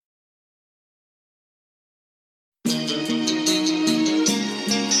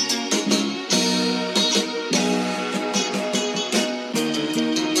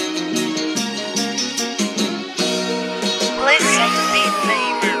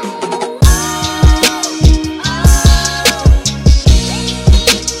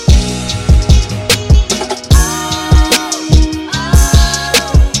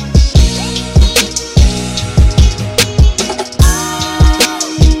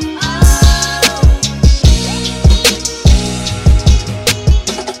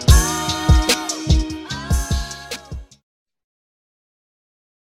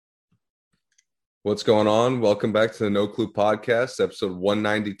What's going on? Welcome back to the No Clue Podcast, episode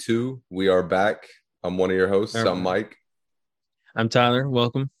 192. We are back. I'm one of your hosts. All I'm right. Mike. I'm Tyler.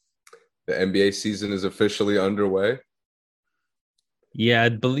 Welcome. The NBA season is officially underway. Yeah, I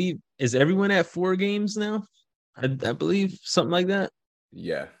believe is everyone at 4 games now? I believe something like that.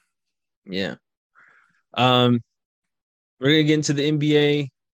 Yeah. Yeah. Um, we're gonna get into the NBA,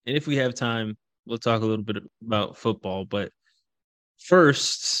 and if we have time, we'll talk a little bit about football. But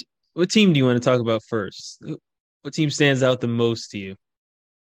first, what team do you want to talk about first? What team stands out the most to you?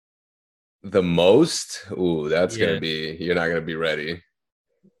 The most? Ooh, Yeah. you're not going to be ready.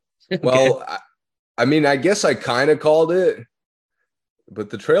 Okay. I guess I kind of called it, but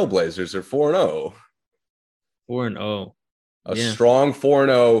the Trailblazers are 4-0. 4-0. A Yeah. strong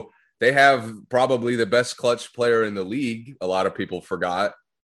 4-0. They have probably the best clutch player in the league. A lot of people forgot.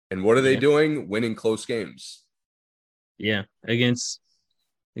 And what are they Yeah. doing? Winning close games. Yeah. Against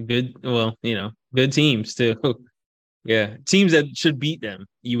good, well, good teams too. Yeah. Teams that should beat them,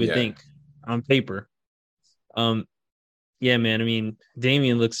 you would Yeah, think on paper. Um, yeah, man. I mean,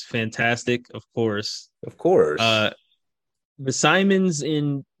 Damian looks fantastic, of course. of course. Uh, the Simons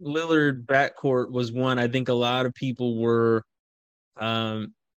in Lillard backcourt was one I think a lot of people were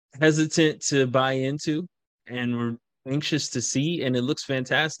um, hesitant to buy into and were anxious to see, and it looks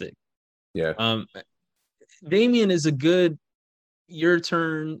fantastic. Yeah. Um, Damian is a good your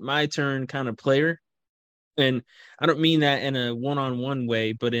turn, my turn kind of player, and I don't mean that in a one-on-one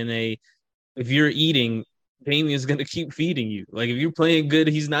way, but in a if you're eating, Damian's gonna keep feeding you. Like if you're playing good,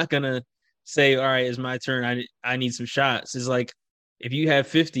 he's not gonna say, "All right, it's my turn. I need some shots." It's like if you have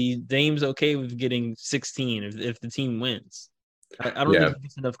 50, Dame's okay with getting 16 if the team wins. I don't think Yeah. he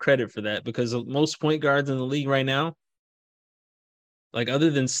gets enough credit for that because most point guards in the league right now, like other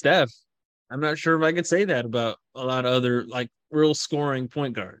than Steph, I'm not sure if I could say that about a lot of other like real scoring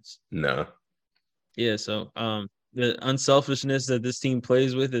point guards. No. Yeah, so the unselfishness that this team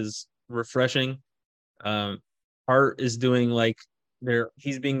plays with is refreshing. Um, Hart is doing like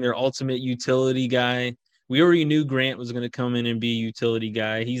he's being their ultimate utility guy. We already knew Grant was going to come in and be a utility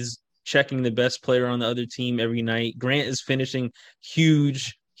guy. He's checking the best player on the other team every night. Grant is finishing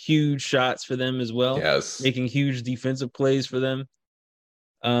huge shots for them as well, Yes. making huge defensive plays for them.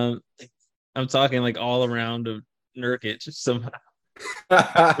 Um, I'm talking like all around of Nurkic somehow.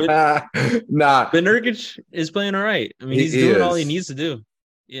 But Nah, but Nurkic is playing all right. I mean, he, he's he doing all he is. needs to do.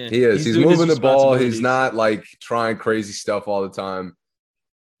 Yeah, He is. he's He's doing his moving the ball. He's responsibilities. not like trying crazy stuff all the time.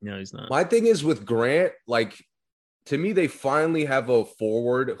 No, he's not. My thing is with Grant, like to me, they finally have a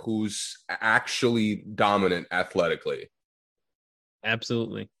forward who's actually dominant athletically.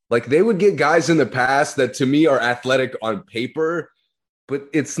 Absolutely. Like they would get guys in the past that to me are athletic on paper, but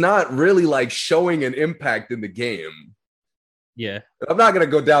it's not really like showing an impact in the game. Yeah. I'm not going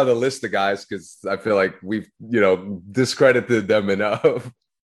to go down the list of guys because I feel like we've, discredited them enough.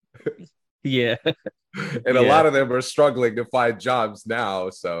 Yeah. And a Yeah. lot of them are struggling to find jobs now.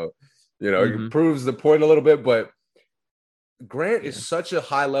 So, it Hmm. proves the point a little bit. But Grant Yeah. is such a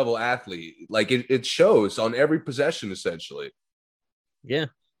high level athlete. Like it shows on every possession, essentially. Yeah.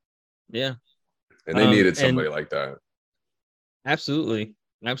 Yeah. And they needed And somebody like that. absolutely.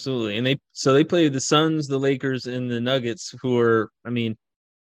 Absolutely. And they played the Suns, the Lakers, and the Nuggets, who are, I mean,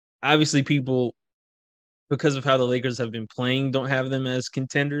 obviously people because of how the Lakers have been playing, don't have them as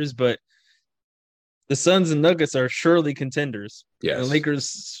contenders, but the Suns and Nuggets are surely contenders. And the Yes.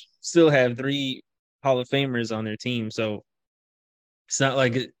 Lakers still have three Hall of Famers on their team. So it's not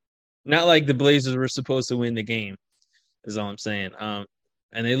like the Blazers were supposed to win the game, is all I'm saying. And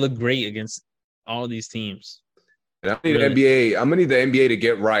they look great against all these teams. And I need Really. NBA. I'm gonna need the NBA to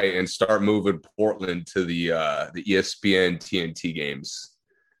get right and start moving Portland to the ESPN TNT games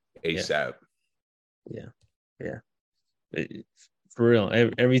Yeah. ASAP. Yeah. Yeah. For real.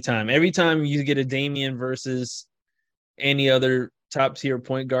 Every time you get a Damian versus any other top tier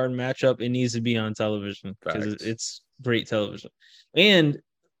point guard matchup, it needs to be on television because Facts. it's great television. And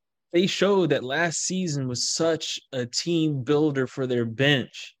they showed that last season was such a team builder for their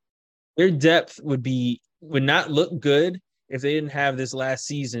bench. Their depth would not look good if they didn't have this last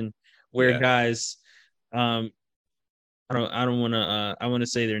season where Yeah. guys I don't want to I want to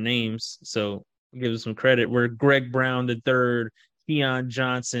say their names, so give them some credit. Where Greg Brown the third, Keon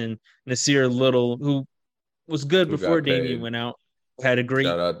Johnson, Nasir Little, who was good Who before got Damian paid? went out, had a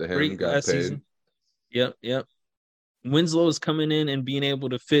Shout out to him. great Got last paid. season. Yep, yep. Winslow is coming in and being able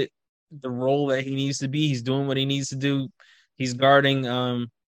to fit the role that he needs to be. He's doing what he needs to do. He's guarding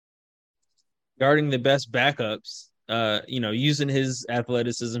the best backups. Using his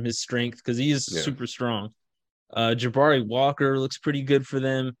athleticism, his strength, because he is Yeah. super strong. Jabari Walker looks pretty good for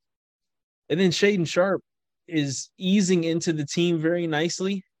them. And then Shaden Sharp is easing into the team very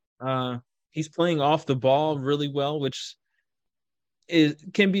nicely. He's playing off the ball really well, which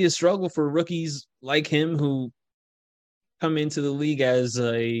can be a struggle for rookies like him who come into the league as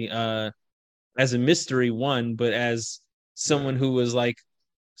a mystery one, but as someone Yeah. who was like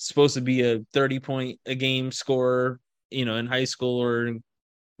supposed to be a 30-point a game scorer, in high school or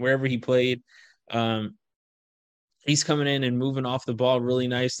wherever he played. Um, he's coming in and moving off the ball really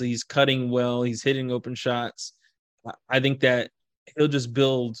nicely. He's cutting well. He's hitting open shots. I think that he'll just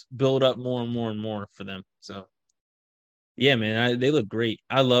build up more and more and more for them. So yeah, man, they look great.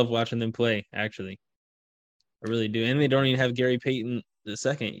 I love watching them play. Actually, I really do. And they don't even have Gary Payton the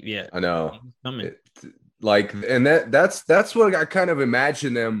second yet. I know. He's coming. It, like, and that's what I kind of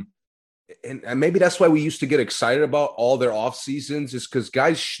imagine them. And maybe that's why we used to get excited about all their off seasons, is because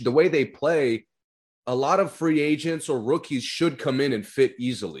guys, the way they play, a lot of free agents or rookies should come in and fit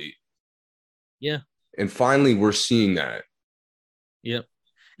easily. Yeah. And finally, we're seeing that. Yep.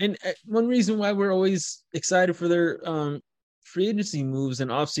 And one reason why we're always excited for their free agency moves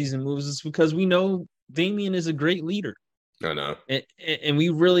and offseason moves is because we know Damian is a great leader. I know. And we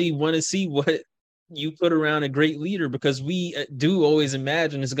really want to see what you put around a great leader, because we do always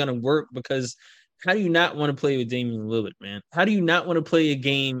imagine it's going to work. Because how do you not want to play with Damian Lillard, man? How do you not want to play a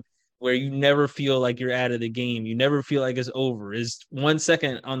game where you never feel like you're out of the game? You never feel like it's over. It's 1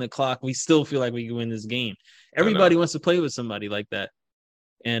 second on the clock. We still feel like we can win this game. I know. Everybody wants to play with somebody like that.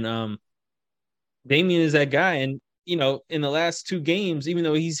 And Damian is that guy. And, in the last 2 games, even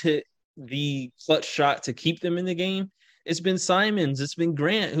though he's hit the clutch shot to keep them in the game, it's been Simons, it's been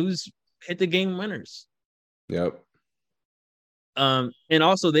Grant who's hit the game winners. Yep. And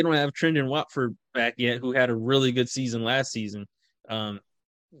also they don't have Trendon Watford back yet, who had a really good season last season.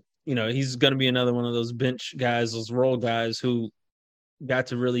 He's going to be another one of those bench guys, those role guys who got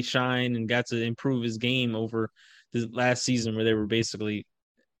to really shine and got to improve his game over the last season, where they were basically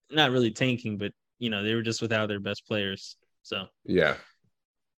not really tanking, but they were just without their best players. So Yeah.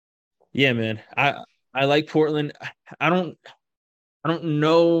 yeah, man, I like Portland. I don't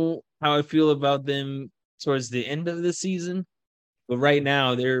know how I feel about them towards the end of the season, but right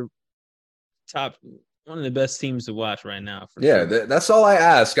now they're top one of the best teams to watch right now for Yeah, sure. that's all I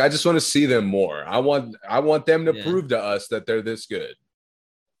ask. I just want to see them more. I want them to Yeah, prove to us that they're this good.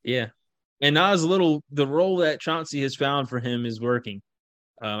 yeah. And Nas Little, the role that Chauncey has found for him is working.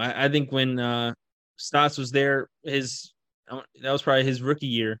 I think when Stotts was there, that was probably his rookie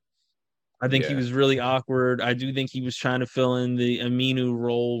year. I think he Yeah. was really awkward. I do think he was trying to fill in the Aminu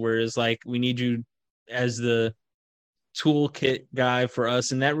role, where it's like, we need you as the toolkit guy for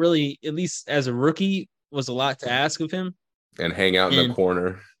us. And that really, at least as a rookie, was a lot to ask of him. And hang out in the And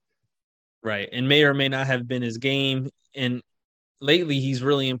corner. right. And may or may not have been his game. And lately he's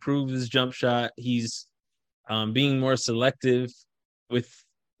really improved his jump shot. He's being more selective with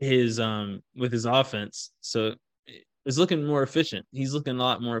his offense. So it's looking more efficient. He's looking a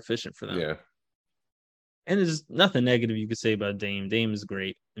lot more efficient for them. Yeah. And there's nothing negative you could say about Dame. Dame is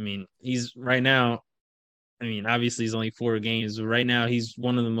great. I mean, he's right now. I mean, obviously he's only 4 games, but right now he's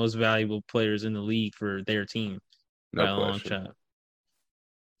one of the most valuable players in the league for their team by No a long question. shot.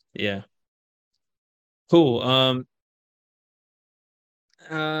 Yeah. Cool.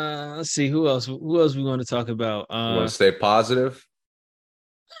 Let's see who else. Who else we want to talk about? You want to stay positive?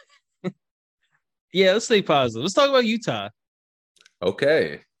 Yeah, let's stay positive. Let's talk about Utah.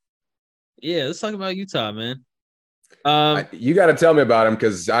 Okay. Yeah, let's talk about Utah, man. You got to tell me about him,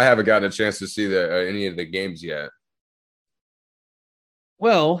 because I haven't gotten a chance to see any of the games yet.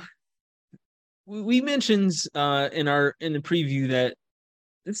 Well, we mentioned in the preview that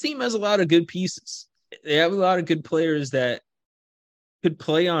this team has a lot of good pieces. They have a lot of good players that could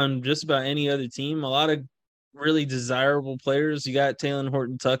play on just about any other team. A lot of really desirable players. You got Taylor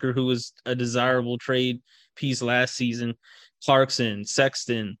Horton Tucker, who was a desirable trade piece last season. Clarkson,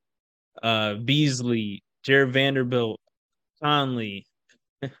 Sexton, Beasley, Jared Vanderbilt, Conley,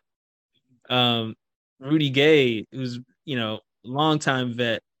 Rudy Gay, who's longtime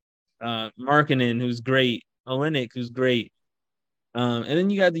vet, Markkinen, who's great, Olenek, who's great. And then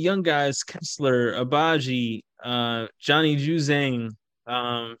you got the young guys, Kessler, Abaji, Johnny Juzang.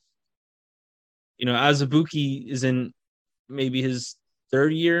 Azubuike is in maybe his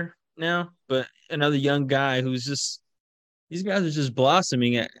 3rd year now, but another young guy who's just, these guys are just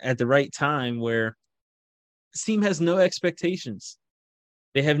blossoming at the right time, where this team has no expectations.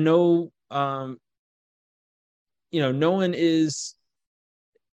 They have no, no one is,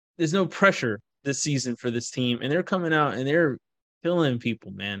 there's no pressure this season for this team, and they're coming out and they're killing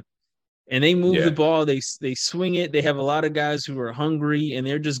people, man. and they move the Yeah. ball. They swing it. They have a lot of guys who are hungry, and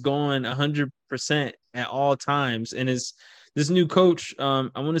they're just going 100% at all times. And is this new coach? I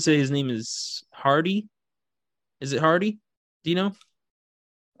want to say his name is Hardy. Is it Hardy? Do you know?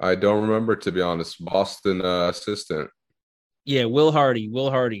 I don't remember, to be honest. Boston assistant. Yeah, Will Hardy.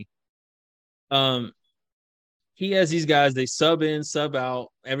 Will Hardy. Um, he has these guys. They sub in, sub out.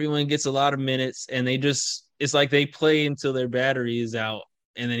 Everyone gets a lot of minutes, and they just it's like they play until their battery is out,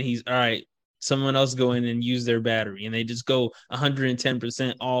 and then he's all right. Someone else go in and use their battery, and they just go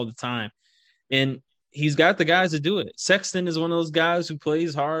 110% all the time. And he's got the guys to do it. Sexton is one of those guys who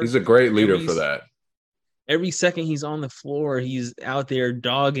plays hard He's a great leader every for that. every second he's on the floor. He's out there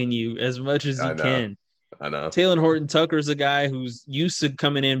dogging you as much as he I know. can. I know. Taylor Horton Tucker's a guy who's used to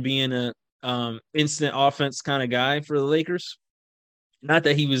coming in being a instant offense kind of guy for the Lakers. Not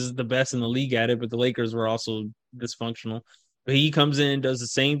that he was the best in the league at it, but the Lakers were also dysfunctional. But he comes in and does the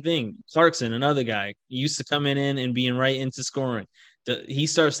same thing. Clarkson, another guy, he used to coming in and being right into scoring. He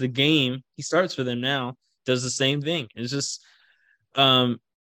starts the game. He starts for them now. Does the same thing. It's just um,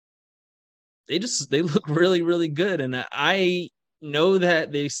 they look really really good, and I know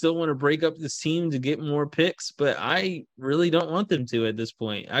that they still want to break up this team to get more picks, but I really don't want them to at this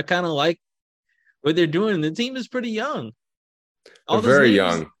point. I kind of like what they're doing. The team is pretty young. They're All those very names,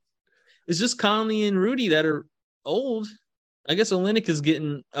 young. it's just Conley and Rudy that are old. I guess Olynyk is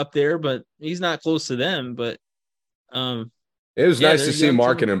getting up there, but he's not close to them. But It was yeah, nice they're to a see young team.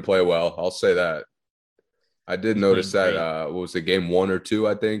 Markkinen play well. I'll say that. I did He's notice playing that great. what was it, game 1 or 2,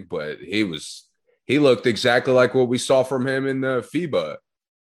 I think, but he looked exactly like what we saw from him in the FIBA. Yeah,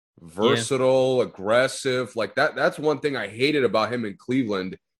 Versatile, aggressive. Like that's one thing I hated about him in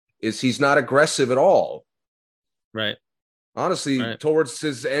Cleveland is he's not aggressive at all. right, Honestly, right, towards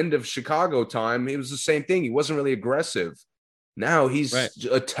his end of Chicago time, he was the same thing. He wasn't really aggressive. Now right. he's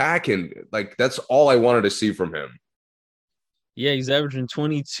attacking. Like that's all I wanted to see from him. Yeah, he's averaging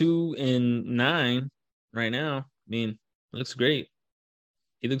 22 and 9 right now. I mean, looks great.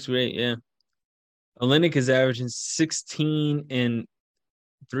 He looks great. Yeah. Olynyk is averaging 16 and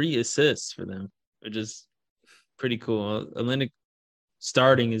 3 assists for them, which is pretty cool. Olynyk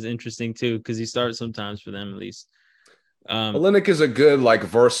starting is interesting too because he starts sometimes for them at least. Um, Olynyk is a good, like,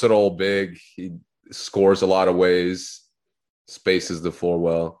 versatile big. He scores a lot of ways, spaces the floor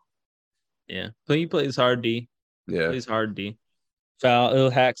well. yeah, but he plays hard D. Yeah. Plays hard D. Foul, he'll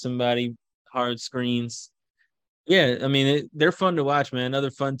hack somebody. Hard screens. Yeah, I mean they're fun to watch, man.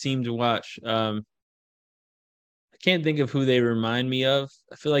 Another fun team to watch. I can't think of who they remind me of.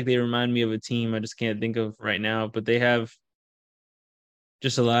 I feel like they remind me of a team I just can't think of right now, but they have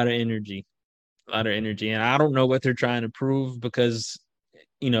just a lot of energy, a lot of energy. And I don't know what they're trying to prove because,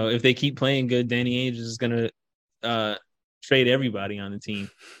 if they keep playing good, Danny Ainge is going to trade everybody on the team.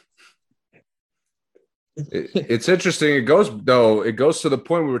 It's interesting. It goes to the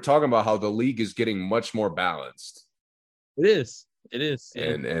point we were talking about how the league is getting much more balanced. It is. It is. Yeah.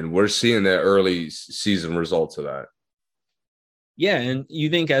 And we're seeing the early season results of that. Yeah. And you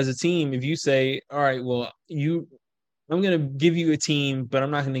think as a team, if you say, all right, well, I'm going to give you a team, but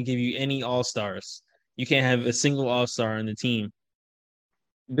I'm not going to give you any all stars. You can't have a single all star on the team.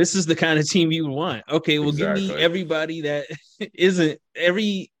 This is the kind of team you would want. Okay, well, give me Exactly. everybody that isn't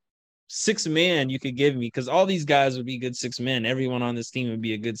every six man you could give me because all these guys would be good six men. Everyone on this team would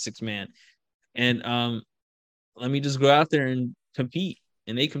be a good six man. And let me just go out there and compete.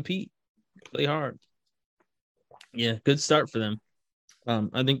 And they compete, play hard. Yeah, good start for them.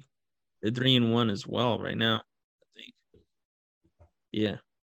 I think they're 3-1 as well right now. I think. Yeah,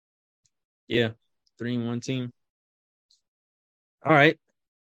 yeah, 3-1 team. All right,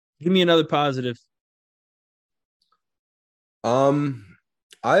 give me another positive. Um,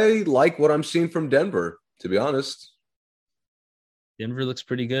 I like what I'm seeing from Denver, to be honest. Denver looks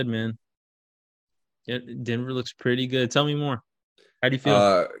pretty good, man. Yeah, Denver looks pretty good. Tell me more. How do you feel?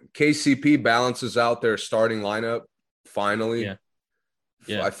 Uh, KCP balances out their starting lineup finally. Yeah,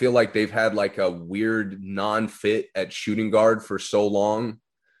 yeah, I feel like they've had like a weird non-fit at shooting guard for so long.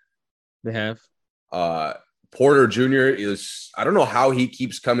 they have. Uh, Porter Jr. is, I don't know how he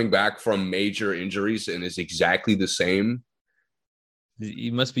keeps coming back from major injuries and is exactly the same.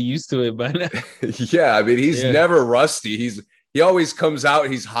 You must be used to it by now. Yeah, I mean, he's Yeah, never rusty. He always comes out,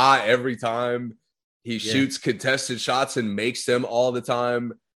 he's hot every time. He yeah, shoots contested shots and makes them all the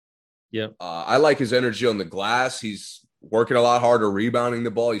time. yeah, I like his energy on the glass. He's working a lot harder rebounding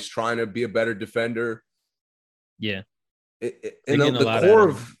the ball. He's trying to be a better defender. yeah. They're And getting a the lot out core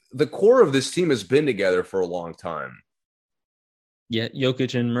of him. of the core of this team has been together for a long time. Yeah,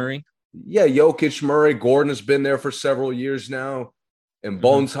 Jokic and Murray. Yeah, Jokic, Murray, Gordon has been there for several years now. And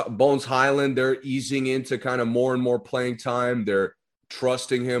Hmm. Bones Highland, they're easing into kind of more and more playing time. They're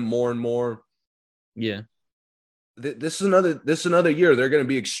trusting him more and more. Yeah. This is another year they're going to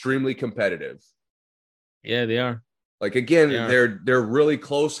be extremely competitive. Yeah, they are. Like They again, are. they're really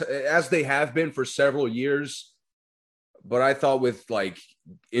close as they have been for several years. But I thought with like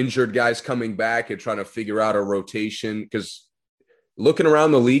injured guys coming back and trying to figure out a rotation, because looking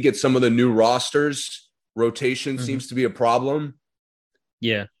around the league at some of the new rosters, rotation Hmm. seems to be a problem.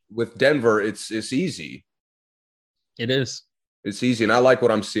 Yeah, With Denver, it's easy. it is. It's easy, and I like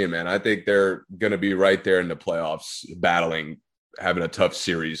what I'm seeing, man. I think they're going to be right there in the playoffs, battling, having a tough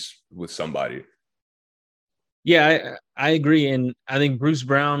series with somebody. Yeah, I agree, and I think Bruce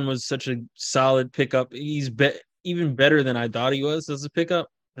Brown was such a solid pickup. Even better than I thought he was as a pickup.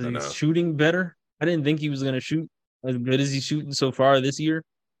 I I think he's know. shooting better. I didn't think he was going to shoot as good as he's shooting so far this year.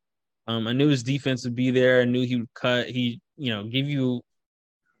 I knew his defense would be there. I knew he would cut. Give you.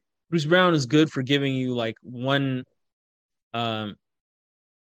 Bruce Brown is good for giving you like um,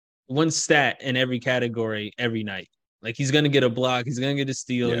 one stat in every category every night. Like he's gonna get a block, he's gonna get a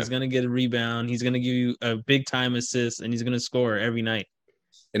steal, Yeah. he's gonna get a rebound, he's gonna give you a big time assist, and he's gonna score every night.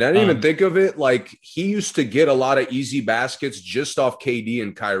 And I didn't even Um, think of it like he used to get a lot of easy baskets just off KD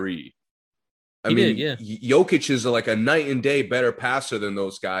and Kyrie. I he did, mean, yeah, Jokic is like a night and day better passer than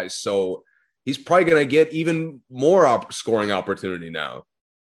those guys. So he's probably going to get even more scoring opportunity now.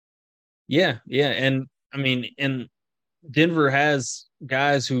 yeah, and I mean, and Denver has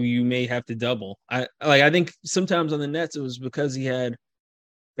guys who you may have to double. I think sometimes on the Nets it was because he had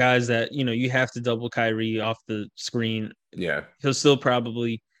guys that you have to double Kyrie off the screen. Yeah. He'll still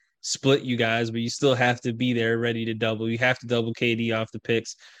probably split you guys, but you still have to be there ready to double. You have to double KD off the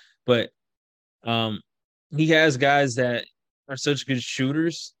picks, but um, he has guys that are such good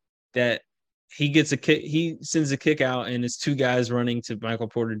shooters that he gets a kick. He sends a kick out, and it's two guys running to Michael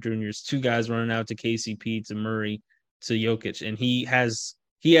Porter Jr. It's two guys running out to KCP, to Murray, to Jokic, and he has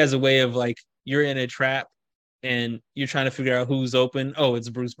a way of like you're in a trap and you're trying to figure out who's open. Oh, it's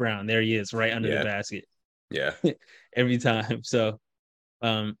Bruce Brown. There he is, right under the Yeah. basket Yeah. every time. So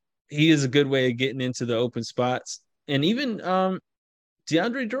um, he is a good way of getting into the open spots. And even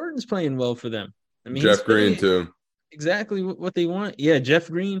DeAndre Jordan's playing well for them. I mean, he's Jeff Green, playing too. exactly what they want. Yeah, Jeff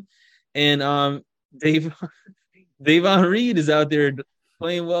Green and Dave Davon Reed is out there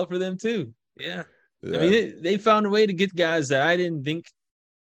playing well for them too. Yeah. I mean, Yeah. they found a way to get guys that I didn't think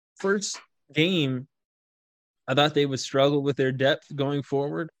first game. I thought they would struggle with their depth going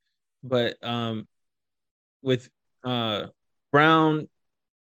forward, but with uh, Brown,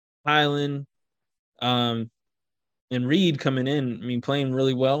 Highland, um, and Reed coming in, I mean, playing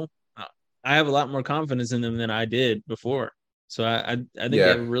really well. I have a lot more confidence in them than I did before. So I think they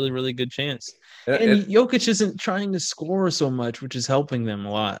have Yeah. a really, really good chance. And, And and Jokic isn't trying to score so much, which is helping them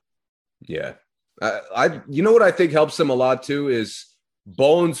a lot. yeah. You know what I think helps them a lot, too, is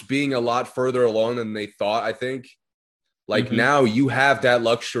Bones being a lot further along than they thought, I think. Like Hmm. now you have that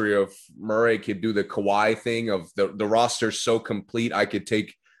luxury of Murray could do the Kawhi thing of the roster's so complete. I could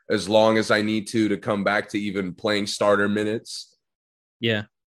take as long as I need to come back to even playing starter minutes. Yeah.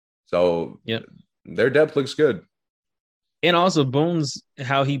 So Yep. their depth looks good. And also Bones,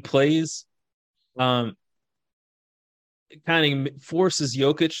 how he plays, um, kind of forces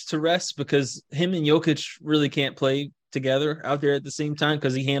Jokic to rest because him and Jokic really can't play together out there at the same time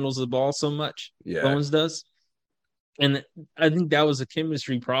because he handles the ball so much. Yeah. Bones does. And I think that was a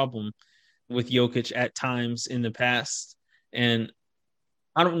chemistry problem with Jokic at times in the past. And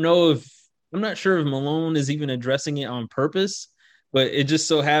I don't know if I'm not sure if Malone is even addressing it on purpose, but it just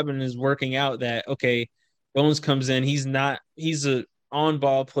so happened is working out that okay, Bones comes in, he's a on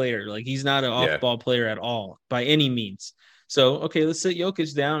ball player, like he's not an off Yeah. ball player at all by any means. So okay, let's sit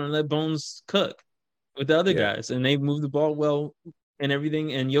Jokic down and let Bones cook with the other Yeah. guys, and they've moved the ball well and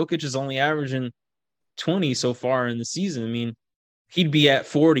everything. And Jokic is only averaging 20 so far in the season. I mean, he'd be at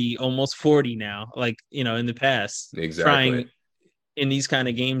 40, almost 40 now, like, in the past, Exactly. trying in these kind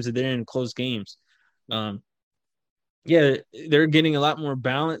of games that they're in close games. Um, yeah, they're getting a lot more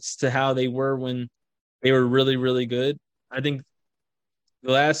balance to how they were when they were really, really good. I think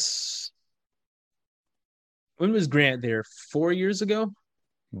the last, when was Grant there? 4 years ago?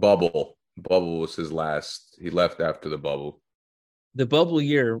 Bubble. Bubble was his last. He left after the bubble. The bubble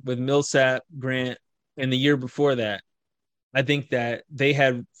year with Millsap, Grant, and the year before that. I think that they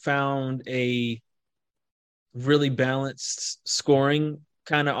had found a really balanced scoring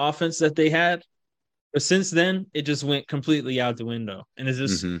kind of offense that they had. But since then, it just went completely out the window. And it's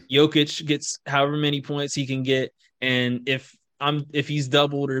just Mm-hmm. Jokic gets however many points he can get. And if he's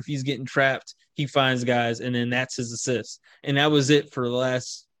doubled or if he's getting trapped, he finds guys, and then that's his assist. And that was it for the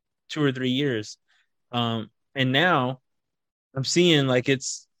last 2 or 3 years. And now I'm seeing like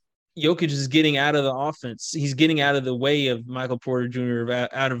it's Jokic is getting out of the offense. He's getting out of the way of Michael Porter Jr.,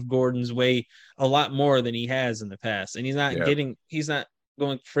 out of Gordon's way a lot more than he has in the past. And Yeah. he's not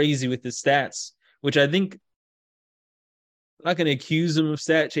going crazy with his stats, which I think I'm not going to accuse him of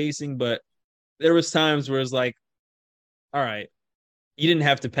stat chasing, but there was times where it's like, all right, you didn't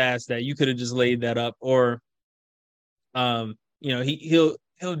have to pass that. You could have just laid that up, or he'll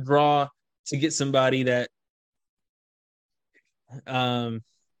draw to get somebody that he'll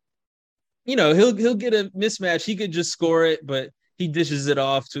get a mismatch. He could just score it, but he dishes it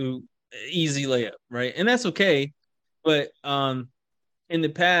off to easy layup, right? And that's okay. But in the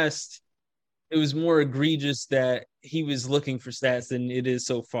past, it was more egregious that he was looking for stats than it is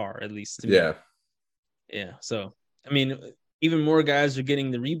so far, at least to me. Yeah. Yeah. So, I mean, even more guys are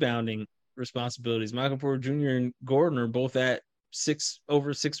getting the rebounding responsibilities. Michael Porter Jr. and Gordon are both at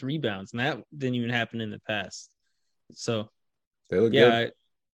over 6 rebounds, and that didn't even happen in the past. So, They look good.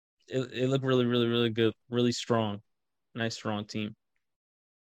 It looked really, really, really good, really strong, nice, strong team.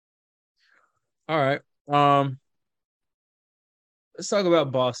 All right, let's talk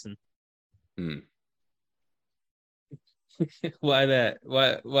about Boston. Why that?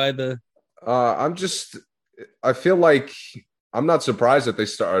 Why the? I feel like I'm not surprised that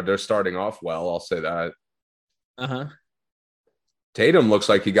they're starting off well. I'll say that. Uh-huh. Tatum looks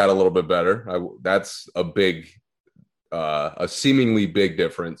like he got a little bit better. That's a seemingly big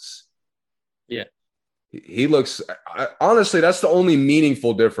difference. Yeah. He looks, honestly, that's the only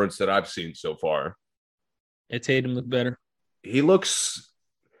meaningful difference that I've seen so far. Yeah, Tatum looked better.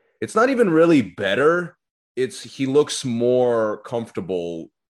 It's not even really better. He looks more comfortable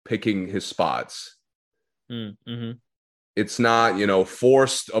picking his spots. Mm-hmm. It's not,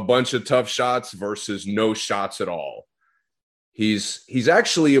 forced a bunch of tough shots versus no shots at all. He's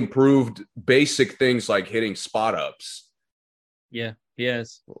actually improved basic things like hitting spot ups. Yeah,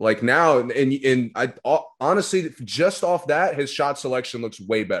 yes. Like now, and I honestly, just off that, his shot selection looks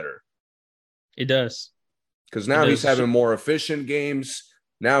way better. It does. Because now he's having more efficient games.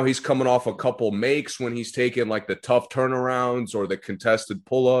 Now he's coming off a couple makes when he's taking like the tough turnarounds or the contested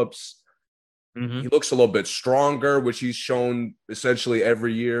pull-ups. Mm-hmm. He looks a little bit stronger, which he's shown essentially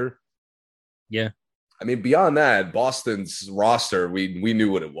every year. Yeah. I mean, beyond that, Boston's roster, we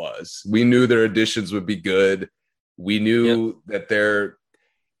knew what it was. We knew their additions would be good. We knew that their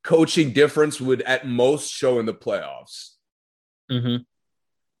coaching difference would at most show in the playoffs.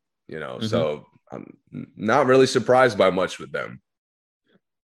 Mm-hmm. So I'm not really surprised by much with them.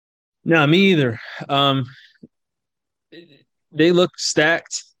 No, me either. They look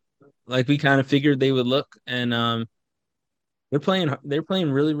stacked, like we kind of figured they would look, and they're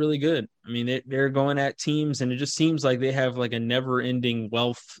playing really, really good. I mean, they're going at teams, and it just seems like they have like a never-ending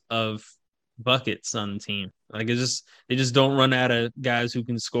wealth of buckets on the team. Like they just don't run out of guys who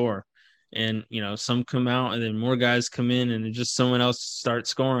can score. And some come out, and then more guys come in, and just someone else starts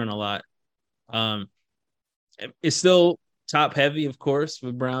scoring a lot. It's still top heavy, of course,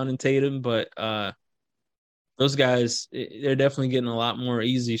 with Brown and Tatum, but those guys, they're definitely getting a lot more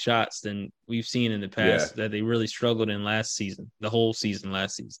easy shots than we've seen in the past that they really struggled in last season, the whole season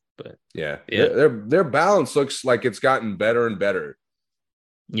last season. But yeah. Their balance looks like it's gotten better and better.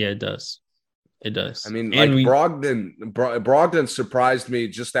 Yeah, it does. It does. I mean, and Brogdon surprised me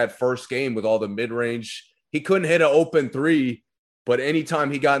just that first game with all the mid-range. He couldn't hit an open three, but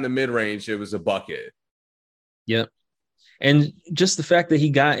anytime he got in the mid-range, it was a bucket. Yep. And just the fact that he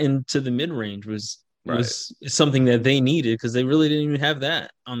got into the mid-range was something that they needed, because they really didn't even have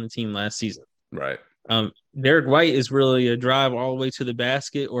that on the team last season. Right. Derek White is really a drive all the way to the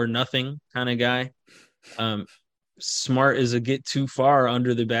basket or nothing kind of guy. Smart is a get too far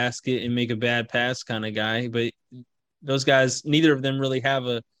under the basket and make a bad pass kind of guy. But those guys, neither of them really have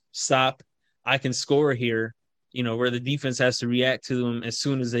a stop. I can score here, where the defense has to react to them as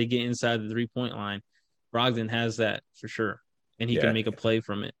soon as they get inside the 3-point line. Brogdon has that for sure, and he can make a play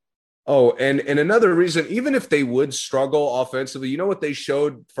from it. Oh, and another reason, even if they would struggle offensively, you know what they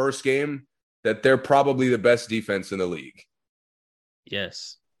showed first game? That they're probably the best defense in the league.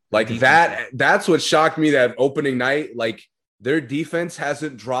 Yes. Like that's what shocked me that opening night. Like their defense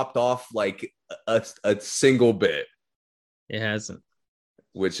hasn't dropped off like a single bit. It hasn't.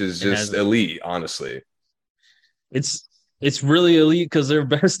 Which is just elite, honestly. It's really elite because their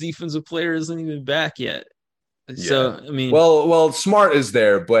best defensive player isn't even back yet. So, I mean. Well, Smart is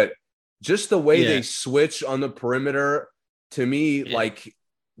there, but just the way they switch on the perimeter, to me, like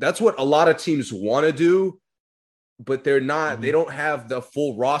that's what a lot of teams want to do. but they're not. They Mhm. don't have the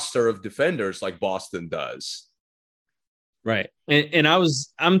full roster of defenders like Boston does. Right. And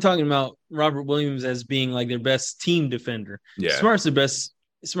I'm talking about Robert Williams as being like their best team defender. Yeah, Smart's the best.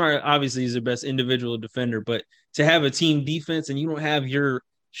 Smart obviously is the best individual defender, but to have a team defense and you don't have your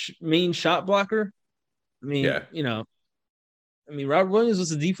main shot blocker, I yeah, mean, Robert Williams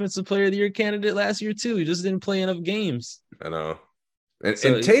was a defensive player of the year candidate last year too. He just didn't play enough games. I know. And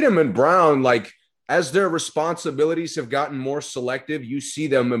So Tatum and Brown, like as their responsibilities have gotten more selective, you see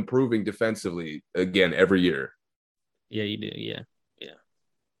them improving defensively again every year. yeah, you do. Yeah. Yeah.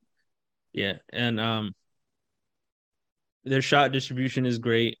 Yeah. And their shot distribution is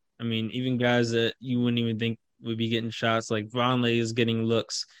great. I mean, even guys that you wouldn't even think would be getting shots, like Vonleh is getting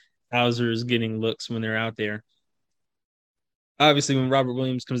looks, Hauser is getting looks when they're out there. Obviously, when Robert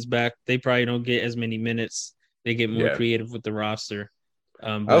Williams comes back, they probably don't get as many minutes. They get more Yeah. creative with the roster.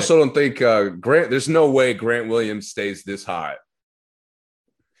 I But also don't think Grant. There's no way Grant Williams stays this hot.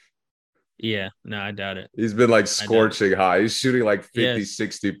 yeah, no, I doubt it. He's been like I doubt it. scorching high. He's shooting like 50, Yes.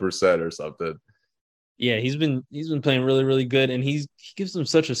 60% or something. Yeah, he's been playing really, really good, and he gives them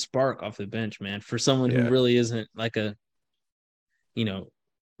such a spark off the bench, man. For someone who Yeah. really isn't like you know,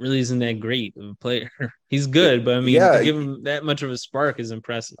 really isn't that great of a player. He's good, but I mean, to Yeah. give him that much of a spark is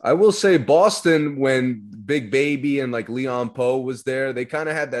impressive. I will say Boston, when Big Baby and like Leon Poe was there, they kind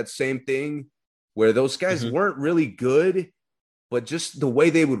of had that same thing where those guys Hmm. weren't really good, but just the way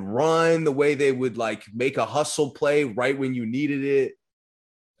they would run, the way they would like make a hustle play right when you needed it.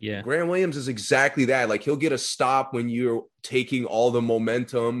 Yeah, Grant Williams is exactly that. Like he'll get a stop when you're taking all the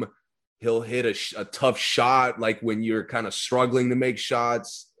momentum. He'll hit a tough shot like when you're kind of struggling to make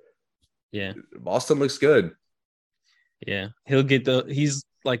shots. yeah, Boston looks good. yeah. He's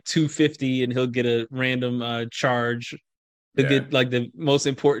like 250 and he'll get a random charge. He'll Yeah. get like the most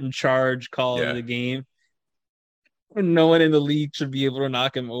important charge call of Yeah. the game. And no one in the league should be able to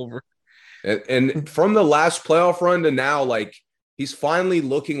knock him over. And from the last playoff run to now, like he's finally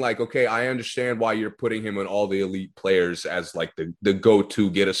looking like, okay, I understand why you're putting him in all the elite players as like the go-to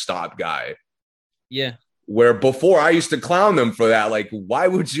get a stop guy. Yeah, Where before I used to clown them for that. Like, why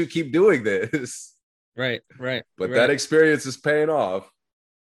would you keep doing this? right, right, But that right. experience is paying off.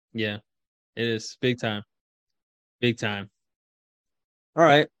 Yeah, it is big time. Big time. All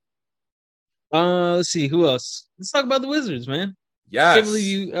right. Let's see who else. Let's talk about the Wizards, man. Can't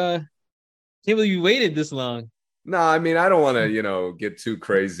believe Yes. you can't believe you waited this long. No, I mean, I don't want to, get too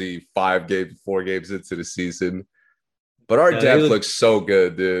crazy 5 games, 4 games into the season. But our No, they depth look looks so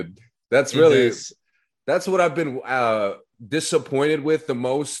good, dude. That's it really does. that's what I've been disappointed with the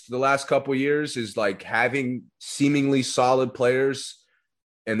most the last couple years is like having seemingly solid players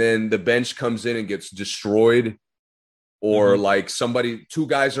and then the bench comes in and gets destroyed or Hmm. like two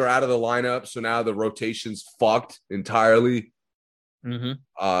guys are out of the lineup, so now the rotation's fucked entirely. Hmm.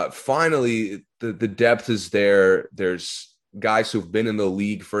 Finally, the depth is there. There's guys who've been in the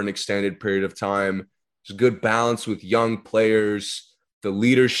league for an extended period of time. There's good balance with young players. The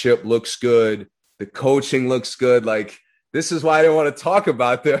leadership looks good. The coaching looks good. Like, this is why I don't want to talk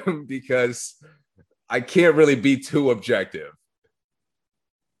about them because I can't really be too objective.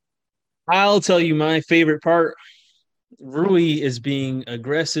 I'll tell you my favorite part. Rui is being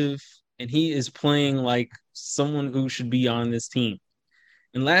aggressive and he is playing like someone who should be on this team.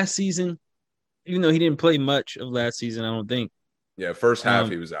 And last season, even though he didn't play much of last season, I don't think. Yeah, first half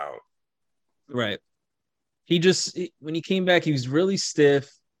Um, he was out. right. When he came back, he was really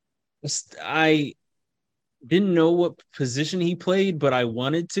stiff. I didn't know what position he played, but I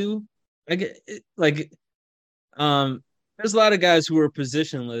wanted to. I get like there's a lot of guys who were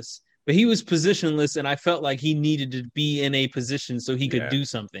positionless, but he was positionless, and I felt like he needed to be in a position so he could Yeah. do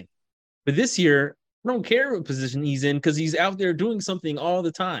something. But this year, I don't care what position he's in because he's out there doing something all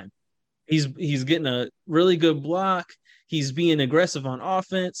the time. He's getting a really good block. He's being aggressive on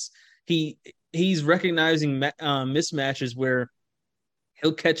offense. He's recognizing mismatches where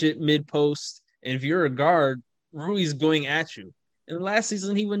he'll catch it mid post, and if you're a guard, Rui's going at you. And last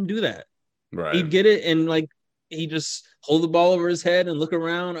season he wouldn't do that. Right. He'd get it and like he just hold the ball over his head and look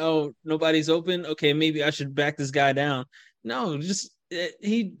around. Oh, nobody's open. Okay, maybe I should back this guy down. No, just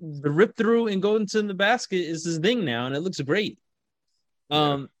the rip through and go into the basket is his thing now, and it looks great.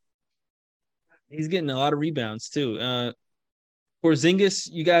 Yeah. Um, he's getting a lot of rebounds too. Porzingis,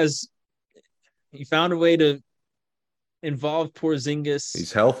 you found a way to involve Porzingis.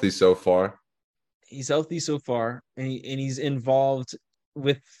 He's healthy so far. He's healthy so far, and he's involved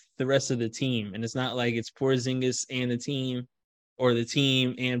with the rest of the team. And it's not like it's Porzingis and the team, or the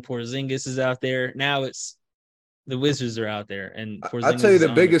team and Porzingis is out there. Now it's the Wizards are out there, and I'll Porzingis tell you is the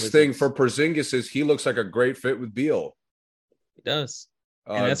on the biggest thing for Wizards. Porzingis is he looks like a great fit with Beal. He does,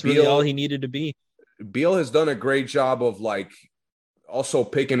 and that's really all he Beal needed to be. Beal has done a great job of like also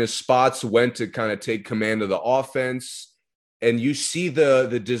picking his spots when to kind of take command of the offense. And you see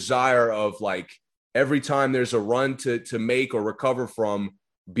the desire of like every time there's a run to make or recover from,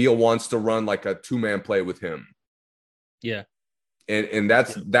 Beal wants to run like a two-man play with him. Yeah. And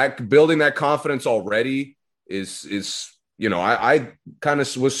that's Yeah. that building that confidence already is I kind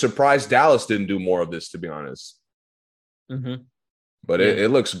of was surprised Dallas didn't do more of this, to be honest. Mm-hmm. But Yeah.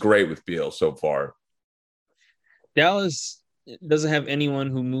 it looks great with Beal so far. Dallas doesn't have anyone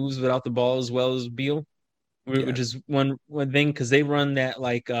who moves without the ball as well as Beal, Yeah. which is one thing because they run that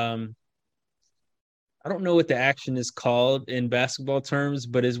like I don't know what the action is called in basketball terms,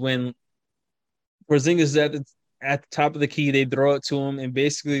 but is when Porzingis is at the top of the key, they throw it to him, and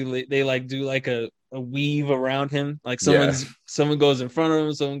basically they like do like a weave around him. Like Yeah. someone goes in front of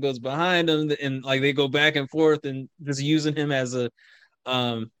him, someone goes behind him, and like they go back and forth and just using him as a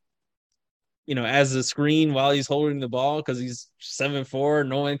um as a screen while he's holding the ball because he's 7'4",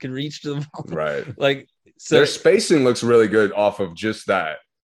 no one can reach to the ball. Right. Like Their so spacing looks really good off of just that.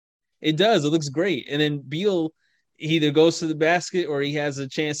 it does. It looks great. And then Beal he either goes to the basket or he has a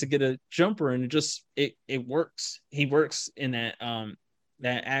chance to get a jumper, and it works. He works in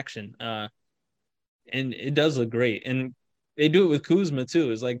that action. And it does look great. And they do it with Kuzma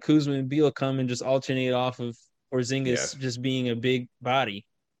too. It's like Kuzma and Beal come and just alternate off of Yeah. Porzingis just being a big body.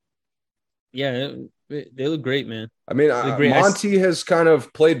 Yeah, they look great, man. I mean, They look great. Monty has kind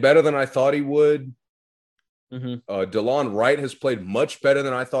of played better than I thought he would. Mm-hmm. DeLon Wright has played much better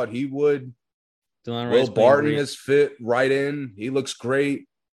than I thought he would. Delon Will Wright's playing Barton great. has fit right in. He looks great.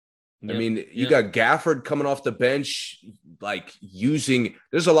 I Yep. mean, you Yep. got Gafford coming off the bench, like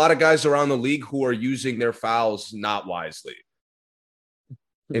there's a lot of guys around the league who are using their fouls not wisely.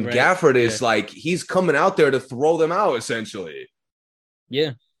 And Right. Gafford Yeah. is like, he's coming out there to throw them out essentially.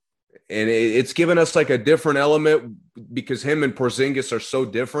 Yeah. And it's given us like a different element because him and Porzingis are so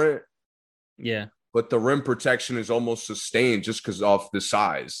different. Yeah. But the rim protection is almost sustained just because of the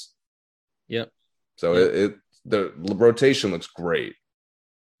size. Yep. So Yep. the rotation looks great.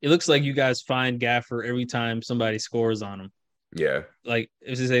 It looks like you guys find Gaffer every time somebody scores on him. Yeah. Like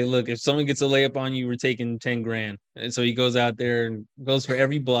if they say, look, if someone gets a layup on you, we're taking 10 grand. And so he goes out there and goes for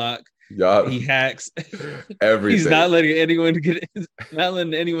every block. Yeah. He hacks. He's Everything. not letting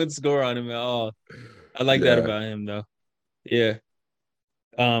anyone score on him at all. I like that Yeah. about him though. Yeah.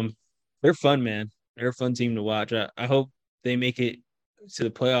 Um, they're fun, man. They're a fun team to watch. I hope they make it to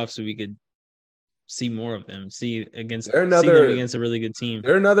the playoffs so we could see more of them. They're See them another against a really good team.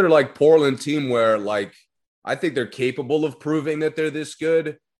 they're another like Portland team where like I think they're capable of proving that they're this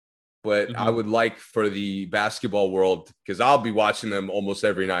good, but I Mm-hmm. would like for the basketball world because I'll be watching them almost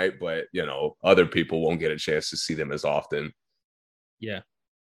every night, but other people won't get a chance to see them as often. Yeah.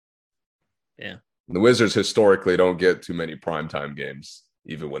 Yeah. The Wizards historically don't get too many primetime games,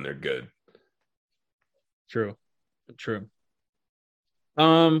 even when they're good. True. True.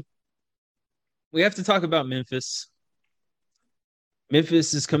 Um, we have to talk about Memphis.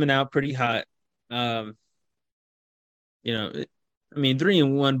 Memphis is coming out pretty hot. Um, I mean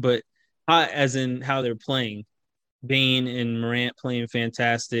 3-1, but hot as in how they're playing. Bane and Morant playing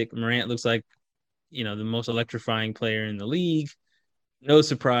fantastic. Morant looks like, the most electrifying player in the league. No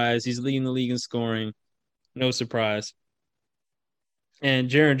surprise. He's leading the league in scoring. No surprise. And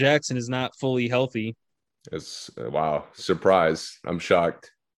Jaren Jackson is not fully healthy. It's wow, surprise. I'm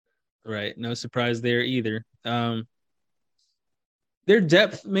shocked. Right. No surprise there either. Their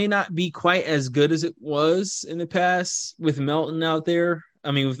depth may not be quite as good as it was in the past with Melton out there.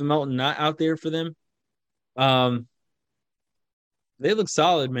 I mean, with Melton not out there for them. Um, they look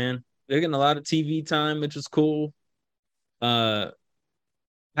solid, man. They're getting a lot of TV time, which is cool. Uh,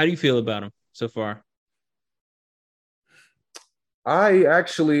 how do you feel about them so far? I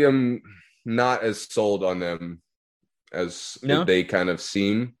actually am not as sold on them as No? they kind of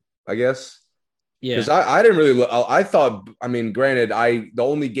seem, I guess. Yeah. Because I didn't really I thought, I mean, granted, the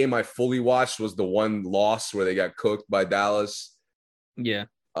only game I fully watched was the one loss where they got cooked by Dallas. Yeah.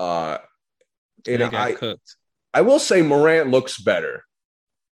 Uh and They got cooked. I will say Morant looks better.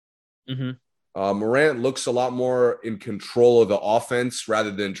 Mm-hmm. Morant looks a lot more in control of the offense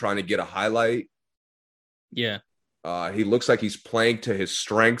rather than trying to get a highlight. Yeah. He looks like he's playing to his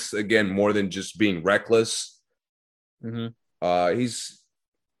strengths again, more than just being reckless. Mm-hmm. He's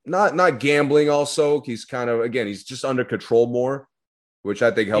not gambling. Also, he's kind of he's just under control more, which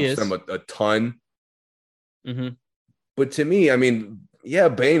I think He helps them is. a ton. Mm-hmm. But to me, I mean, Yeah,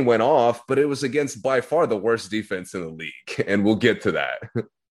 Bane went off, but it was against by far the worst defense in the league. And we'll get to that.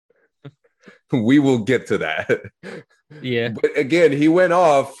 We will get to that. Yeah, But again, he went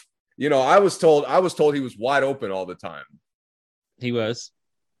off. I was told he was wide open all the time. he was.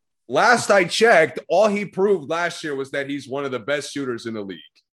 Last I checked, all he proved last year was that he's one of the best shooters in the league.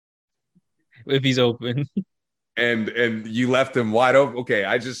 If he's open. And you left him wide open. Okay,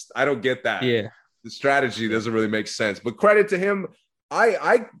 I don't get that. Yeah. The strategy doesn't really make sense. But credit to him.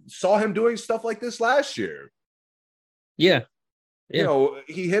 I saw him doing stuff like this last year. Yeah. Yeah.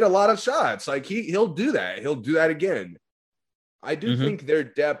 He hit a lot of shots. Like he'll do that. He'll do that again. I do think their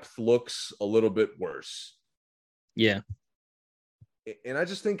depth looks a little bit worse. Yeah. And I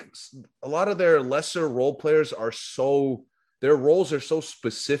just think a lot of their lesser role players their roles are so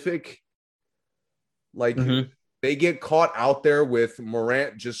specific. Like they get caught out there with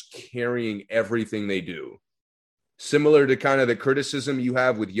Morant just carrying everything they do. Similar to kind of the criticism you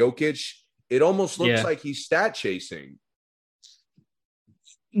have with Jokic, it almost looks like he's stat chasing.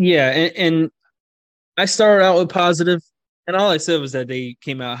 Yeah, and I started out with positive, and all I said was that they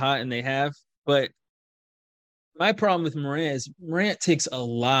came out hot, and they have. But my problem with Morant is Morant takes a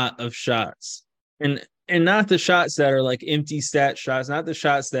lot of shots, and not the shots that are like empty stat shots, not the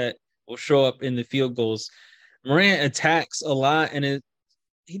shots that will show up in the field goals. Morant attacks a lot, and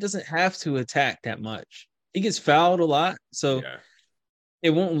he doesn't have to attack that much. He gets fouled a lot, so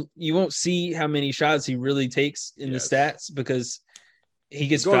you won't see how many shots he really takes in the stats because he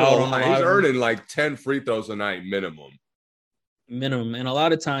gets fouled on a lot. He's earning like 10 free throws a night minimum. And a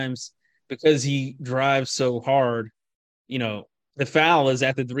lot of times because he drives so hard, the foul is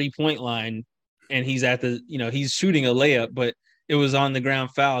at the 3-point line, and he's at the he's shooting a layup, but it was on the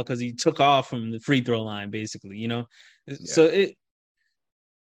ground foul because he took off from the free throw line, basically. So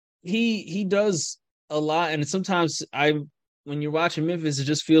he does a lot, and sometimes when you're watching Memphis, it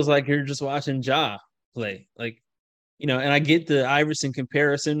just feels like you're just watching Ja play, like. And I get the Iverson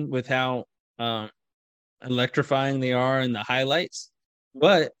comparison with how electrifying they are in the highlights,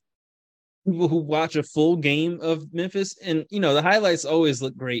 but people who watch a full game of Memphis, and the highlights always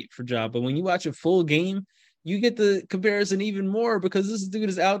look great for Ja, but when you watch a full game, you get the comparison even more because this dude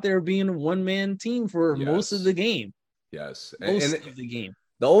is out there being a one-man team for most of the game. Yes, most of the game.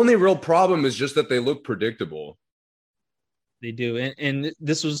 The only real problem is just that they look predictable. They do, and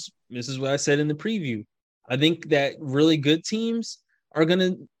this is what I said in the preview. I think that really good teams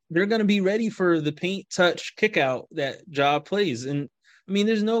they're gonna be ready for the paint touch kick out that Ja plays. And I mean,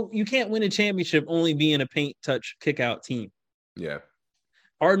 you can't win a championship only being a paint touch kick out team. Yeah.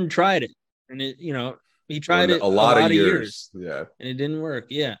 Harden tried it, and he tried it a lot of years. Yeah. And it didn't work.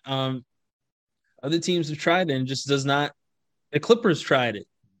 Yeah. Other teams have tried it and just does not. The Clippers tried it.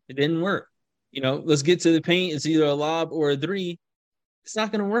 It didn't work. Let's get to the paint. It's either a lob or a three. It's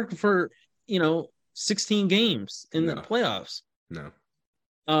not going to work for, 16 games in the playoffs.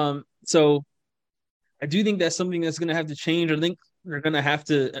 No. So I do think that's something that's going to have to change. I think they're going to have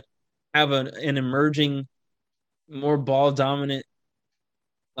to have an emerging, more ball dominant,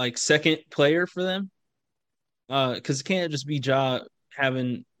 like second player for them. Because it can't just be Ja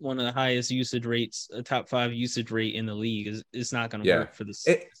having one of the highest usage rates, a top 5 usage rate in the league. It's not going to work for this.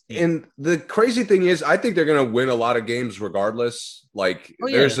 And the crazy thing is, I think they're going to win a lot of games regardless. Like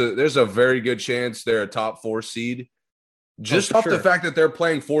there's a very good chance they're a top 4 seed just off the fact that they're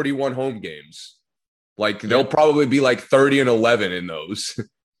playing 41 home games. Like they'll probably be like 30-11 in those.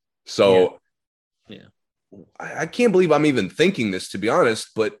 So I can't believe I'm even thinking this, to be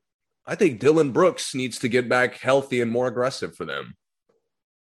honest, but I think Dylan Brooks needs to get back healthy and more aggressive for them.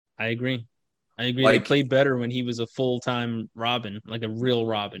 I agree. They played better when he was a full-time Robin, like a real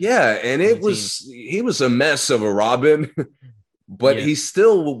Robin. Yeah, and he was a mess of a Robin, but he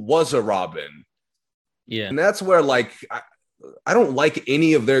still was a Robin. Yeah. And that's where, like, I don't like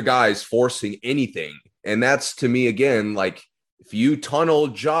any of their guys forcing anything. And that's, to me, again, like, if you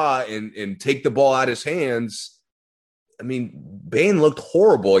tunnel Ja and take the ball out of his hands, I mean, Bane looked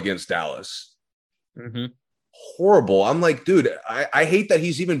horrible against Dallas. Mm-hmm. Horrible. I'm like, dude, I hate that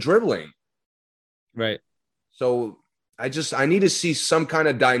he's even dribbling. Right. So I need to see some kind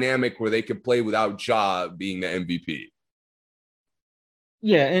of dynamic where they could play without Ja being the MVP.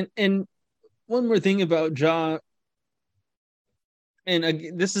 Yeah, and one more thing about Ja,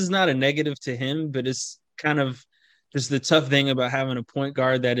 and this is not a negative to him, but it's kind of just the tough thing about having a point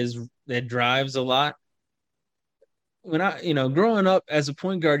guard that drives a lot. When growing up as a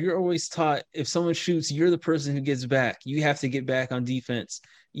point guard, you're always taught if someone shoots, you're the person who gets back. You have to get back on defense.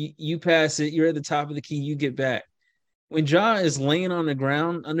 You pass it, you're at the top of the key, you get back. When Ja is laying on the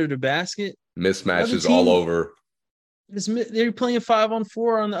ground under the basket, mismatches all over. they're playing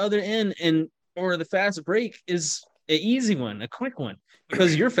 5-on-4 on the other end, and or the fast break is an easy one, a quick one,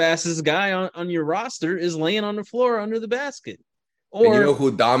 because your fastest guy on your roster is laying on the floor under the basket, And you know or who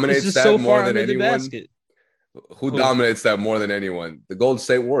it's dominates just that so more far than under the anyone? basket. Who Who? dominates that more than anyone? The Golden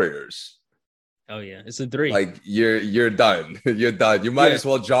State Warriors. Oh yeah, it's a three. Like you're done. You're done. You might Yeah, as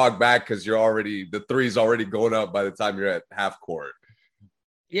well jog back because the three's already going up by the time you're at half court.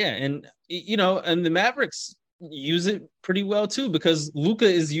 yeah, and and the Mavericks use it pretty well too because Luka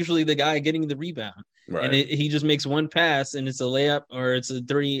is usually the guy getting the rebound, and Right. he just makes one pass and it's a layup or it's a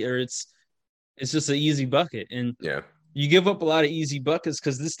three or it's just an easy bucket. And Yeah. you give up a lot of easy buckets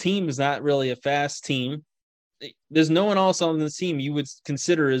because this team is not really a fast team. There's no one else on this team you would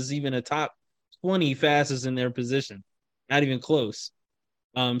consider as even a top 20 fastest in their position, not even close.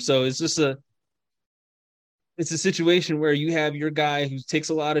 So it's a situation where you have your guy who takes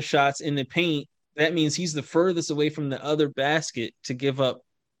a lot of shots in the paint. That means he's the furthest away from the other basket to give up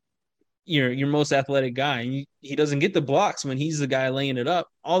your most athletic guy. And he doesn't get the blocks when he's the guy laying it up.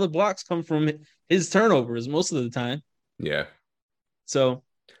 All the blocks come from his turnovers most of the time. Yeah. So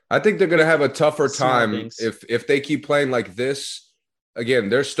I think they're gonna have a tougher small time things. if they keep playing like this. Again,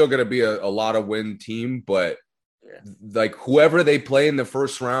 they're still gonna be a lot of win team, but Yeah, like whoever they play in the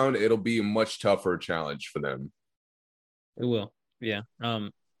first round, it'll be a much tougher challenge for them. it will. Yeah.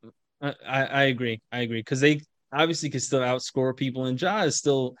 I agree. I agree because they obviously can still outscore people, and Ja is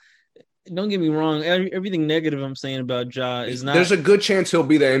still. Don't get me wrong. Everything negative I'm saying about Ja is There's not. a good chance he'll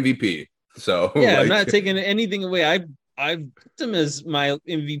be the MVP. So Yeah, I'm like not taking anything away. I've picked him as my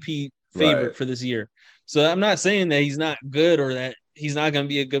MVP right. favorite for this year. So I'm not saying that he's not good or that he's not going to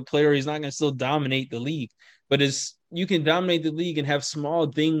be a good player. He's not going to still dominate the league. But it's you can dominate the league and have small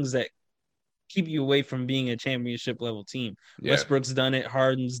things that keep you away from being a championship level team. Yeah, Westbrook's done it.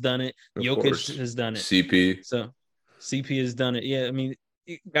 Harden's done it. of Jokic course. has done it. CP. So CP has done it. Yeah, I mean,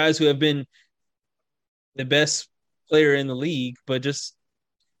 guys who have been the best player in the league, but just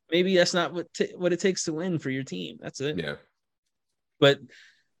maybe that's not what it takes to win for your team. That's it. Yeah. But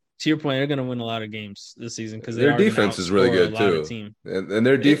to your point, they're going to win a lot of games this season because they Their are going to defense is really outscore a good lot of too. team. And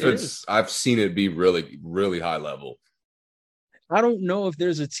their It defense, is. I've seen it be really, really high level. I don't know if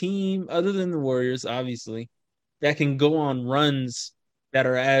there's a team other than the Warriors, obviously, that can go on runs that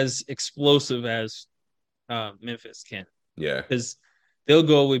are as explosive as Memphis can. Yeah. Because they'll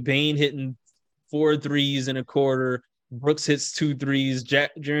go with Bane hitting 4 threes in a quarter. Brooks hits 2 threes.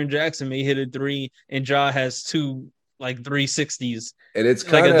 Jaren Jackson may hit a three, and Ja has two like 360s, And it's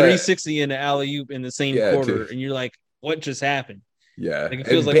like a kind of 360 and an alley oop in the same yeah, quarter, dude. and you're like, what just happened? Yeah. Like it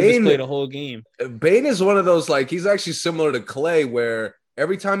feels And like he just played a whole game. Bane is one of those like he's actually similar to Clay where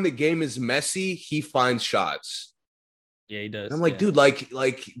every time the game is messy, he finds shots. Yeah, he And I'm does. like, Yeah, dude,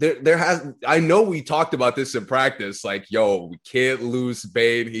 like there has I know we talked about this in practice. Like, yo, we can't lose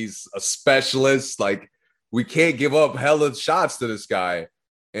Bane. He's a specialist. Like, we can't give up hella shots to this guy.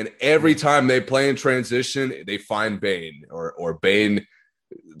 And every yeah, time they play in transition, they find Bane or Bane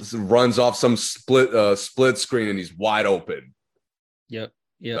runs off some split screen and he's wide open. yep,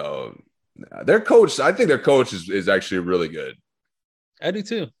 yep. So their coach, I think their coach is actually really good. I do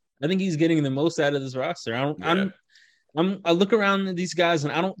too. I think he's getting the most out of this roster. I don't. Yeah, I look around at these guys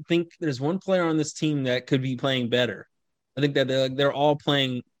and I don't think there's one player on this team that could be playing better. I think that they're all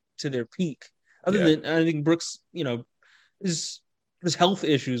playing to their peak. Other yeah, than I think Brooks, is there's health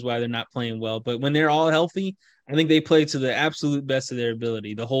issues why they're not playing well. But when they're all healthy, I think they play to the absolute best of their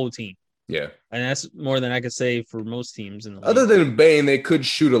ability, the whole team. yeah. And that's more than I could say for most teams in the Other league. than Bane, they could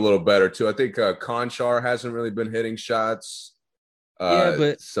shoot a little better too. I think Conchar hasn't really been hitting shots. Yeah,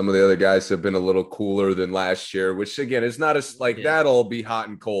 but Some of the other guys have been a little cooler than last year, which again is not as like yeah. that'll be hot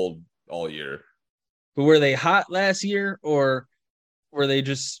and cold all year. But were they hot last year or were they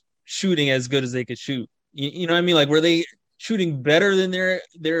just shooting as good as they could shoot? You know what I mean? Like were they shooting better than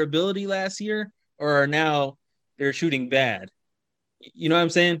their ability last year or are now they're shooting bad? You know what I'm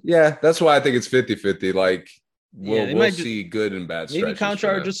saying? Yeah, that's why I think it's 50-50. Like Yeah, they we'll might just see good and bad maybe stretches for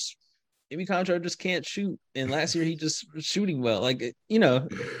Conchar them. just maybe Conchar just can't shoot. And last year he just was shooting well. Like I who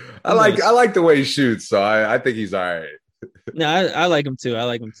like I knows? like the way he shoots, so I think he's all right. No, I like him too. I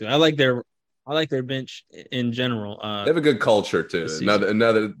like him too. I like their bench in general. They have a good culture too. This season.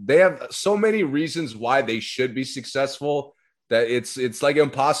 Another they have so many reasons why they should be successful that it's like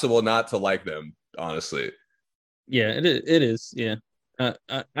impossible not to like them, honestly. Yeah, it is. Yeah,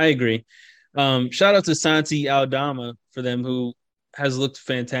 I agree. Shout out to Santi Aldama for them, who has looked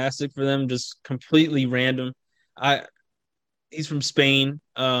fantastic for them. Just completely random. I He's from Spain,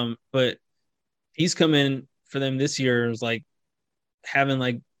 but he's come in for them this year. Is like having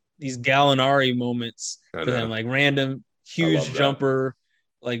like these Gallinari moments I for them, know. like random I huge love that. jumper,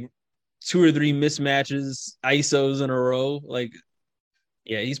 like 2 or 3 mismatches, ISOs in a row. Like,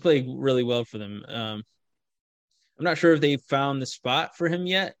 yeah, he's played really well for them. I'm not sure if they found the spot for him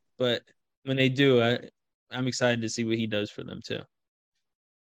yet, but when they do, I'm excited to see what he does for them too.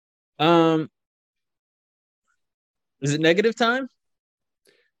 Um, is it negative time?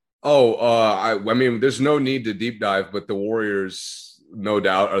 Oh, I mean, there's no need to deep dive, but the Warriors, no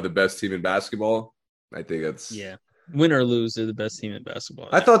doubt, are the best team in basketball. I think it's. Yeah. Win or lose, they're the best team in basketball.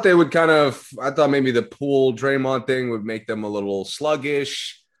 I Yeah. thought they would kind of. I thought maybe the pool Draymond thing would make them a little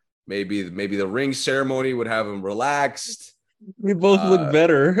sluggish. Maybe the ring ceremony would have them relaxed. We both look Uh,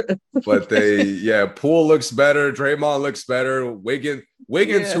 better. but yeah, Poole looks better. Draymond looks better. Wiggins,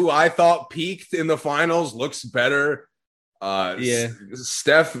 Yeah. who I thought peaked in the finals, looks better. Yeah.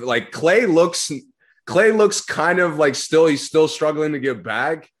 Steph, like Clay looks kind of like he's still struggling to get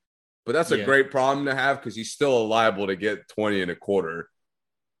back, but that's a Yeah. great problem to have because he's still liable to get 20 and a quarter.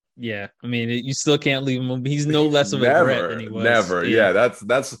 Yeah. I mean, you still can't leave him. He's no less of a threat than he was. Never. Yeah. Yeah,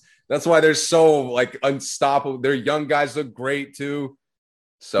 that's why they're so like unstoppable. Their young guys look great too.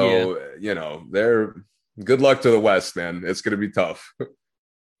 Yeah. So, they're good luck to the West, man. It's going to be tough.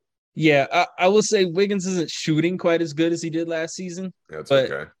 Yeah. I will say Wiggins isn't shooting quite as good as he did last season, That's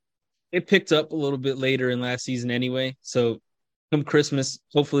but okay. it picked up a little bit later in last season anyway. So come Christmas,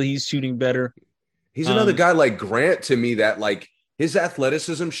 hopefully he's shooting better. He's another Um, guy like Grant to me that like his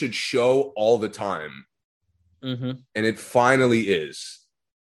athleticism should show all the time. mhm. And it finally is,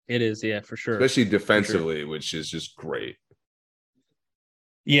 It is, yeah, for sure. especially For sure. defensively, which is just great.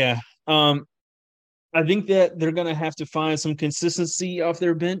 Yeah. I think that they're gonna have to find some consistency off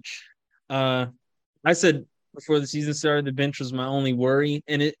their bench. Uh, I said before the season started, the bench was my only worry,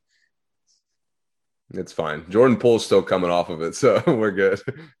 and It's fine. Jordan Poole's still coming off of it, so we're good.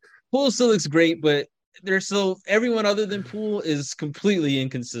 Poole still looks great, but they're still everyone other than Poole is completely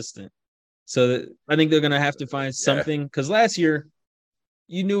inconsistent. So I think they're gonna have to find Yeah. something because last year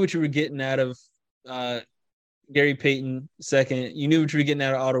you knew what you were getting out of uh, Gary Payton second. You knew what you were getting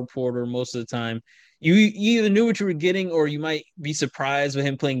out of Otto Porter most of the time. You either knew what you were getting or you might be surprised with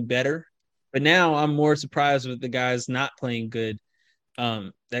him playing better. But now I'm more surprised with the guys not playing good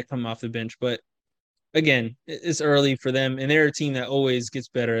that come off the bench. But again, it's early for them, and they're a team that always gets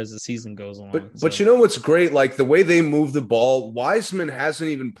better as the season goes along. But So you know what's great? Like the way they move the ball, Wiseman hasn't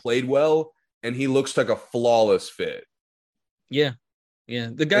even played well, and he looks like a flawless fit. yeah, yeah,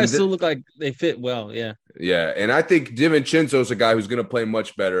 the guys And still look like they fit well. Yeah, yeah, and I think DiVincenzo's a guy who's going to play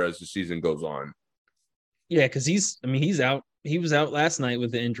much better as the season goes on. yeah, because he's out. He was out last night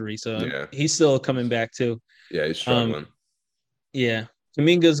with the injury, so Yeah, he's still coming back too. yeah, he's Um, struggling. Yeah.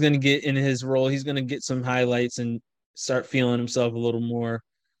 Kaminga's going to get in his role. He's going to get some highlights and start feeling himself a little more.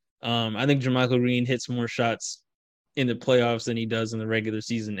 I think Jermichael Green hits more shots in the playoffs than he does in the regular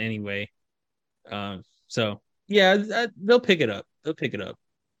season anyway. So yeah, they'll pick it up. They'll pick it up.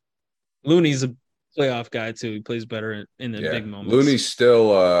 Looney's a playoff guy too. He plays better in the Yeah, big moments. Looney's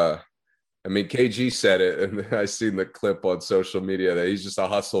still. I mean, KG said it, and I seen the clip on social media that he's just a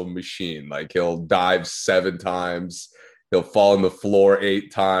hustle machine. Like he'll dive 7 times, he'll fall on the floor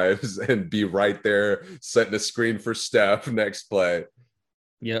 8 times, and be right there setting a screen for Steph next play.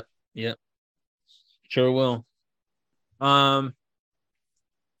 Yep. Yep. Sure will. Um,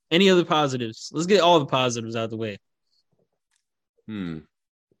 any other positives? Let's get all the positives out of the way. Hmm.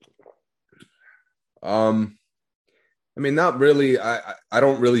 Um. I mean, not really. I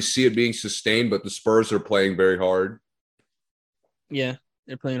don't really see it being sustained, but the Spurs are playing very hard. Yeah,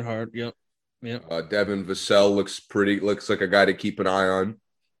 they're playing hard. Yep. Yep. Devin Vassell looks like a guy to keep an eye on.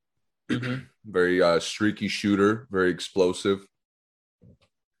 Mm-hmm. Very streaky shooter, very explosive.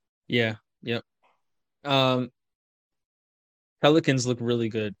 Yeah. Yep. Um, Pelicans look really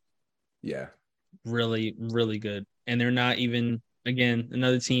good, Yeah, really, really good, and they're not even again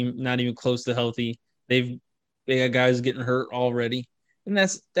another team not even close to healthy. They've they got guys getting hurt already, and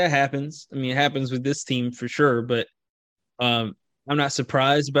that happens. I mean, it happens with this team for sure. But I'm not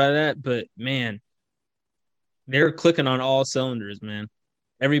surprised by that. But man, they're clicking on all cylinders, man.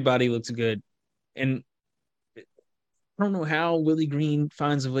 Everybody looks good, and I don't know how Willie Green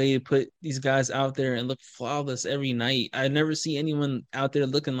finds a way to put these guys out there and look flawless every night. I never see anyone out there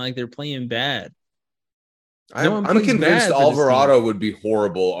looking like they're playing bad. No one I'm plays convinced bad for this team. Alvarado would be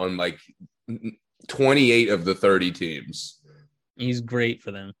horrible on like 28 of the 30 teams, He's great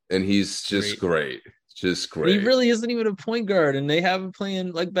for them. and he's just Great. great, just And he great. really isn't even a point guard, and they have him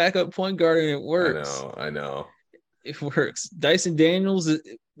playing like backup point guard, and it works. I know. It works. Dyson Daniels,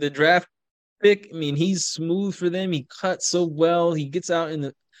 the draft pick. I mean, he's smooth for them. He cuts so well. He gets out in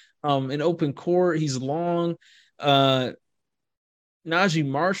the In open court, he's long. Uh, Najee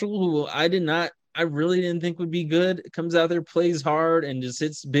Marshall, who I really didn't think would be good, comes out there, plays hard, and just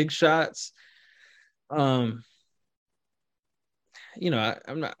hits big shots. Um,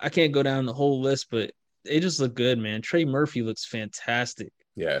 I can't go down the whole list, but they just look good, man. Trey Murphy looks fantastic.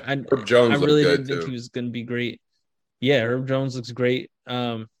 Yeah. I Herb I Jones looked really good didn't think he too. was going to be great. Yeah, Herb Jones looks great.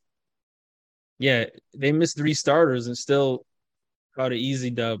 Yeah, they missed three starters and still caught an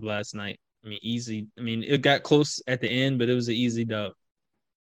easy dub last night. I mean, easy. I mean, it got close at the end, but it was an easy dub.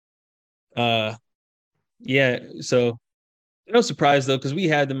 Uh, yeah. So no surprise though, because we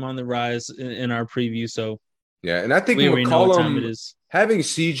had them on the rise in our preview, so Yeah. And I think we already know what time it McCollum is. having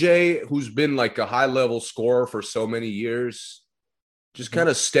CJ, who's been like a high level scorer for so many years, just Mhm. kind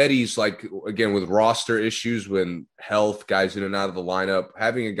of steadies, like again with roster issues when health guys in and out of the lineup.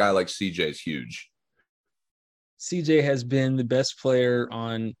 Having a guy like CJ is huge. CJ has been the best player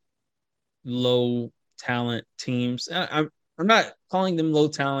on low talent teams. I'm not calling them low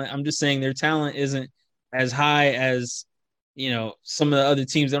talent. I'm just saying their talent isn't as high as some of the other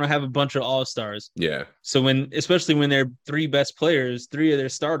teams. They don't have a bunch of all stars. Yeah. So especially when their three best players, three of their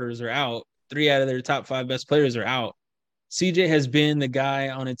starters are out, three out of their top five best players are out. CJ has been the guy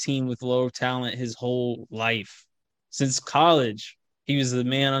on a team with low talent his whole life. Since college, he was the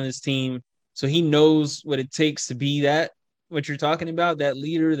man on his team. So he knows what it takes to be what you're talking about, that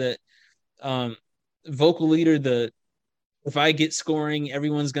leader, that um, vocal leader, the if I get scoring,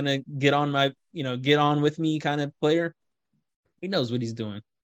 everyone's gonna get on with me kind of player. He knows what he's doing,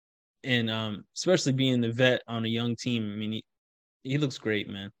 and especially being the vet on a young team. I mean, he looks great,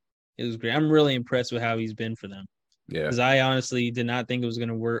 man. He looks great. I'm really impressed with how he's been for them Yeah. because I honestly did not think it was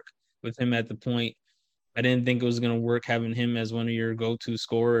gonna work with him at the point. I didn't think it was gonna work having him as one of your go-to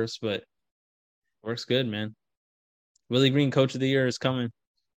scorers, but works good, man. Willie Green, Coach of the Year, is coming.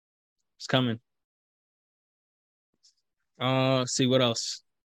 It's coming. See what else.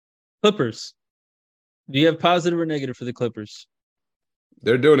 Clippers. Do you have positive or negative for the Clippers?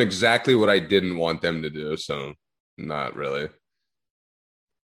 They're doing exactly what I didn't want them to do. So not really.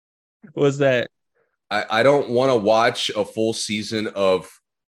 Was that I don't want to watch a full season of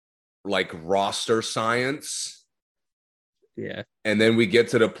like roster science. yeah, And then we get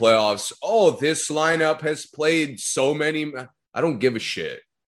to the playoffs. Oh, this lineup has played so many. I don't give a shit.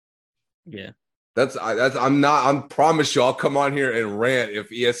 yeah, I'm not. I promise you, I'll come on here and rant if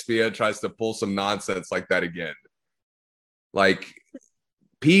ESPN tries to pull some nonsense like that again. Like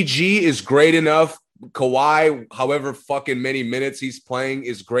PG is great enough. Kawhi, however fucking many minutes he's playing,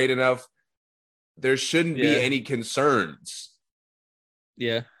 is great enough. There shouldn't be yeah, any concerns.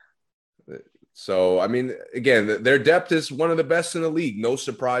 yeah. So, I mean, again, their depth is one of the best in the league. No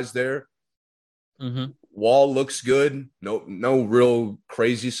surprise there. Mm-hmm. Wall looks good. No real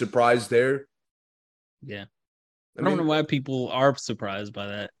crazy surprise there. Yeah. I I don't know mean, why people are surprised by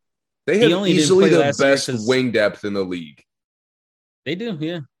that. they He have only didn't easily play the last year best because wing depth in the league. they do.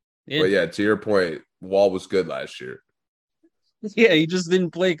 Yeah, yeah, But yeah, to your point, Wall was good last year. yeah. He just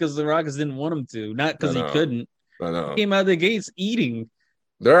didn't play because the Rockets didn't want him to, not I because he know. couldn't. I He know. came out of the gates eating.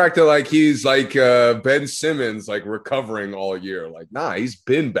 They're acting like he's like Ben Simmons, like recovering all year. Like, nah, he's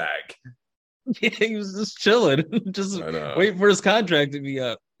been back. Yeah, he was just chilling, just I know. waiting for his contract to be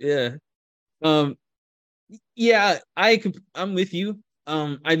up. Yeah. Um. Yeah, I'm with you.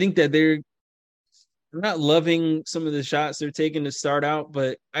 I think that they're not loving some of the shots they're taking to start out,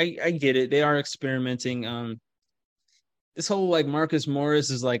 but I get it. They are experimenting. This whole like Marcus Morris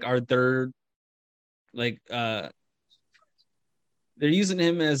is like our third, like they're using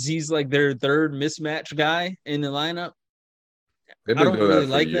him as he's like their third mismatch guy in the lineup. They've I been don't doing really that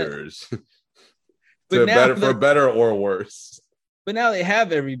for like that. years. But now For the better or worse. but now they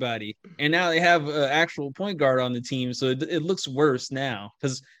have everybody, and now they have an actual point guard on the team, so it looks worse now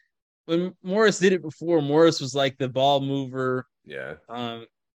because when Morris did it before, Morris was like the ball mover. Yeah. Um,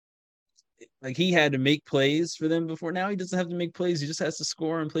 like he had to make plays for them before. Now he doesn't have to make plays; he just has to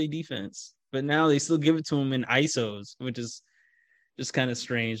score and play defense. But now they still give it to him in ISOs, which is just kind of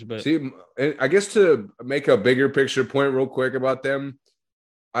strange. But See, I guess to make a bigger picture point real quick about them,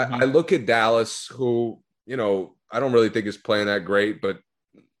 I mhm, look at Dallas, who, I don't really think is playing that great, but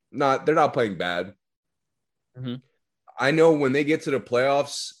they're not playing bad. mhm, I know when they get to the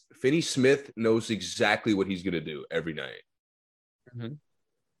playoffs, Finney Smith knows exactly what he's going to do every night. mhm.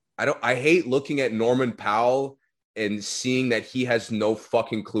 I hate looking at Norman Powell and seeing that he has no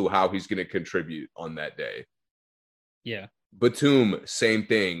fucking clue how he's going to contribute on that day. Yeah, Batum, same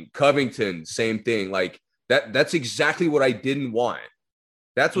thing. Covington, same thing. Like that's exactly what I didn't want.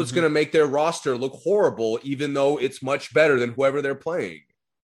 That's what's mhm. going to make their roster look horrible, even though it's much better than whoever they're playing.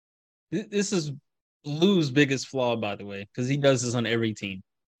 This is Lou's biggest flaw, by the way, because he does this on every team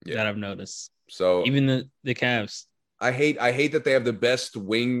Yeah. that I've noticed, So even the Cavs. I hate that they have the best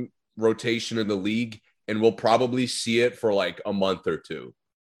wing rotation in the league, and we'll probably see it for like a month or two,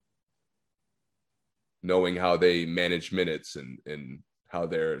 knowing how they manage minutes and how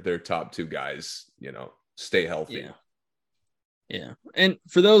their top two guys, stay healthy. Yeah, yeah. And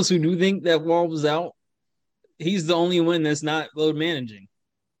for those who do think that Wall was out, he's the only one that's not load managing.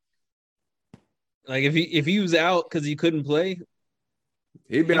 Like if he was out because he couldn't play,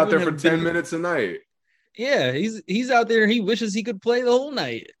 He'd be he out there wouldn't for have 10 been. minutes a night. Yeah, he's out there. He wishes he could play the whole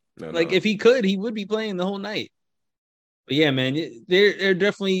night. No, Like no. if he could, he would be playing the whole night. But yeah, man, they're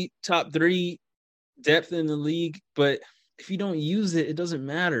definitely top three depth in the league. But if you don't use it, it doesn't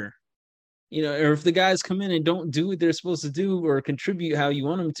matter. Or if the guys come in and don't do what they're supposed to do or contribute how you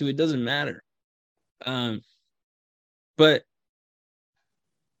want them to, it doesn't matter. Um, but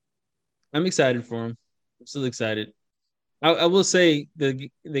I'm excited for him. I'm still excited. I will say the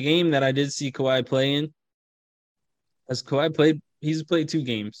game that I did see Kawhi play in, as Kawhi played, he's played two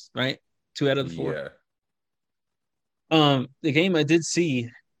games, right? Two out of the four. Yeah. The game I did see,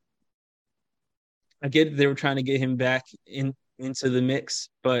 I get they were trying to get him back into the mix,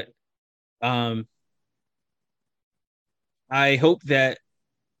 but um, I hope that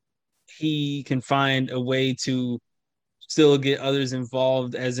he can find a way to still get others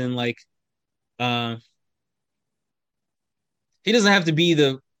involved, as in like uh, he doesn't have to be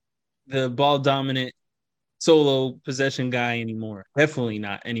the ball dominant solo possession guy anymore. Definitely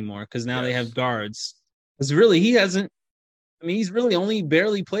not anymore because now they have Yes. guards. Because really, he hasn't. I mean, he's really only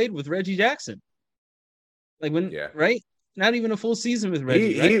barely played with Reggie Jackson. Like when, Yeah. right? Not even a full season with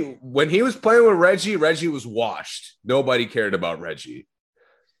Reggie, He right? when he was playing with Reggie, Reggie was washed. Nobody cared about Reggie.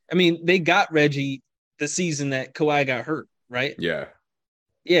 I mean, they got Reggie the season that Kawhi got hurt, right? Yeah.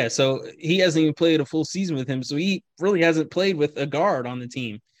 Yeah, so he hasn't even played a full season with him. So he really hasn't played with a guard on the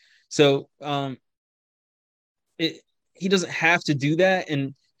team. So it he doesn't have to do that.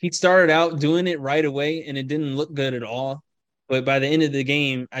 And he started out doing it right away and it didn't look good at all. But by the end of the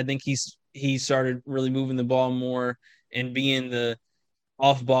game, I think he started really moving the ball more and being the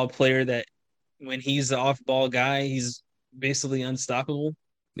off ball player that when he's the off ball guy, he's basically unstoppable.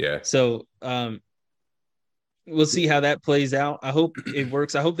 Yeah. So we'll see how that plays out. I hope it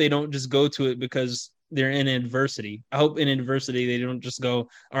works. I hope they don't just go to it because they're in adversity. I hope in adversity they don't just go,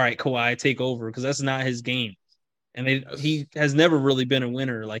 all right, Kawhi, take over, because that's not his game. And Yes. he has never really been a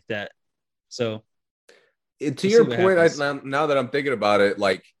winner like that. So To we'll see your what point, happens. now that I'm thinking about it,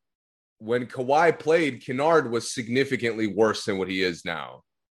 like when Kawhi played, Kennard was significantly worse than what he is now.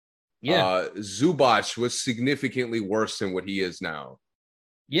 Yeah. Zubac was significantly worse than what he is now.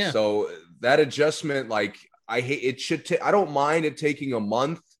 Yeah. So that adjustment, like I hate it should I don't mind it taking a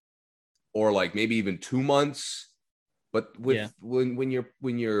month or like maybe even 2 months. But Yeah. when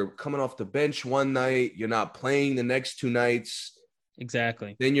you're coming off the bench one night, you're not playing the next two nights.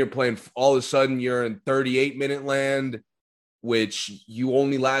 Exactly. Then you're playing all of a sudden you're in 38-minute land, which you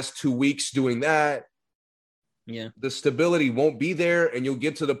only last 2 weeks doing that. Yeah. The stability won't be there, and you'll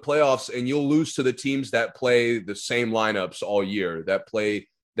get to the playoffs and you'll lose to the teams that play the same lineups all year, that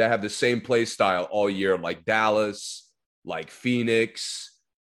have the same play style all year, like Dallas, like Phoenix,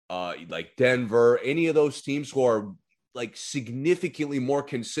 like Denver, any of those teams who are like significantly more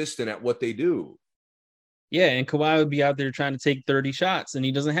consistent at what they do. Yeah. And Kawhi would be out there trying to take 30 shots and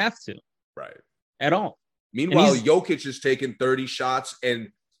he doesn't have to Right. at all. And Meanwhile, he's Jokic is taking 30 shots and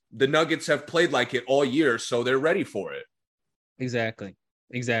the Nuggets have played like it all year, so they're ready for it. exactly.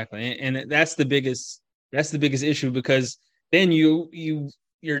 Exactly. And that's the biggest issue because then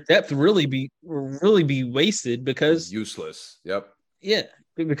your depth really be wasted because Useless. Yep. yeah,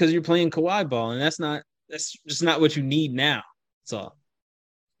 because you're playing Kawhi ball, and that's just not what you need now. That's all.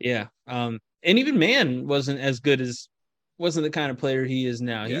 Yeah. And even Man wasn't the kind of player he is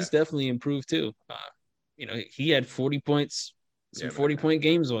now. Yeah. He's definitely improved too. He had 40 points, some Yeah, 40 man. point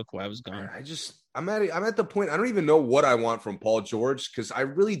games while Kawhi was gone. I'm at the point I don't even know what I want from Paul George because I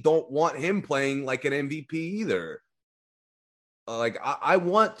really don't want him playing like an MVP either. Like I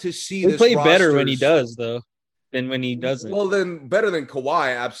want to see He'll this play better when he roster's does, though, than when he doesn't. well then better than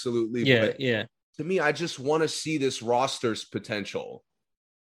Kawhi, absolutely. Yeah, But yeah, to me, I just want to see this roster's potential.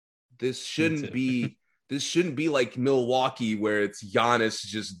 This me shouldn't too. be this shouldn't be like Milwaukee where it's Giannis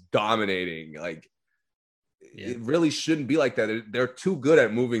just dominating. Like Yeah. it really shouldn't be like that. They're too good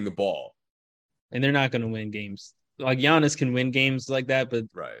at moving the ball. And they're not going to win games. Like Giannis can win games like that, but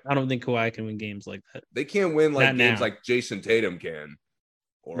Right. I don't think Kawhi can win games like that. They can't win Not like games now. like Jason Tatum can,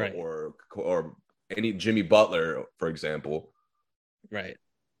 or Right. or or any Jimmy Butler, for example. Right.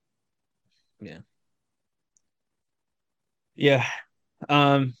 Yeah. Yeah.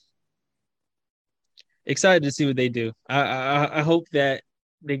 Um, excited to see what they do. I hope that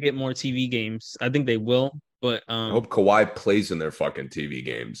they get more TV games. I think they will, but I hope Kawhi plays in their fucking TV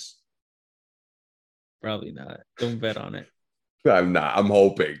games. probably not. Don't bet on it. I'm not. I'm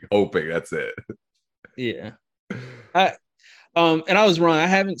hoping that's it. Yeah. I and I was wrong. I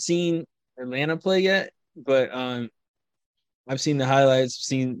haven't seen Atlanta play yet, but I've seen the highlights,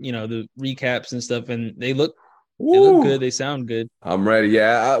 seen, the recaps and stuff, and they look Woo! good, they sound good. I'm ready.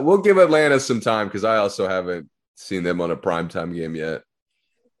 Yeah, we'll give Atlanta some time because I also haven't seen them on a primetime game yet.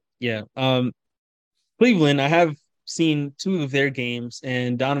 Yeah. Cleveland, I have seen two of their games,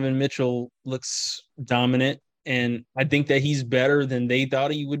 and Donovan Mitchell looks dominant, and I think that he's better than they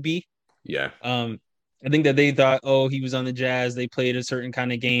thought he would be. Yeah, Um, I think that they thought, oh, he was on the Jazz, they played a certain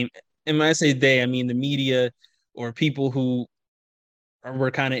kind of game. And when I say they, I mean the media or people who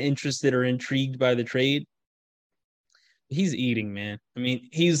were kind of interested or intrigued by the trade. He's eating, man. I mean,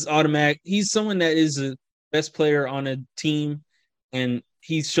 he's automatic. He's someone that is the best player on a team, and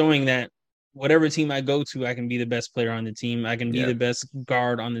he's showing that whatever team I go to, I can be the best player on the team. I can be yeah, the best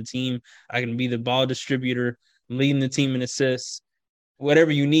guard on the team. I can be the ball distributor, leading the team in assists.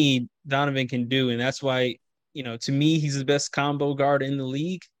 Whatever you need, Donovan can do, and that's why, to me, he's the best combo guard in the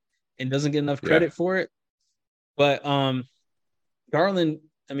league, and doesn't get enough yeah, credit for it. But Garland,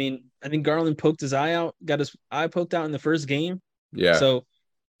 I mean, I think Garland poked his eye out, got his eye poked out in the first game. yeah. So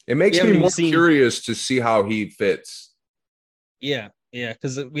It we makes me haven't even more seen, curious to see how he fits. yeah,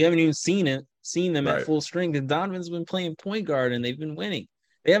 because we haven't even seen them at Right. full strength. And Donovan's been playing point guard, and they've been winning.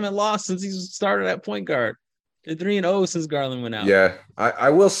 They haven't lost since he started at point guard. They're 3-0 since Garland went out. Yeah, I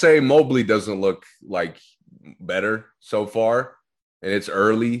will say Mobley doesn't look like better so far, and it's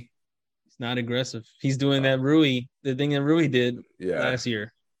early. He's not aggressive. He's doing the thing that Rui did Yeah, last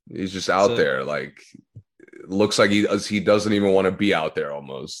year. he's just out So there. Like, looks like he doesn't even want to be out there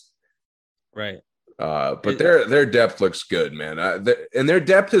almost. right. But It, their depth looks good, man. And their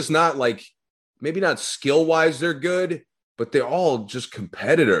depth is not like maybe not skill wise they're good, but they're all just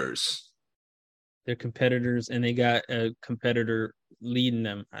competitors. they're competitors, and they got a competitor leading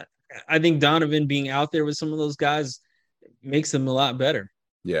them. I think Donovan being out there with some of those guys makes them a lot better.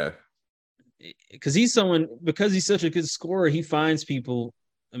 Yeah, Because he's such a good scorer, he finds people,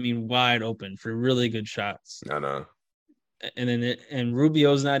 I mean, wide open for really good shots. I know. And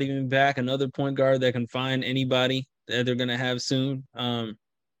Rubio's not even back, another point guard that can find anybody that they're gonna have soon. I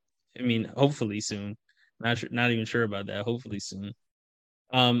mean, hopefully soon. Not even sure about that. Hopefully soon.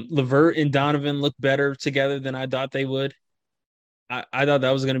 Levert and Donovan look better together than I thought they would. I thought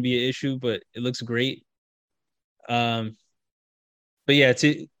that was gonna be an issue, but it looks great. Um, but yeah,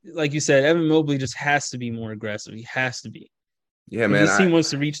 to like you said, Evan Mobley just has to be more aggressive. He has to be. Yeah, If man. this team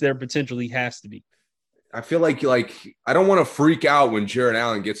wants to reach their potential, he has to be. I feel like I don't want to freak out when Jared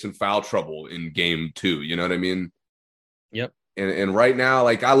Allen gets in foul trouble in game 2. You know what I mean? Yep. And right now,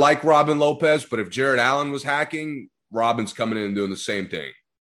 like I like Robin Lopez, but if Jared Allen was hacking, Robin's coming in and doing the same thing.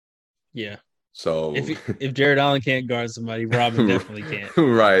 Yeah. So If Jared Allen can't guard somebody, Robin definitely can't.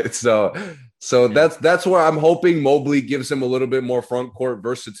 right. So that's where I'm hoping Mobley gives him a little bit more front court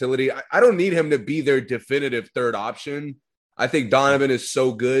versatility. I don't need him to be their definitive third option. I think Donovan is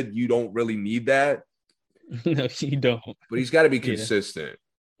so good, you don't really need that. No, you don't. But he's got to be Yeah. consistent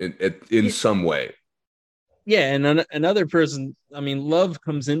in Yeah. some way. Yeah, and another person, I mean, Love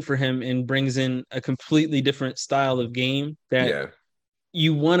comes in for him and brings in a completely different style of game that Yeah.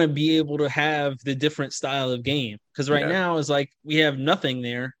 you want to be able to have the different style of game. Because right Yeah. now it's like we have nothing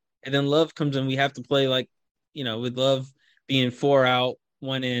there, and then Love comes in, we have to play like, with Love being 4 out,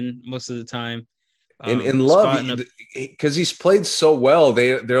 1 in most of the time. In Love, Spotting up. because he's played so well,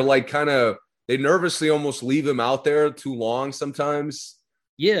 they're like kind of they nervously almost leave him out there too long sometimes.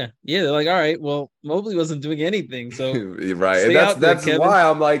 Yeah, yeah. They're like, all right, well, Mobley wasn't doing anything, so Right. And stay out there, that's Kevin. why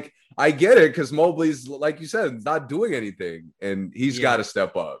I'm like, I get it, because Mobley's, like you said, not doing anything. And he's got Yeah, to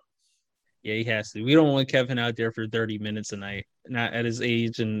step up. yeah, he has to. We don't want Kevin out there for 30 minutes a night, not at his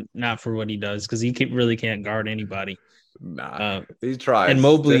age and not for what he does, because really can't guard anybody. Nah. Uh, He and tries. To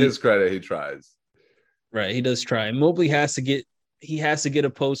Mobley, his credit, he tries. right, he does try. And Mobley has to get a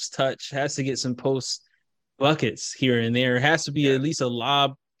post touch, has to get some post buckets here and there. It has to be Yeah. at least a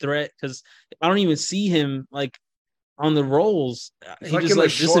lob threat, because I don't even see him like on the rolls. He's He like just in the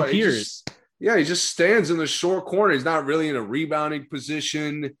like short. disappears. He just stands in the short corner. He's not really in a rebounding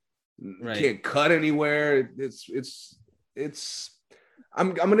position. Right. Can't cut anywhere. It's.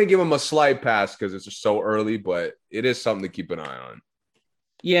 I'm gonna give him a slight pass because it's just so early, but it is something to keep an eye on.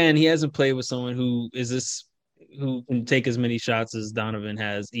 Yeah, and he hasn't played with someone who can take as many shots as Donovan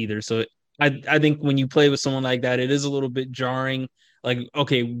has either. So I think when you play with someone like that, it is a little bit jarring. Like,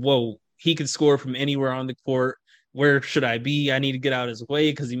 okay, whoa, he could score from anywhere on the court. Where should I be? I need to get out of his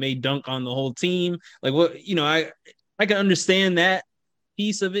way because he may dunk on the whole team. Like, what, I can understand that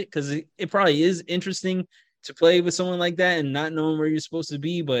piece of it because it probably is interesting to play with someone like that and not knowing where you're supposed to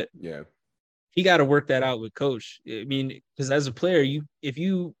be, but Yeah. he got to work that out with coach. I mean, because as a player, if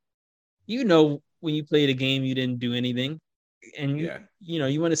you when you played a game you didn't do anything, and Yeah.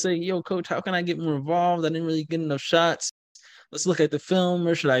 you want to say, yo, coach, how can I get more involved? I didn't really get enough shots. Let's look at the film.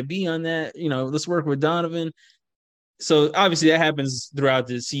 Where should I be on that? Let's work with Donovan. So obviously that happens throughout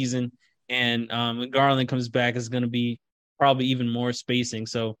the season, and when Garland comes back, it's going to be probably even more spacing.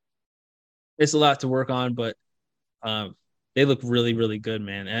 So it's a lot to work on, but um, they look really, really good,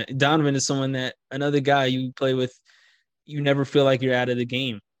 man. Donovan is another guy you play with, you never feel like you're out of the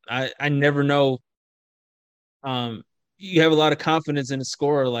game. I never know. You have a lot of confidence in a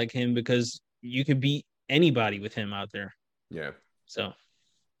scorer like him because you can beat anybody with him out there. Yeah. So,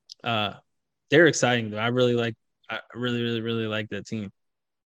 uh, they're exciting though. I really, really, really like that team.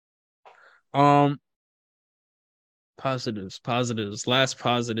 Um, positives, last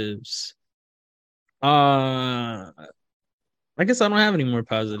positives. Uh, I guess I don't have any more I'm out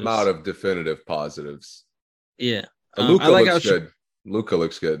positives. of definitive positives. Yeah. I Luca like looks how good. Luca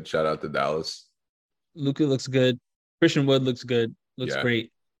looks good. Shout out to Dallas. Luka looks good. Christian Wood looks good. Looks Yeah.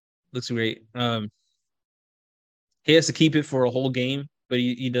 great. Looks great. He has to keep it for a whole game, but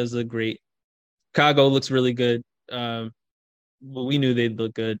he does look great. Chicago looks really good. Well, we knew they'd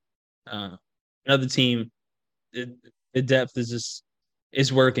look good. Another team, it, the depth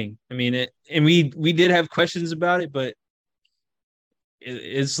is working. I mean, and we did have questions about it, but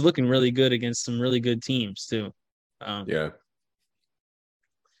it's looking really good against some really good teams too. Yeah.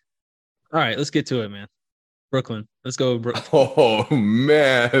 All right, let's get to it, man. Brooklyn. Let's go, Brooklyn. Oh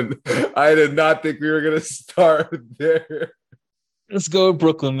man, I did not think we were gonna start there. Let's go,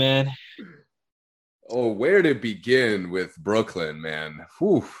 Brooklyn, man. Oh, where to begin with Brooklyn, man?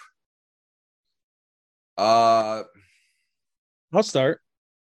 Whew. Uh, I'll start.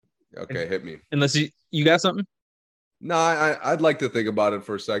 okay, hit me. Unless you got something. No, I'd like to think about it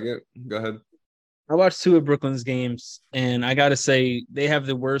for a second. Go ahead. I watched two of Brooklyn's games, and I got to say they have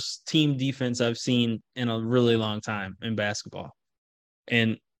the worst team defense I've seen in a really long time in basketball.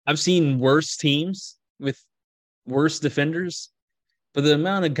 And I've seen worse teams with worse defenders, but the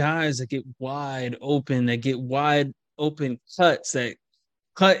amount of guys that get wide open cuts that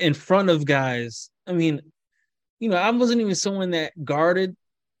cut in front of guys. I mean, I wasn't even someone that guarded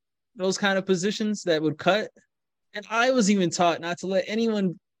those kind of positions that would cut. And I was even taught not to let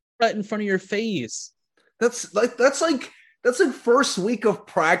anyone cut in front of your face. That's like first week of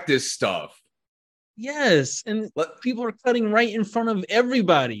practice stuff. Yes, and Let, people are cutting right in front of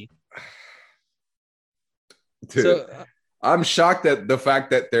everybody. dude, So I'm shocked at the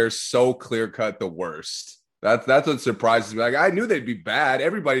fact that they're so clear cut the worst. That's what surprises me. Like I knew they'd be bad.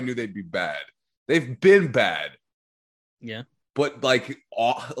 Everybody knew they'd be bad. They've been bad, yeah, but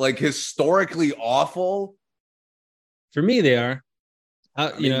like historically awful. for me they are.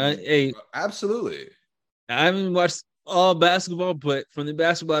 I mean, Hey, absolutely. I haven't watched all basketball, but from the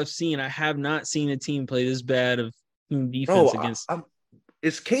basketball I've seen, I have not seen a team play this bad of team Bro, defense against.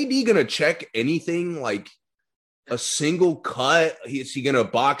 is KD gonna check anything like a single cut? Is he gonna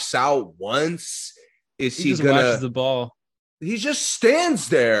box out once? Is He he just watches gonna? the ball. He just stands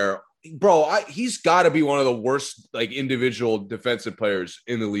there, bro. He's got to be one of the worst like individual defensive players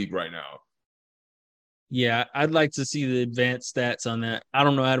in the league right now. Yeah, I'd like to see the advanced stats on that. I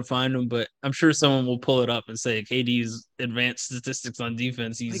don't know how to find them, but I'm sure someone will pull it up and say KD's advanced statistics on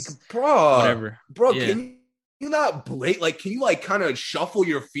defense. Like, He's whatever. bro, Yeah. can you not Like, can you like kind of shuffle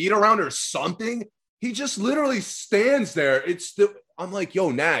your feet around or something? He just literally stands there. I'm like,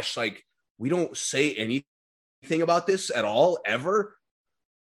 yo, Nash, like, we don't say anything about this at all, ever.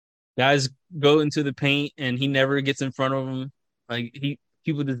 Guys go into the paint and he never gets in front of them. Like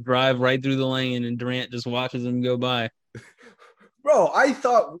people just drive right through the lane and Durant just watches them go by. Bro, I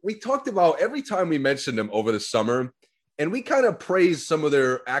thought we talked about every time we mentioned them over the summer, and we kind of praised some of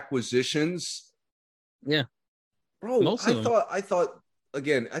their acquisitions. Yeah. Bro, Most of them. I thought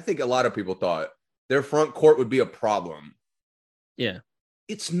again, I think a lot of people thought their front court would be a problem. Yeah.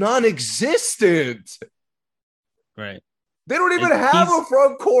 It's non-existent. Right. They don't even And have he's a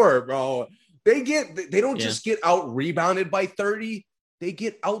front court, bro. They don't yeah. just get out rebounded by 30. They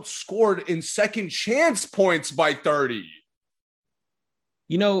get outscored in second chance points by 30.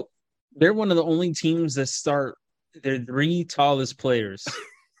 They're one of the only teams that start their three tallest players.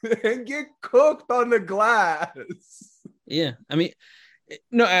 And get cooked on the glass. Yeah. I mean,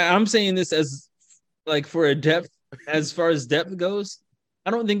 No, I'm saying this as like for a depth, as far as depth goes.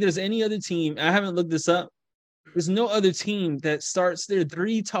 I don't think there's any other team. I haven't looked this up. There's no other team that starts their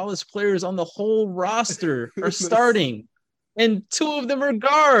three tallest players on the whole roster are starting, and two of them are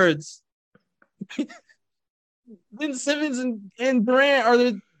guards. Ben Simmons and Durant are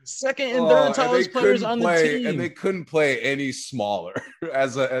the second and third And they tallest players couldn't on the play, and they team. couldn't play any smaller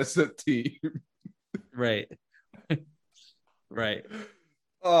as a team. Right. Right.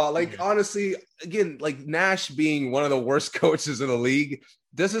 Like honestly, again, like Nash being one of the worst coaches in the league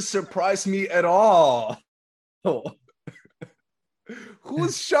doesn't surprise me at all.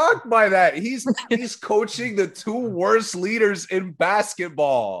 Who's shocked by that? He's coaching the two worst leaders in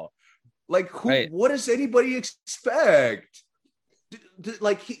basketball. Like who? Right. What does anybody expect?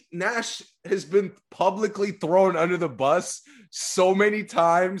 Like Nash has been publicly thrown under the bus so many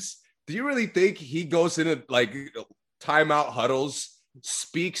times. Do you really think he goes into like timeout huddles,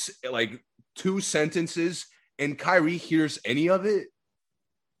 speaks like two sentences, and Kyrie hears any of it?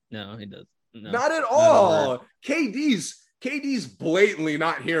 No, he does. No, Not at not a word. all. KD's blatantly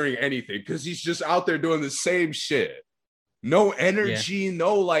not hearing anything because he's just out there doing the same shit. No Yeah. energy,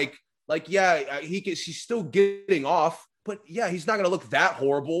 no like yeah, he's still getting off, but yeah, he's not gonna look that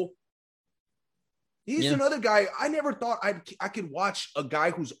horrible. He's Yeah. another guy. I never thought I could watch a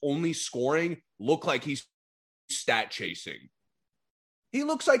guy who's only scoring look like he's stat chasing. He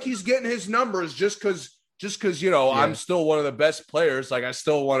looks like he's getting his numbers just because Yeah. I'm still one of the best players. Like I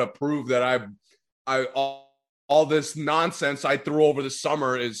still want to prove that I all this nonsense I threw over the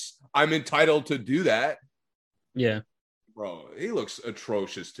summer is I'm entitled to do that. Yeah. Bro, he looks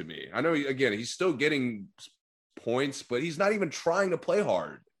atrocious to me. I know he's still getting points, but he's not even trying to play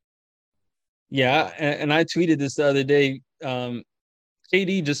hard. Yeah. And I tweeted this the other day.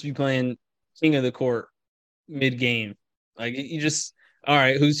 KD just be playing king of the court mid game. Like you just all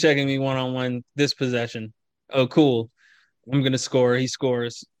right, who's checking me one on one this possession? Oh, cool. I'm gonna score. He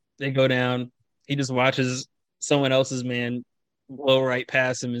scores. They go down. He just watches someone else's man blow right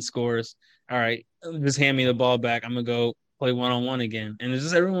past him and scores. All right, just hand me the ball back. I'm gonna go play one on one again. And it's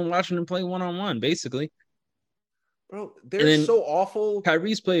just everyone watching him play one on one, basically. Bro, And they're then so awful.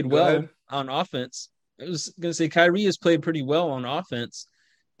 Kyrie's played Go well ahead. on offense. I was gonna say Kyrie has played pretty well on offense,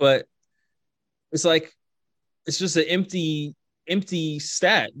 but it's like it's just an empty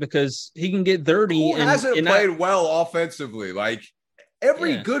stat because he can get 30 Who hasn't and not played well offensively? Like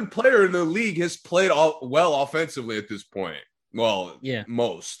every yeah, good player in the league has played well offensively at this point. Well, yeah.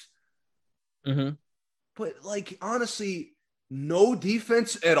 most. Mm-hmm. But like honestly, no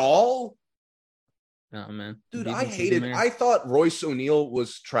defense at all. Oh man. Dude, I Defense isn't hated. there. I thought Royce O'Neal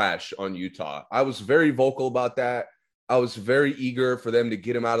was trash on Utah. I was very vocal about that. I was very eager for them to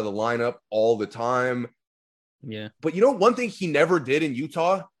get him out of the lineup all the time. Yeah. But one thing he never did in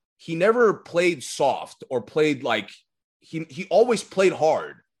Utah, he never played soft or played like he always played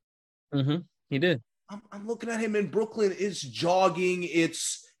hard. Mm-hmm. He did. I'm looking at him in Brooklyn. It's jogging.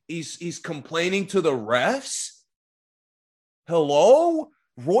 He's complaining to the refs. Hello?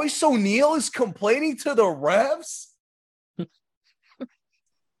 Royce O'Neal is complaining to the refs?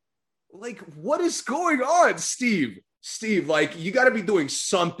 Like, what is going on, Steve? Steve, like, you got to be doing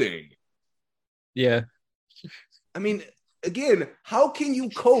something. Yeah. I mean, again, how can you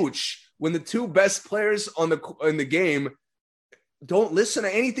coach when the two best players in the game don't listen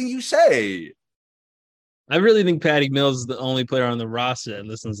to anything you say? I really think Patty Mills is the only player on the roster that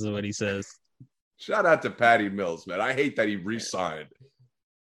listens to what he says. Shout out to Patty Mills, man. I hate that he re-signed.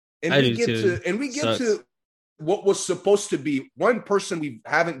 And I we do get too. to what was supposed to be one person we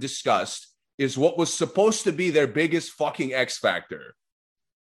haven't discussed is what was supposed to be their biggest fucking X factor.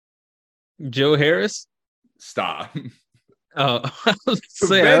 Joe Harris? Stop. Oh, I was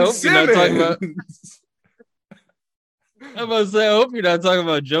say, I Ben hope you're not talking about. Simmons. I was say, I hope you're not talking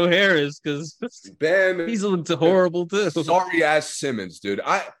about Joe Harris because Ben, he's looked horrible too. sorry ass Simmons, dude.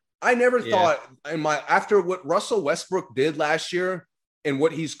 I never Yeah. thought after what Russell Westbrook did last year and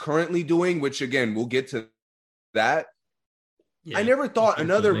what he's currently doing, which again we'll get to that. Yeah, I never thought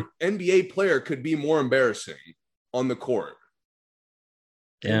unfortunately. another NBA player could be more embarrassing on the court.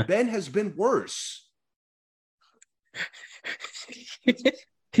 Yeah. And Ben has been worse.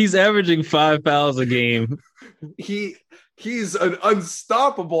 He's averaging 5 fouls a game. He's an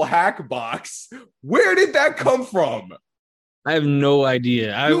unstoppable hack box. Where did that come from? I have no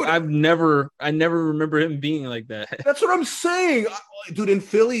idea. Dude, I never remember him being like that. that's what I'm saying. Dude, in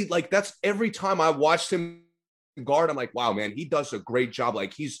Philly, like that's every time I watched him guard, I'm like, wow, man, he does a great job.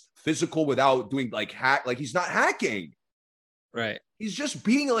 Like he's physical without doing like hack, like he's not hacking. Right. He's just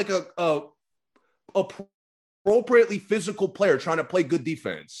being like a appropriately physical player trying to play good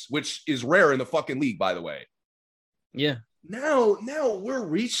defense, which is rare in the fucking league, by the way. Yeah. Now we're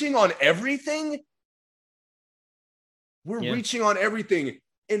reaching on everything. We're reaching on everything.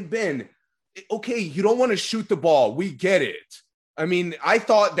 And Ben, okay, you don't want to shoot the ball. We get it. I mean, I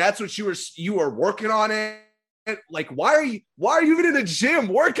thought that's what you were working on it. Like, why are you even in the gym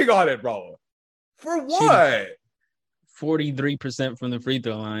working on it, bro? For what? 43% from the free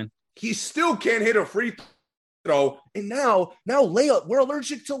throw line. He still can't hit a free throw. And now layup. We're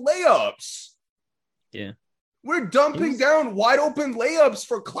allergic to layups. Yeah. We're dumping down wide open layups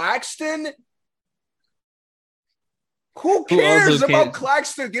for Claxton. Who cares about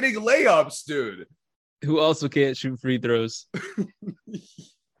Claxton getting layups, dude? Who also can't shoot free throws.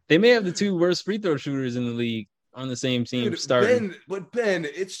 They may have the two worst free throw shooters in the league on the same team starting. Ben,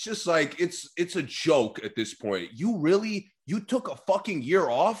 it's just like it's a joke at this point. You took a fucking year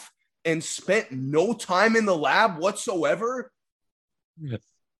off and spent no time in the lab whatsoever.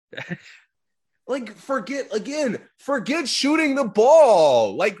 Like, forget shooting the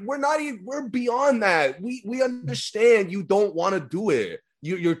ball. Like, we're beyond that. We understand you don't want to do it.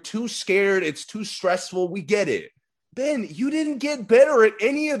 You're too scared. It's too stressful. We get it. Ben, you didn't get better at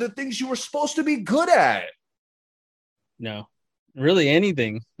any of the things you were supposed to be good at. No, really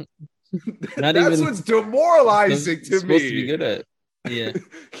anything. That's what's demoralizing to me. Supposed to be good at. Yeah.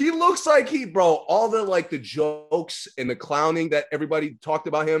 He looks like all the jokes and the clowning that everybody talked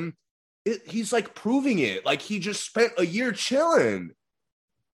about him. He's like proving it. Like, he just spent a year chilling.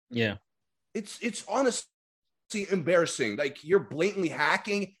 Yeah. It's honestly embarrassing. Like, you're blatantly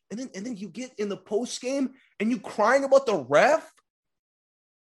hacking, and then you get in the post game and you crying about the ref.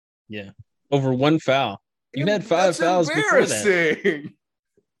 Yeah. Over one foul. You had 5 fouls before that.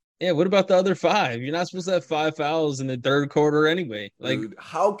 Yeah, what about the other 5? You're not supposed to have 5 fouls in the third quarter anyway. Like, dude,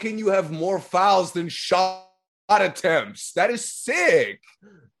 how can you have more fouls than shot attempts? That is sick.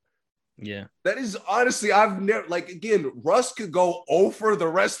 Yeah. That is honestly, I've never, again, Russ could go over the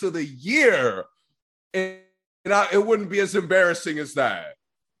rest of the year and it wouldn't be as embarrassing as that.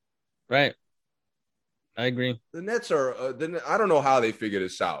 Right. I agree. The Nets are, I don't know how they figure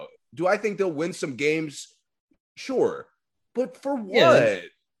this out. Do I think they'll win some games? Sure. But for what? Yeah,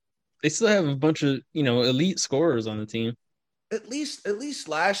 they still have a bunch of, elite scorers on the team. At least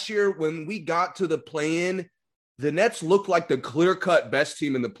last year when we got to the play-in, the Nets looked like the clear-cut best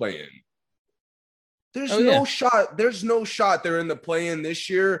team in the play-in. There's no shot. There's no shot they're in the play-in this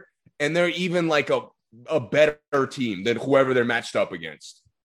year, and they're even like a better team than whoever they're matched up against.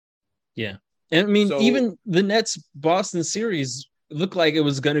 Yeah. And I mean, even the Nets Boston series looked like it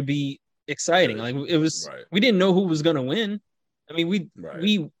was going to be exciting. Like, it was, we didn't know who was going to win. I mean,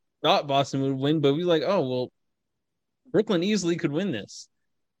 we thought Boston would win, but we were like, oh, well, Brooklyn easily could win this.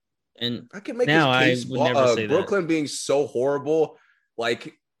 And I can make now this case, I would never say Brooklyn being so horrible,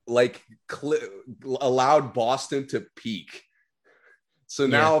 allowed Boston to peak. So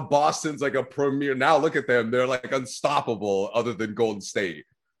now Boston's like a premier. Now look at them. They're like unstoppable other than Golden State.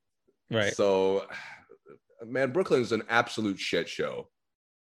 Right. So, man, Brooklyn is an absolute shit show.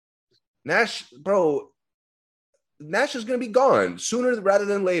 Nash is going to be gone sooner rather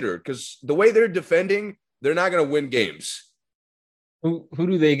than later because the way they're defending, they're not going to win games. Who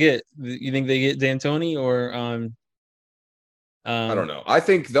do they get? You think they get D'Antoni or I don't know. I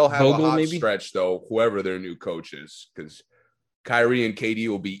think they'll have Vogel, a hot maybe? stretch though, whoever their new coach is, because Kyrie and KD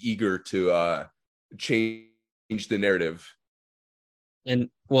will be eager to change the narrative.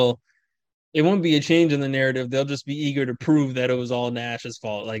 And well, it won't be a change in the narrative. They'll just be eager to prove that it was all Nash's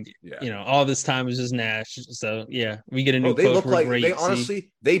fault. Like, all this time was just Nash. So we get a new coach. They look like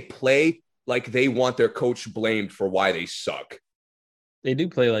they play like they want their coach blamed for why they suck. They do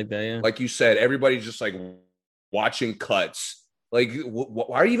play like that, yeah. Like you said, everybody's just like watching cuts. Like,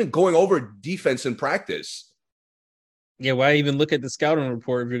 why are you even going over defense in practice? Yeah, why even look at the scouting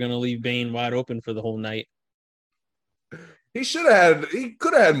report if you're going to leave Bane wide open for the whole night? He could have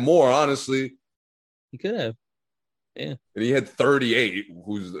had more, honestly. He could have. Yeah. And he had 38,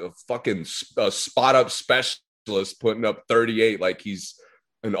 who's a fucking spot up specialist putting up 38 like he's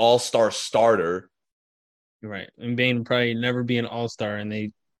an all-star starter. Right. And Bane would probably never be an all-star, and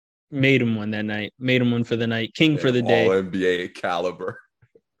they made him one that night. Made him one for the night. King for the day. All NBA caliber.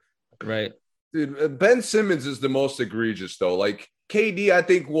 Right. Dude, Ben Simmons is the most egregious, though. Like, KD, I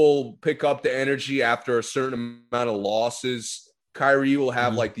think, will pick up the energy after a certain amount of losses. Kyrie will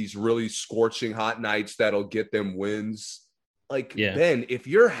have, like, these really scorching hot nights that'll get them wins. Like, Ben, if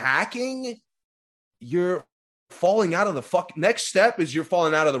you're hacking, you're falling out of the next step is you're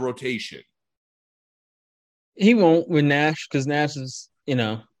falling out of the rotation. He won't with Nash because Nash is,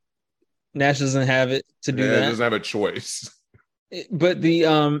 Nash doesn't have it to do Yeah, it that. doesn't have a choice. But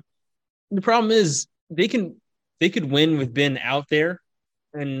the problem is they could win with Ben out there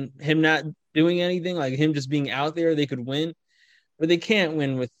and him not doing anything, like him just being out there, they could win, but they can't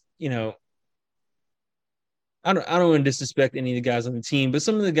win with, I don't want to disrespect any of the guys on the team, but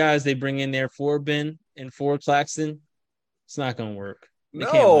some of the guys they bring in there for Ben and for Claxton, it's not going to work. They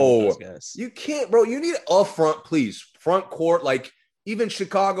can't win with those No, guys. you can't, bro. You need a front, please. Front court. Like even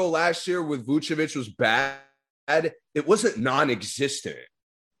Chicago last year with Vucevic was bad. It wasn't non-existent.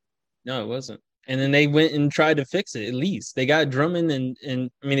 No, it wasn't. And then they went and tried to fix it. At least they got Drummond and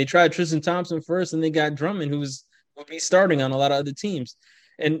I mean they tried Tristan Thompson first, and they got Drummond, who will be starting on a lot of other teams.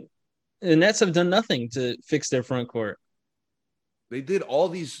 And the Nets have done nothing to fix their front court. They did all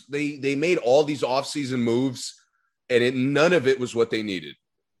these. They made all these offseason moves, and none of it was what they needed.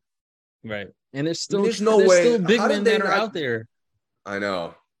 Right. And there's I mean, still there's no there's way. still big How men did they that are not? out there. I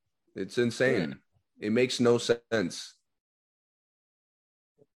know. It's insane. Yeah. It makes no sense.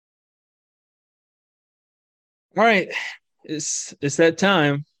 All right. It's that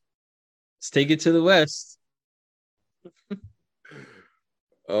time. Let's take it to the West.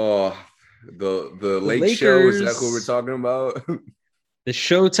 Oh, the The Lake Show, is that who we're Lakers, talking about? the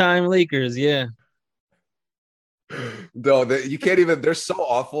Showtime Lakers, yeah. No, you can't even. They're so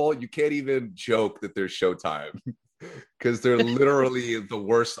awful. You can't even joke that they're Showtime because they're literally the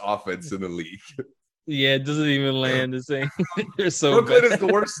worst offense in the league. Yeah, it doesn't even land the same. They're so Brooklyn bad. is the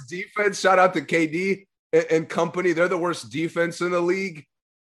worst defense. Shout out to KD and company. They're the worst defense in the league.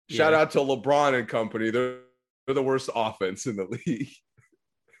 Shout Yeah. out to LeBron and company. They're the worst offense in the league.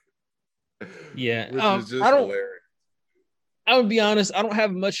 Yeah. Which is just I don't hilarious. I would be honest, I don't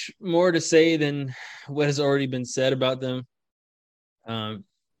have much more to say than what has already been said about them. Um,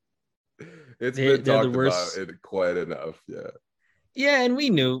 It's been they're the talked about worst. it quite enough. Yeah. Yeah, and we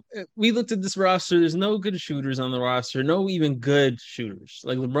knew. We looked at this roster. There's no good shooters on the roster. No even good shooters.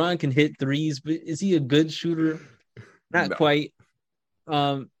 Like LeBron can hit threes, but is he a good shooter? Not No. quite.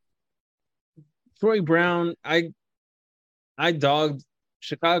 Um, Troy Brown, I dogged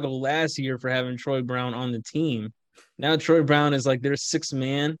Chicago last year for having Troy Brown on the team. Now Troy Brown is like their sixth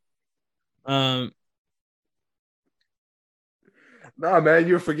man. Um, Nah, man,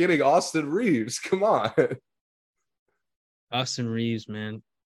 you're forgetting Austin Reeves. Come on. Austin Reeves, man.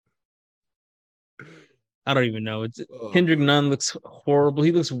 I don't even know. It's Oh, Kendrick Nunn looks horrible.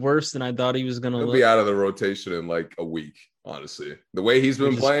 He looks worse than I thought he was gonna he'll look, be out of the rotation in like a week, honestly. The way he's been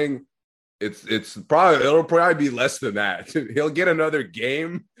which is playing, it'll probably be less than that. He'll get another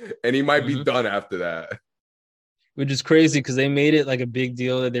game and he might be mhm. done after that. Which is crazy because they made it like a big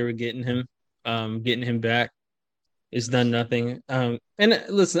deal that they were getting him back. It's done nothing. And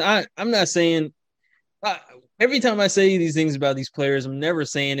listen, I'm not saying uh, every time I say these things about these players, I'm never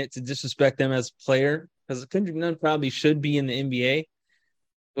saying it to disrespect them as a player because Kendrick Nunn probably should be in the NBA,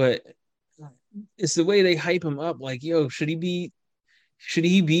 but it's the way they hype him up. Like, yo, should he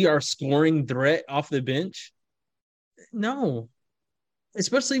be our scoring threat off the bench? No,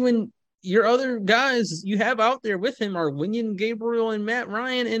 especially when your other guys you have out there with him are Winyon Gabriel and Matt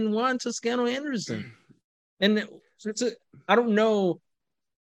Ryan and Juan Toscano Anderson. And it's a, I don't know.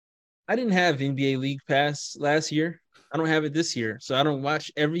 I didn't have NBA League Pass last year. I don't have it this year. So I don't watch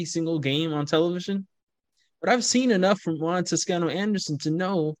every single game on television. But I've seen enough from Juan Toscano Anderson to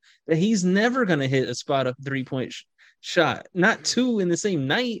know that he's never going to hit a spot up 3 point shot, not two in the same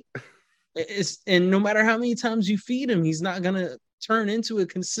night. And no matter how many times you feed him, he's not going to turn into a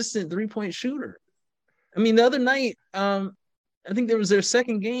consistent 3 point shooter. I mean, the other night, I think there was their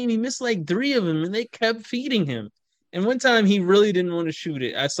second game. He missed like three of them, and they kept feeding him. And one time, he really didn't want to shoot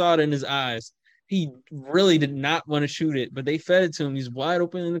it. I saw it in his eyes. He really did not want to shoot it, but they fed it to him. He's wide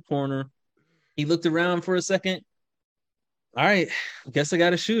open in the corner. He looked around for a second. All right, I guess I got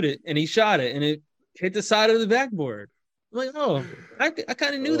to shoot it, and he shot it, and it hit the side of the backboard. I'm like, oh, I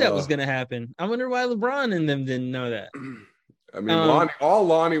kind of knew that was Uh, going to happen. I wonder why LeBron and them didn't know that. I mean, Um, All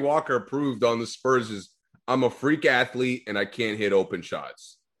Lonnie Walker proved on the Spurs is I'm a freak athlete and I can't hit open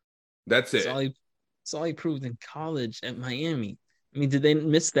shots. That's it's it. all he, it's all he proved in college at Miami. I mean, did they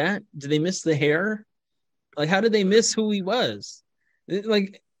miss that? Did they miss the hair? Like, how did they miss who he was?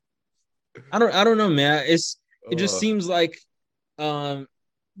 Like, I don't know, man. It just Uh, seems like um,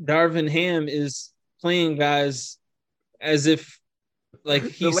 Darvin Ham is playing guys as if like the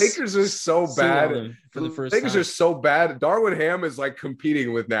he's Lakers are so seen all bad. them for the The first Lakers are time. so bad. Darwin Ham is like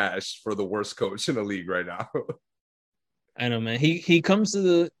competing with Nash for the worst coach in the league right now. I know, man. He comes to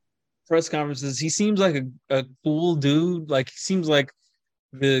the press conferences. He seems like a cool dude. Like he seems like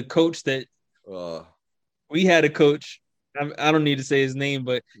the coach that uh, we had a coach. I don't need to say his name,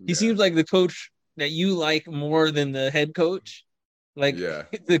 but he Yeah. seems like the coach that you like more than the head coach. Like Yeah.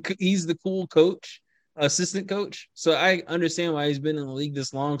 he's the cool coach, assistant coach. So I understand why he's been in the league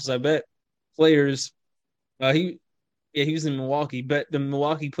this long because I bet players he yeah, he was in Milwaukee, but the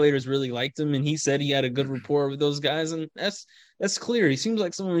Milwaukee players really liked him, and he said he had a good rapport with those guys, and that's clear. He seems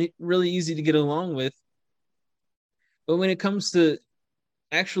like someone really easy to get along with. But when it comes to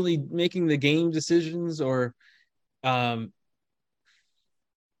actually making the game decisions or um,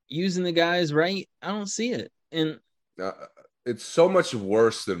 using the guys right, I don't see it. And Uh, it's so much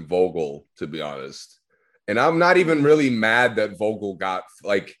worse than Vogel, to be honest. And I'm not even really mad that Vogel got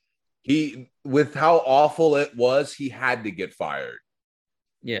like he with how awful it was, he had to get fired.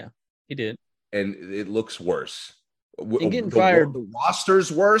 yeah, he did. And it looks worse. And getting fired, The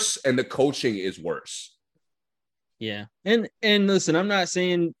roster's worse and the coaching is worse. yeah. And listen, I'm not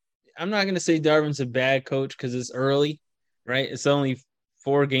going to say Darvin's a bad coach because it's early, right? It's only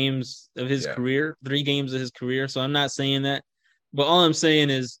 4 games of his Yeah. career, 3 games of his career. So I'm not saying that. But all I'm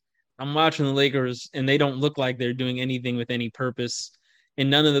saying is I'm watching the Lakers and they don't look like they're doing anything with any purpose. And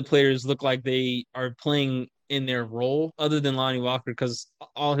none of the players look like they are playing in their role other than Lonnie Walker because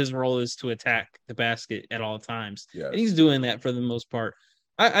all his role is to attack the basket at all times. And he's Yes. doing that for the most part.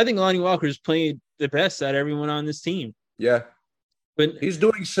 I think Lonnie Walker's played the best at everyone on this team. Yeah. But He's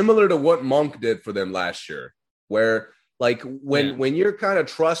doing similar to what Monk did for them last year, where like yeah, when you're kind of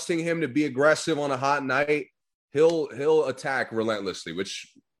trusting him to be aggressive on a hot night, he'll attack relentlessly,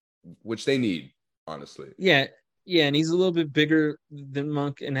 which they need, honestly. yeah, yeah, and he's a little bit bigger than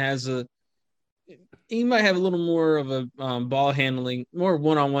Monk and has a he might have a little more of a ball handling, more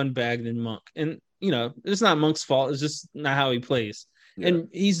one-on-one bag than Monk. And it's not Monk's fault. It's just not how he plays, Yeah. and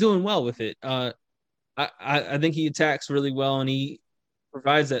he's doing well with it. I think he attacks really well, and he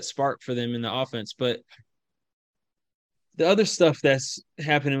provides that spark for them in the offense. But the other stuff that's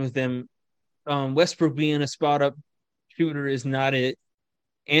happening with them, Westbrook being a spot up shooter is not it.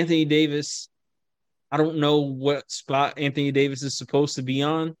 Anthony Davis, I don't know what spot Anthony Davis is supposed to be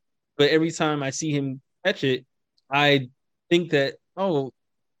on, but every time I see him catch it, I think that, oh,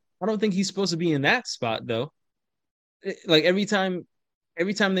 I don't think he's supposed to be in that spot though. Like every time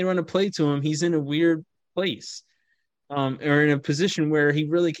they run a play to him, he's in a weird place. Or in a position where he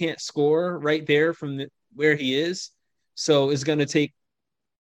really can't score right there from where he is. So it's going to take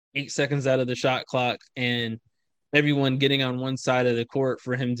 8 seconds out of the shot clock and everyone getting on one side of the court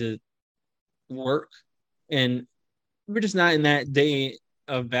for him to work. And we're just not in that day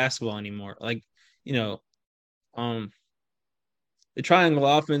of basketball anymore. Like, you know, um, the triangle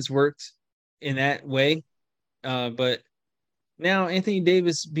offense worked in that way. But now Anthony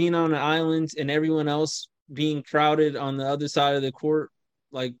Davis being on an island and everyone else being crowded on the other side of the court,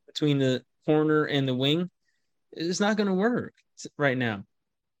 like between the corner and the wing, it's not going to work right now,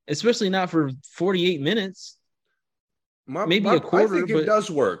 especially not for 48 minutes, maybe a I quarter, think it but does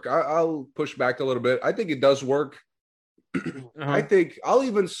work. I'll push back a little bit. I think it does work. I uh-huh. think I'll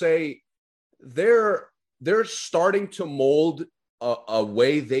even say they're starting to mold a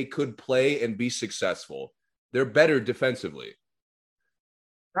way they could play and be successful. They're better defensively.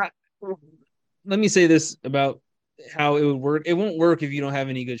 Let me say this about how it would work. It won't work if you don't have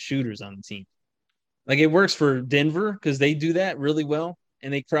any good shooters on the team. Like it works for Denver because they do that really well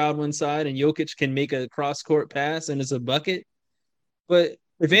and they crowd one side and Jokic can make a cross court pass and it's a bucket. But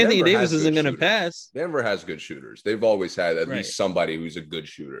if Anthony Denver Davis has isn't good going to shooters. pass, Denver has good shooters. They've always had at right, least somebody who's a good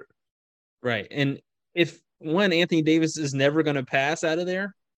shooter. right. And if one, Anthony Davis is never going to pass out of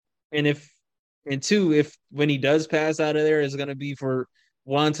there, and two, if when he does pass out of there is going to be for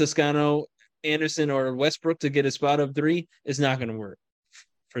Juan Toscano, Anderson, or Westbrook to get a spot up three, it's not going to work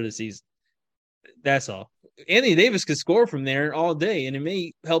for the season. That's all. Anthony Davis could score from there all day, and it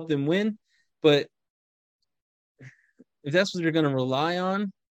may help them win. But if that's what they're going to rely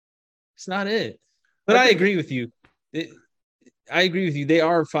on, it's not it. But I I think agree with you. I agree with you. They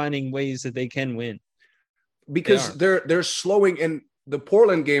are finding ways that they can win. They because are. they're slowing, and the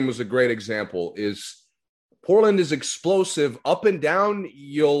Portland game was a great example. Is Portland is explosive up and down.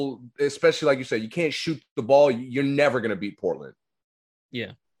 You'll, especially like you said, you can't shoot the ball. You're never going to beat Portland.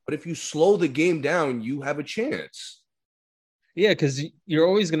 Yeah. But if you slow the game down, you have a chance. Yeah, because you're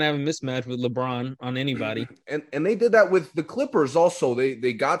always going to have a mismatch with LeBron on anybody. And they did that with the Clippers also.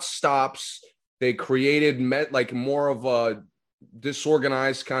 They got stops. They created like more of a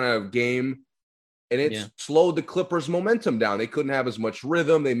disorganized kind of game, and it Yeah. slowed the Clippers' momentum down. They couldn't have as much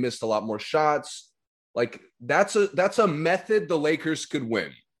rhythm. They missed a lot more shots. Like that's a method the Lakers could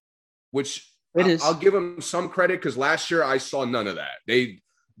win, which It I'll is. give them some credit because last year I saw none of that.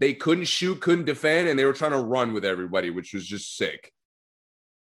 They couldn't shoot, couldn't defend, and they were trying to run with everybody, which was just sick.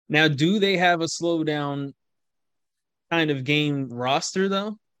 Now, do they have a slow down kind of game roster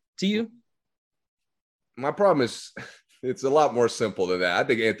though? To you? My problem is it's a lot more simple than that. I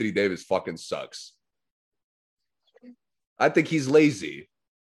think Anthony Davis fucking sucks. I think he's lazy.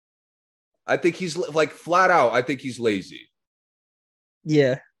 I think he's like flat out. I think he's lazy.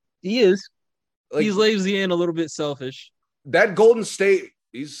 Yeah, he is. Like He's lazy and a little bit selfish. that Golden State,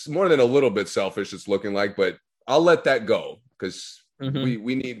 he's more than a little bit selfish, it's looking like, but I'll let that go because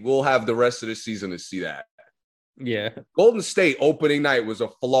we'll have the rest of the season to see that. Yeah. Golden State opening night was a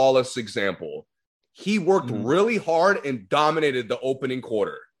flawless example. He worked really hard and dominated the opening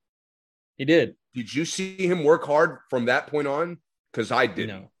quarter. He did. Did you see him work hard from that point on? Because I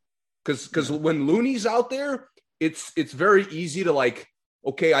didn't. Because when Looney's out there, it's very easy to like,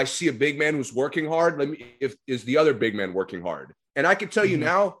 okay, I see a big man who's working hard. Is the other big man working hard? And I can tell you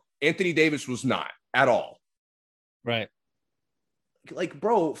now, Anthony Davis was not at all. Right. Like,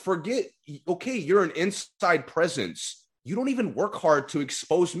 bro, forget, okay, you're an inside presence. You don't even work hard to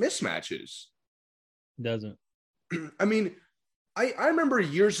expose mismatches. Doesn't. I mean, I remember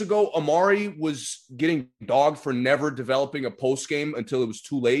years ago, Amari was getting dogged for never developing a post game until it was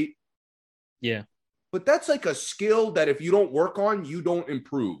too late. Yeah. But that's like a skill that if you don't work on, you don't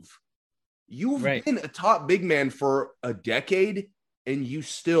improve. You've been a top big man for a decade, and you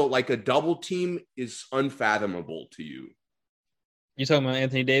still, like, a double team is unfathomable to you. You talking about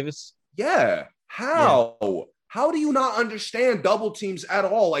Anthony Davis? Yeah. How? Yeah. How do you not understand double teams at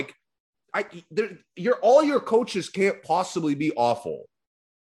all? Like, all your coaches can't possibly be awful.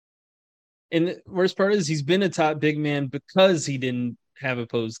 And the worst part is he's been a top big man because he didn't have a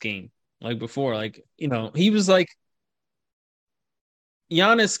post game like before. Like, you know, he was like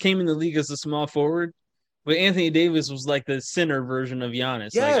Giannis came in the league as a small forward, but Anthony Davis was like the center version of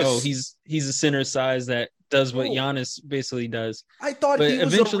Giannis. Yes. Like, oh, he's a center size that does what Giannis basically does. I thought he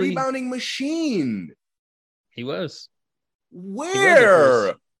was a rebounding machine. He was.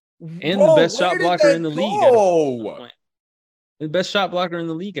 Where? And the best shot blocker in the league. The best shot blocker in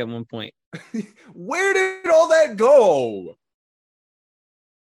the league at one point. Where did all that go?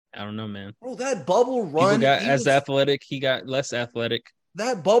 I don't know, man. Bro, that bubble run. People got athletic. He got less athletic.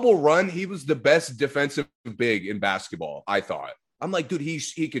 That bubble run, he was the best defensive big in basketball, I thought. I'm like, dude,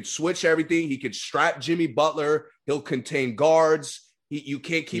 he could switch everything. He could strap Jimmy Butler. He'll contain guards. You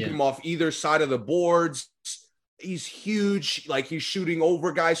can't keep him off either side of the boards. He's huge. Like, he's shooting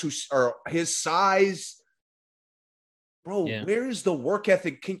over guys who are his size. Bro, where is the work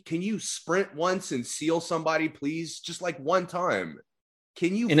ethic? Can you sprint once and seal somebody, please? Just like one time.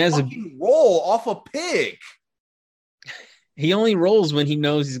 Can you fucking roll off a pick? He only rolls when he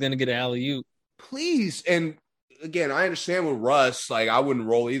knows he's going to get an alley-oop. Please. And again, I understand with Russ, like, I wouldn't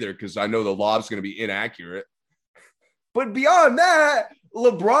roll either because I know the lob's going to be inaccurate. But beyond that,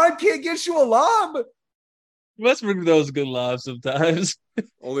 LeBron can't get you a lob. Westbrook throws good lobs sometimes.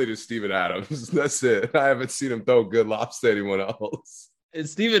 Only to Steven Adams. That's it. I haven't seen him throw good lobs to anyone else. And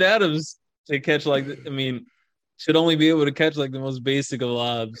Steven Adams to catch should only be able to catch like the most basic of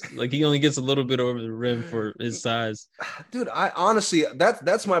lobs. Like, he only gets a little bit over the rim for his size. Dude, I honestly,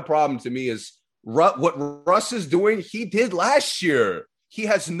 that's my problem to me is what Russ is doing, he did last year. He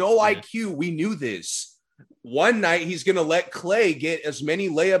has no IQ. We knew this. One night he's going to let Clay get as many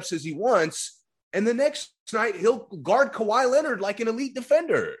layups as he wants, and the next night he'll guard Kawhi Leonard like an elite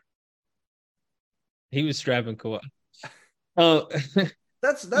defender. He was strapping Kawhi.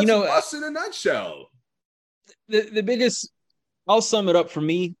 That's Russ in a nutshell. The biggest, I'll sum it up for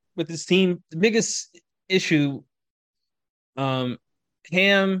me with this team. The biggest issue, Ham,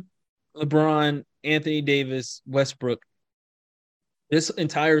 LeBron, Anthony Davis, Westbrook, this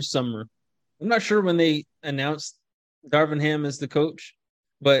entire summer. I'm not sure when they announced Darvin Ham as the coach,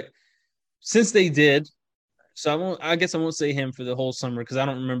 but since they did, so I guess I won't say him for the whole summer because I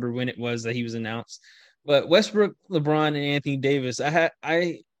don't remember when it was that he was announced. But Westbrook, LeBron, and Anthony Davis,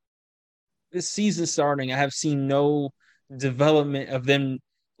 this season starting, I have seen no development of them,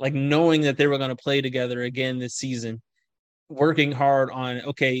 like, knowing that they were going to play together again this season, working hard on,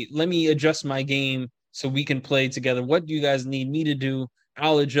 okay, let me adjust my game so we can play together. What do you guys need me to do?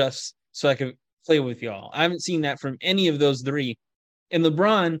 I'll adjust so I can play with y'all. I haven't seen that from any of those three. And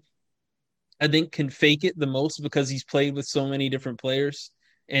LeBron, I think, can fake it the most because he's played with so many different players,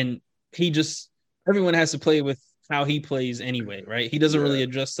 and everyone has to play with how he plays anyway, right? He doesn't really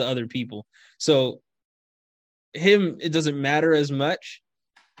adjust to other people. So it doesn't matter as much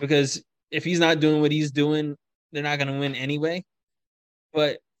because if he's not doing what he's doing, they're not going to win anyway.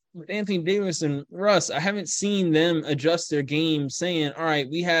 But with Anthony Davis and Russ, I haven't seen them adjust their game saying, all right,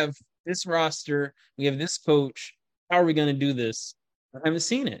 we have this roster, we have this coach. How are we going to do this? I haven't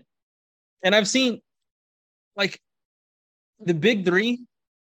seen it. And I've seen like the big three.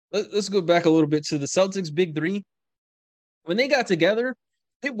 Let's go back a little bit to the Celtics big three. When they got together,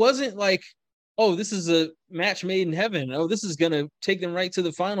 it wasn't like, oh, this is a match made in heaven. Oh, this is going to take them right to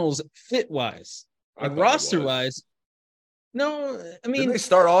the finals fit wise. Like roster wise, no, I mean, didn't they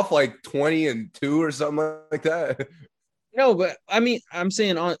start off like 20-2 or something like that? No, but I mean, I'm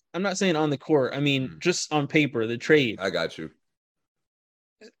not saying on the court. I mean, just on paper, the trade. I got you.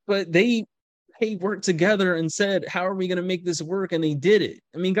 But they worked together and said, how are we going to make this work? And they did it.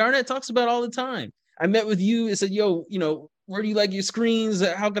 I mean, Garnett talks about it all the time. I met with you and said, yo, where do you like your screens?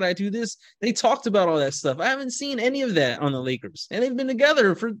 How can I do this? They talked about all that stuff. I haven't seen any of that on the Lakers. And they've been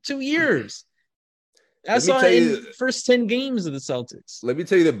together for 2 years. I saw it in the first 10 games of the Celtics. Let me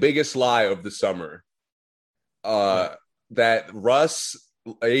tell you the biggest lie of the summer. That Russ,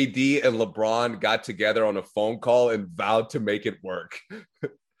 AD, and LeBron got together on a phone call and vowed to make it work.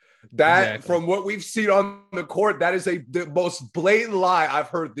 Exactly. From what we've seen on the court, that is the most blatant lie I've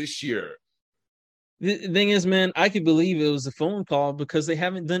heard this year. The thing is, man, I could believe it was a phone call because they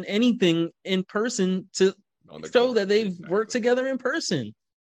haven't done anything in person to show that they've worked together in person.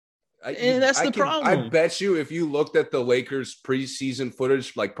 And that's the problem. I bet you if you looked at the Lakers preseason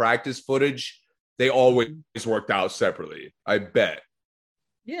footage, like practice footage, they always worked out separately. I bet.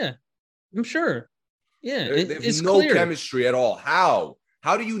 Yeah, I'm sure. Yeah, it's no clear. Chemistry at all.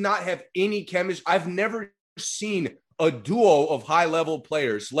 How do you not have any chemistry? I've never seen a duo of high-level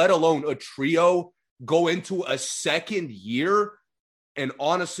players, let alone a trio, go into a second year, and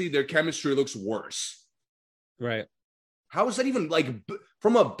honestly, their chemistry looks worse. Right. How is that even, like,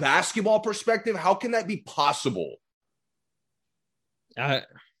 from a basketball perspective, how can that be possible? I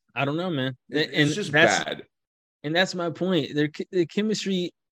don't know, man. It's just bad. And that's my point. The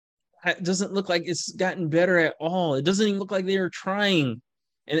chemistry doesn't look like it's gotten better at all. It doesn't even look like they are trying.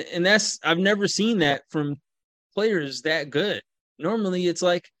 And that's, I've never seen that from players that good. Normally it's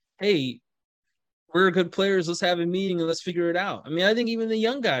like, hey, we're good players. Let's have a meeting and let's figure it out. I mean, I think even the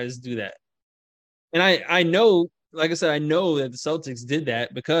young guys do that. And I know, like I said, I know that the Celtics did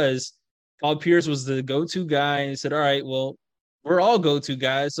that because Paul Pierce was the go-to guy and said, all right, well, we're all go-to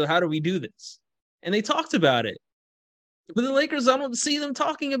guys. So how do we do this? And they talked about it. But the Lakers, I don't see them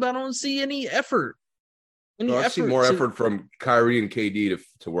talking about it. I don't see any effort. I see more effort from Kyrie and KD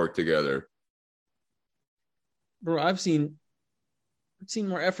to work together. Bro, I've seen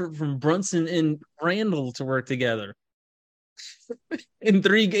more effort from Brunson and Randall to work together. In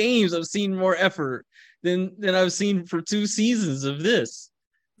 3 games, I've seen more effort than I've seen for 2 seasons of this.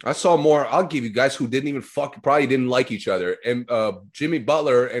 I saw more. I'll give you guys who probably didn't like each other. And Jimmy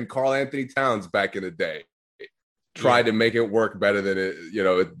Butler and Karl Anthony Towns back in the day tried to make it work better than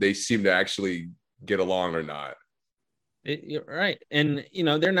it. They seem to actually get along or not. You're right. And,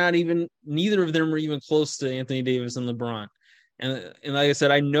 they're not even, neither of them are even close to Anthony Davis and LeBron. And like I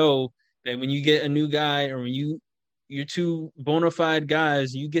said, I know that when you get a new guy or when you're 2 bona fide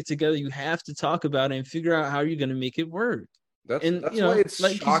guys, you get together, you have to talk about it and figure out how you're going to make it work. That's why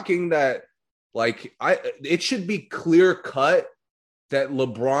it's shocking that, like, it should be clear cut that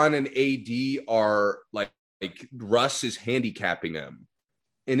LeBron and AD are like Russ is handicapping them.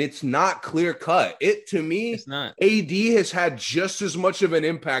 And it's not clear cut. To me, it's not. AD has had just as much of an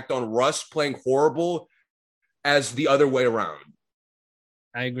impact on Russ playing horrible as the other way around.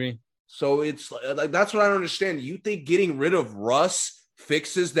 I agree. So it's like, that's what I don't understand. You think getting rid of Russ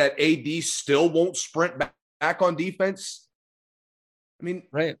fixes that AD still won't sprint back on defense? I mean,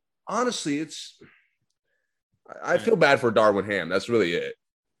 right. Honestly, I feel bad for Darvin Ham. That's really it.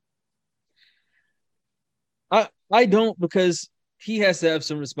 I don't, because he has to have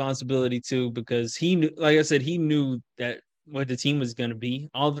some responsibility too, because he knew, like I said, he knew that what the team was going to be.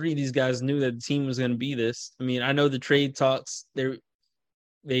 All 3 of these guys knew that the team was going to be this. I mean, I know the trade talks,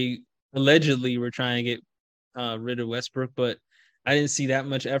 they allegedly were trying to get rid of Westbrook, but I didn't see that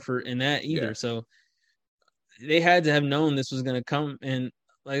much effort in that either. Yeah. So they had to have known this was going to come. And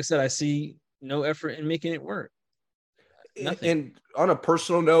like I said, I see no effort in making it work. Nothing. And on a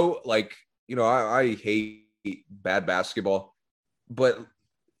personal note, like, I hate bad basketball, but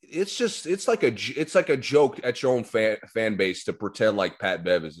it's like a joke at your own fan base to pretend like Pat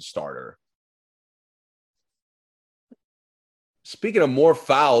Bev is a starter. Speaking of more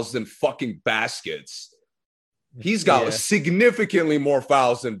fouls than fucking baskets, he's got significantly more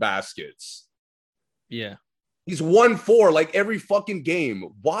fouls than baskets. Yeah. He's 1-4 like every fucking game.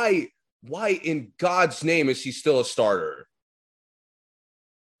 Why in God's name is he still a starter?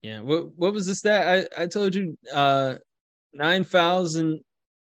 Yeah. What was the stat? I told you 9 fouls and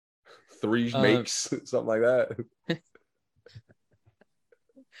Three uh makes, something like that.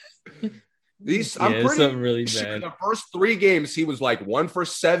 These, yeah, I'm it's pretty something really sure bad. the first 3 games he was like 1 for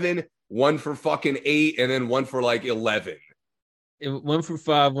 7, 1 for fucking 8, and then 1 for like 11. 1 for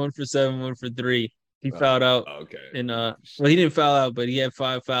 5, 1 for 7, 1 for 3. He fouled out Okay. in well, he didn't foul out, but he had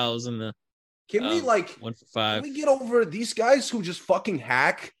 5 fouls in the Can we like 1 for 5. get over these guys who just fucking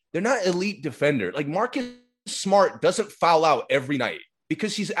hack? They're not elite defender. Like Marcus Smart doesn't foul out every night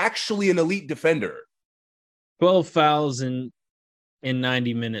because he's actually an elite defender. 12 fouls in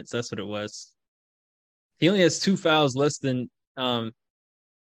 90 minutes. That's what it was. He only has 2 fouls less than um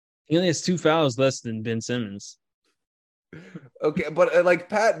he only has 2 fouls less than Ben Simmons. Okay, but like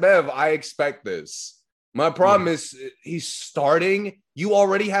Pat Bev, I expect this. My Yeah. problem is he's starting. You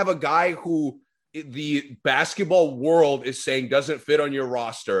already have a guy who the basketball world is saying doesn't fit on your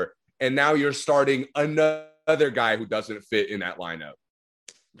roster, and now you're starting another guy who doesn't fit in that lineup.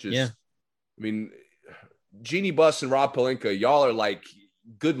 Yeah. Just, I mean, Jeannie Buss and Rob Pelinka, y'all are like,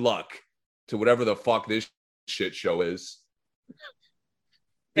 good luck to whatever the fuck this shit show is.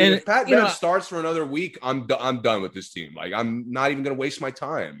 Dude, And if Pat Bev starts for another week, I'm done with this team. Like, I'm not even gonna waste my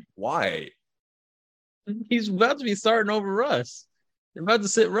time. Why? he's about to be starting over Russ. They're about to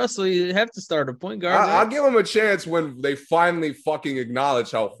sit Russ, so you have to start a point guard, right? I'll give him a chance when they finally fucking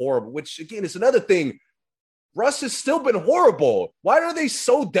acknowledge how horrible. Which again is another thing. Russ has still been horrible. Why are they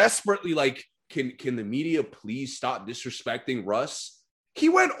so desperately like? Can the media please stop disrespecting Russ? He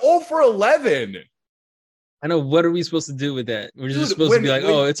went 0 for 11. I know. What are we supposed to do with that? We're just Dude, supposed to be like,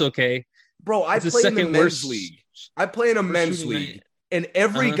 oh, it's okay. Bro, I It's the play in the second men's worst league. I play in a men's league. night. And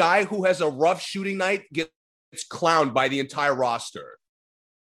every guy who has a rough shooting night gets clowned by the entire roster.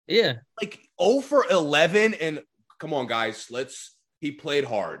 Yeah. Like 0 for 11. And come on, guys, he played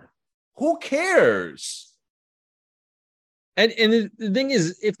hard. Who cares? And the thing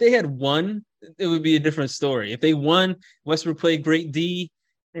is, if they had won, it would be a different story. If they won, Westbrook played great D,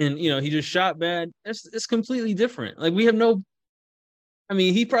 and he just shot bad. It's completely different. Like we have no. I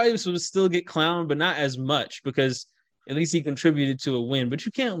mean, he probably would still get clowned, but not as much because at least he contributed to a win. But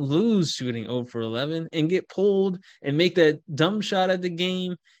you can't lose shooting 0 for 11 and get pulled and make that dumb shot at the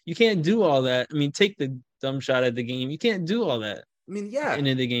game. You can't do all that. I mean, take the dumb shot at the game. You can't do all that. I mean, yeah,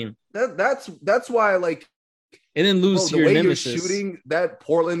 into the game. That's why I like. And then lose to the your way nemesis. You're shooting that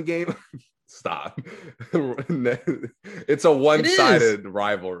Portland game. Stop. It's a one-sided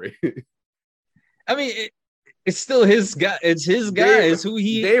rivalry. I mean, it's still his guy. It's his guy. It's who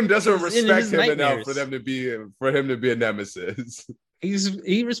Dame doesn't respect him nightmares. enough for him to be a nemesis.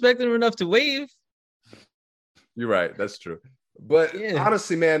 He respected him enough to wave. You're right. That's true. But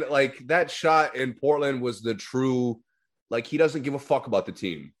honestly, man, like that shot in Portland was the true. Like he doesn't give a fuck about the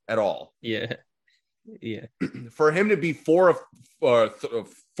team at all. Yeah. For him to be 4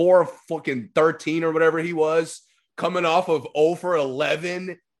 fucking 13 or whatever he was, coming off of 0 for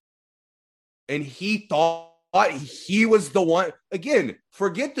 11, and he thought he was the one. Again,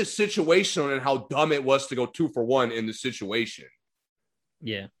 forget the situation and how dumb it was to go 2 for 1 in the situation.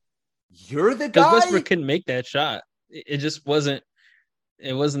 Yeah. You're the guy. Because Westbrook couldn't make that shot. It just wasn't.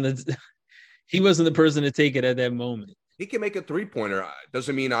 It wasn't he wasn't the person to take it at that moment. He can make a 3-pointer.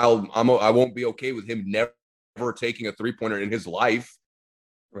 Doesn't mean I won't be okay with him never taking a 3-pointer in his life.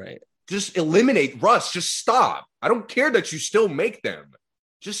 Right. Just eliminate Russ. Just stop. I don't care that you still make them.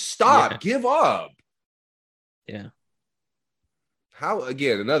 Just stop. Yeah. Give up. Yeah. How,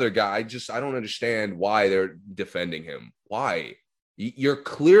 again, another guy, I don't understand why they're defending him. Why? You're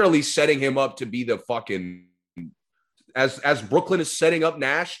clearly setting him up to be the fucking, as Brooklyn is setting up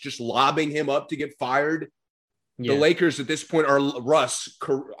Nash, just lobbing him up to get fired. Yeah. The Lakers at this point are, Russ,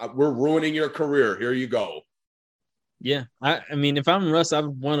 we're ruining your career. Here you go. Yeah. I mean, if I'm Russ, I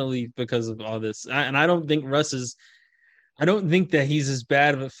would want to leave because of all this. And I don't think I don't think that he's as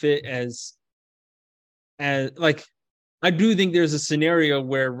bad of a fit as like, I do think there's a scenario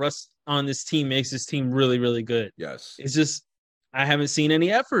where Russ on this team makes this team really, really good. Yes. It's just, I haven't seen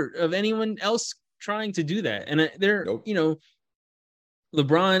any effort of anyone else trying to do that. And they're,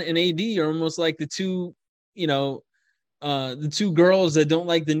 LeBron and AD are almost like the two, the two girls that don't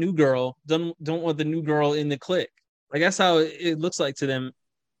like the new girl, don't want the new girl in the clique. Like that's how it looks like to them.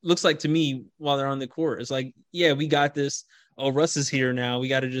 Looks like to me while they're on the court. It's like, yeah, we got this. Oh, Russ is here now. We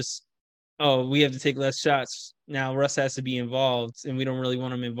got to we have to take less shots. Now Russ has to be involved and we don't really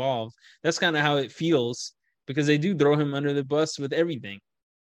want him involved. That's kind of how it feels because they do throw him under the bus with everything.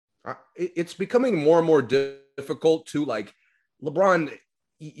 It's becoming more and more difficult to, like, LeBron,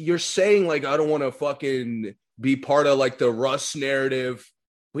 you're saying like, I don't want to fucking be part of like the Russ narrative.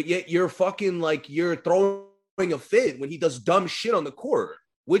 but yet you're fucking like you're throwing a fit when he does dumb shit on the court,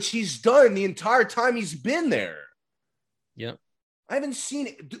 which he's done the entire time he's been there. Yep. I haven't seen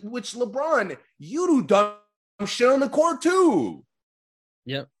it, which LeBron, you do dumb shit on the court too.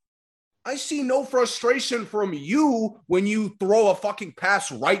 Yep. I see no frustration from you when you throw a fucking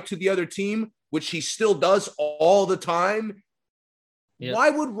pass right to the other team, which he still does all the time. Yep. Why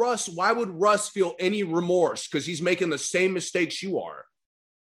would Russ feel any remorse? Because he's making the same mistakes you are.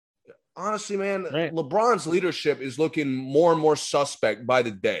 Honestly, man, right. LeBron's leadership is looking more and more suspect by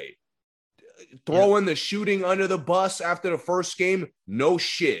the day. Throwing the shooting under the bus after the first game, no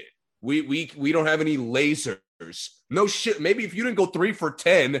shit. We don't have any lasers. No shit. Maybe if you didn't go 3 for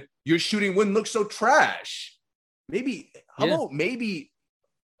 10, your shooting wouldn't look so trash. Maybe how about maybe?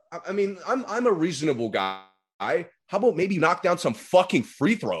 I mean, I'm a reasonable guy. How about maybe knock down some fucking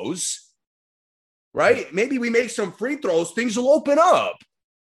free throws? Right? Maybe we make some free throws, things will open up.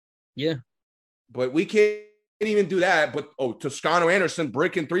 Yeah. But we can't even do that. But Toscano Anderson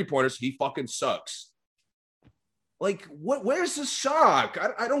breaking 3-pointers, he fucking sucks. Like, where's the shock?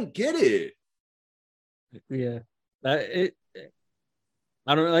 I don't get it. Yeah. I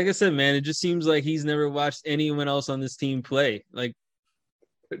don't know. Like I said, man, it just seems like he's never watched anyone else on this team play. Like,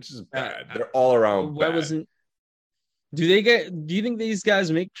 it's just bad. They're all around bad. Do you think these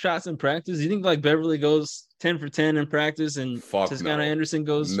guys make shots in practice? Do you think like Beverly goes 10 for 10 in practice and Toscano Anderson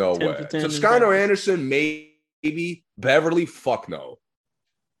goes 10 for 10? Toscano Anderson, maybe. Beverly, fuck no.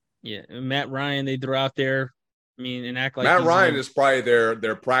 Yeah. And Matt Ryan, they throw out there. I mean, and act like Matt Ryan is probably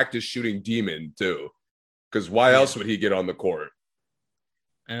their practice shooting demon too. Because why else would he get on the court?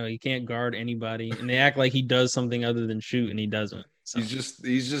 I know he can't guard anybody, and they act like he does something other than shoot, and he doesn't. So.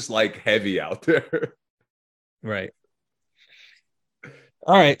 He's just like heavy out there. Right.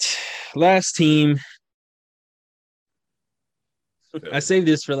 All right, last team. I saved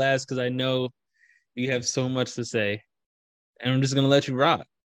this for last because I know you have so much to say, and I'm just gonna let you rock.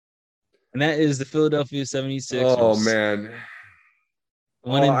 And that is the Philadelphia 76ers. Oh man,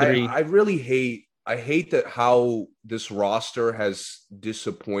 1-3. I really hate that how this roster has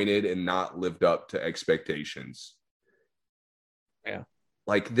disappointed and not lived up to expectations. Yeah.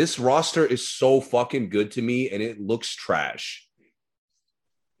 Like this roster is so fucking good to me and it looks trash.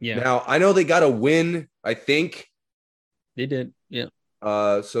 Yeah. Now, I know they got a win, I think. They did. Yeah.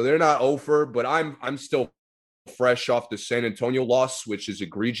 So they're not over, but I'm still fresh off the San Antonio loss, which is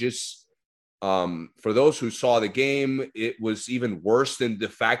egregious. For those who saw the game, it was even worse than the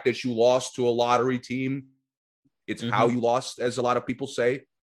fact that you lost to a lottery team. It's how you lost, as a lot of people say.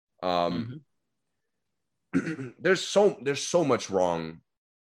 There's so much wrong.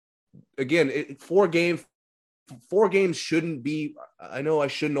 Again, 4 games shouldn't be. I know I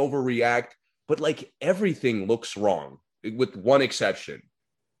shouldn't overreact, but like everything looks wrong with one exception.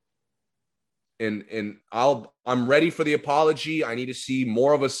 And I'm ready for the apology. I need to see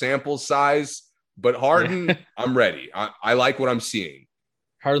more of a sample size, but Harden, I'm ready. I like what I'm seeing.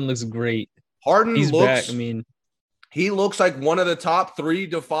 Harden looks great. He's back. I mean, he looks like one of the top 3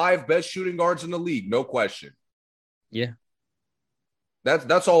 to 5 best shooting guards in the league, no question. Yeah.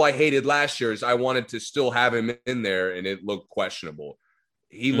 That's all I hated last year is I wanted to still have him in there and it looked questionable.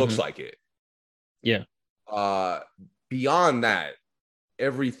 He looks like it. Yeah. Beyond that,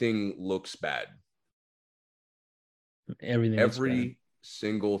 everything looks bad. Every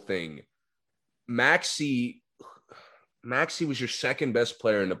single thing. Maxey was your second best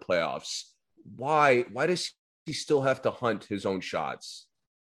player in the playoffs. Why does he still have to hunt his own shots?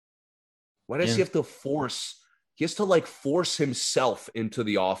 Why does he have to force? He has to like force himself into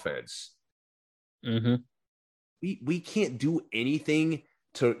the offense. We can't do anything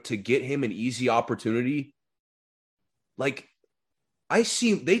to get him an easy opportunity. Like I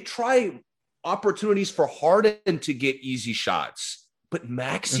see they try opportunities for Harden to get easy shots, but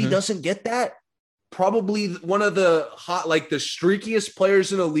Maxey doesn't get that. Probably one of the the streakiest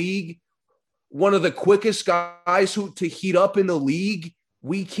players in the league, one of the quickest guys to heat up in the league.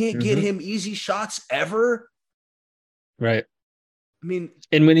 We can't get him easy shots ever. Right. I mean,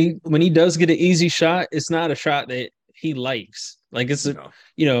 and when he does get an easy shot, it's not a shot that he likes. Like it's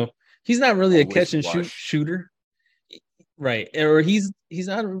he's not really a catch and shoot shooter. Right. Or he's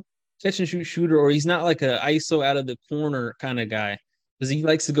not a catch and shoot shooter, or he's not like a ISO out of the corner kind of guy. Because he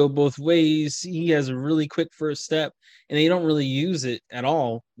likes to go both ways. He has a really quick first step, and they don't really use it at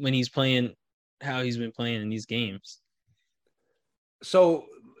all when he's playing how he's been playing in these games. So,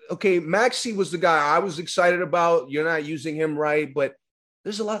 okay, Maxey was the guy I was excited about. You're not using him right, but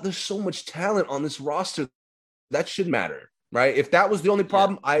there's so much talent on this roster that should matter, right? If that was the only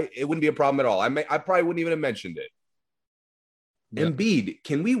problem, it wouldn't be a problem at all. I probably wouldn't even have mentioned it. Yep. Embiid,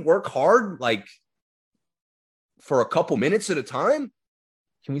 can we work hard like for a couple minutes at a time?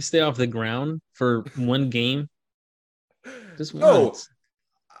 Can we stay off the ground for one game? Just No, once.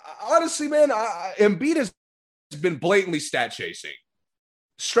 honestly, man, Embiid has been blatantly stat chasing.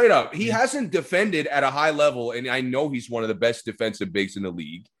 Straight up, he Yeah. hasn't defended at a high level, and I know he's one of the best defensive bigs in the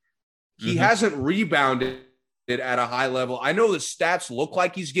league. He Mm-hmm. hasn't rebounded at a high level. I know the stats look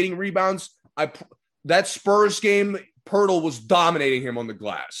like he's getting rebounds. That Spurs game, Pirtle was dominating him on the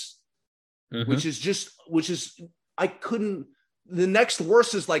glass, Mm-hmm. which is I couldn't. The next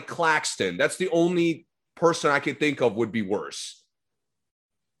worst is like Claxton. That's the only person I could think of would be worse.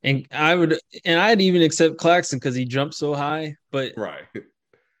 And I'd even accept Claxton because he jumped so high, but Right.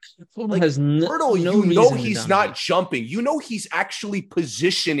 Fulham Like has Pirtle, no you know reason to he's dominate. not jumping. You know he's actually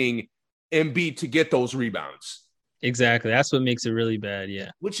positioning Embiid to get those rebounds, Exactly. That's what makes it really bad.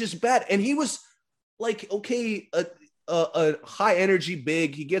 Yeah. which is bad. And he was like, okay, a high energy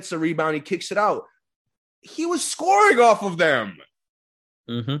big. He gets a rebound, he kicks it out. He was scoring off of them,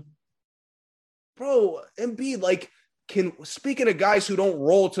 Mm-hmm. bro. Embiid, like, speaking of guys who don't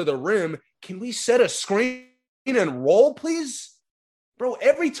roll to the rim, can we set a screen and roll, please? Bro,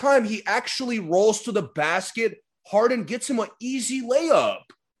 every time he actually rolls to the basket, Harden gets him an easy layup.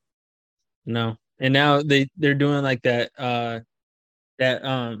 No. And now they're doing like that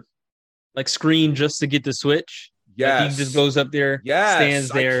like screen just to get the switch. Like he just Yes. goes up there, stands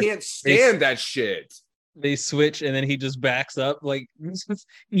Yes. I there. can't They stand that shit. they switch and then he just backs up, like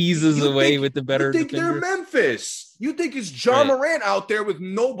eases You away think with the you better think they're defender. Memphis. You think it's John Right. Morant out there with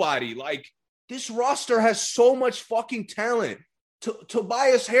nobody. Like, this roster has so much fucking talent.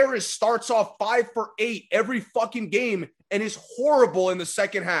 Tobias Harris starts off 5 for 8 every fucking game and is horrible in the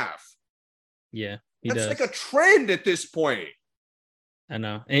second half. Yeah, he That's does. like a trend at this point. I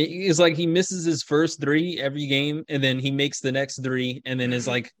know. And it's like he misses his first three every game, and then he makes the next three, and then is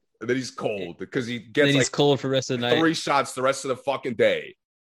like, And then he's cold because he and gets then he's like cold for the rest of the night. 3 shots the rest of the fucking day.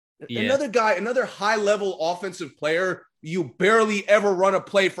 Yeah. Another guy, another high level offensive player, you barely ever run a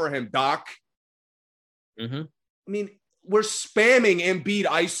play for him, Doc. Mm-hmm. I mean, we're spamming Embiid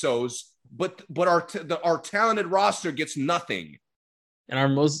ISOs, but our talented roster gets nothing. And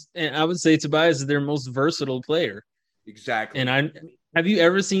I would say Tobias is their most versatile player. Exactly. And have you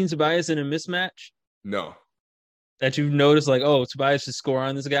ever seen Tobias in a mismatch No. that you've noticed, like, oh, Tobias should score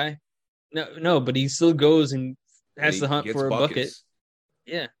on this guy? No, but he still goes and And has he to hunt gets for a bucket. buckets.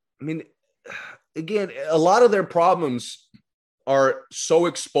 Yeah. I mean, again, a lot of their problems are so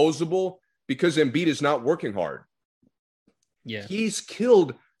exposable because Embiid is not working hard. Yeah. He's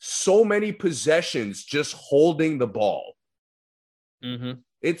killed so many possessions just holding the ball.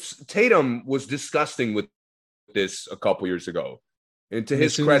 Mm-hmm. Tatum was disgusting with this a couple years ago. And to And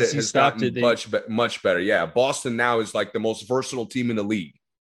as his soon credit, as he has stopped gotten it, much better. Yeah, Boston now is like the most versatile team in the league.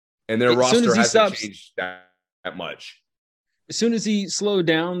 And their as soon roster as he hasn't stops, changed that much. as soon as he slowed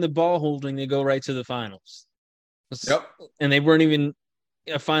down the ball holding, they go right to the finals. Yep. And they weren't even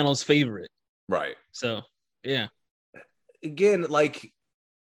a finals favorite. Right. So, yeah. Again, like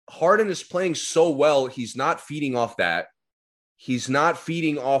Harden is playing so well, he's not feeding off that. He's not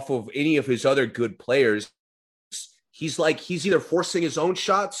feeding off of any of his other good players. He's either forcing his own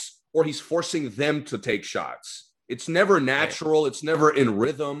shots or he's forcing them to take shots. It's never natural. It's never in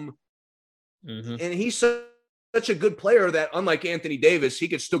rhythm. Mm-hmm. And he's such a good player that, unlike Anthony Davis, he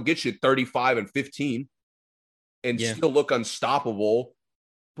could still get you 35 and 15 and still look unstoppable.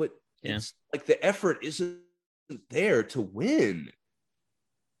 But it's like the effort isn't there to win.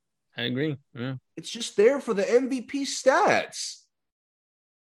 I agree. Yeah. It's just there for the MVP stats.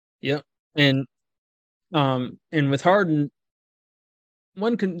 Yep. And with Harden,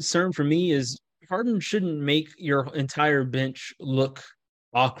 one concern for me is Harden shouldn't make your entire bench look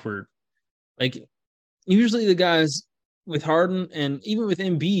awkward. Like usually the guys with Harden and even with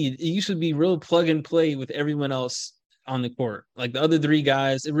Embiid, it used to be real plug and play with everyone else on the court. Like the other three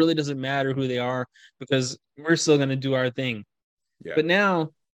guys, it really doesn't matter who they are because we're still going to do our thing. Yeah. But now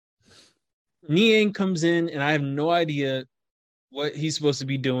Niang comes in and I have no idea what he's supposed to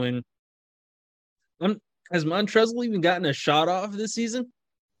be doing. Has Montrezl even gotten a shot off this season?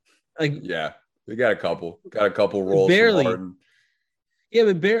 Like, yeah, they got a couple rolls. Barely. Yeah,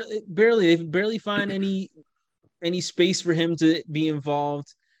 but barely. They barely find any space for him to be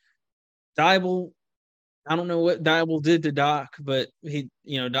involved. Dybul, I don't know what Dybul did to Doc, but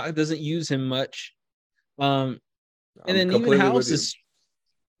Doc doesn't use him much. And then even House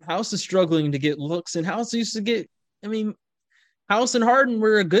is struggling to get looks, and House used to get. I mean, House and Harden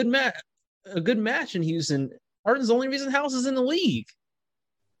were a good match in Houston. Harden's the only reason House is in the league.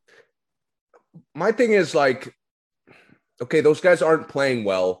 My thing is like, Okay, those guys aren't playing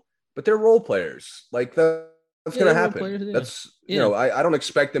well, but they're role players. Like that's Yeah, going to they're role happen. players. Yeah, That's yeah, I don't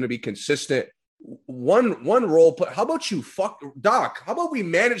expect them to be consistent. One role play. How about you, fuck Doc? How about we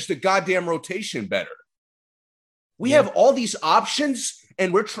manage the goddamn rotation better? We yeah. have all these options,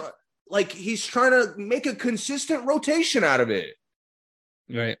 and we're trying. Like he's trying to make a consistent rotation out of it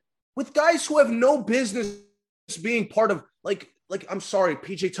Right. with guys who have no business being part of. Like I'm sorry,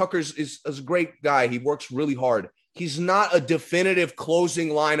 PJ Tucker is a great guy. He works really hard. He's not a definitive closing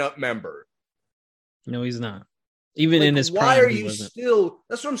lineup member. No, he's not. Even Like, in his why are prime, he you wasn't. still?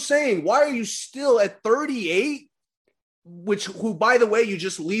 That's what I'm saying. Why are you still at 38? Who, by the way, you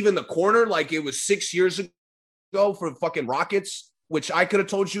just leave in the corner like it was 6 years ago for fucking Rockets, which I could have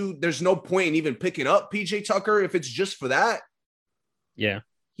told you there's no point in even picking up PJ Tucker if it's just for that. Yeah.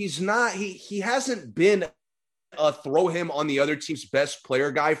 He's not, he hasn't been a throw him on the other team's best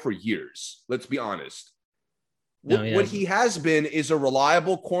player guy for years. Let's be honest. No, What he has been is a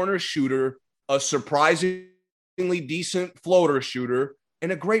reliable corner shooter, a surprisingly decent floater shooter,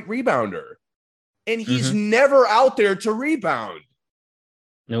 and a great rebounder. And he's never out there to rebound.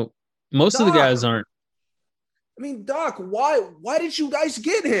 Nope. Most of the guys aren't. I mean, Doc, why did you guys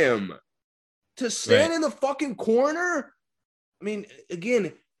get him? To stand in the fucking corner? I mean,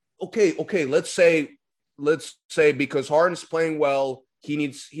 again, okay, let's say because Harden's playing well, he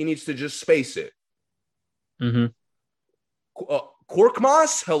needs to just space it.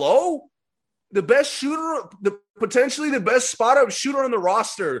 Korkmaz, hello? The best shooter, potentially the best spot up shooter on the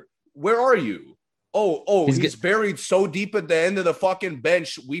roster. Where are you? Oh, he's buried so deep at the end of the fucking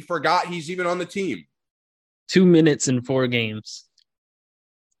bench, we forgot he's even on the team. 2 minutes in 4 games.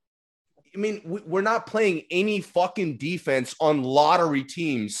 I mean, we're not playing any fucking defense on lottery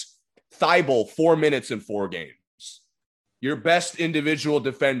teams. Thibault, 4 minutes in 4 games. Your best individual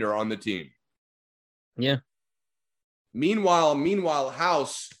defender on the team. Yeah. Meanwhile,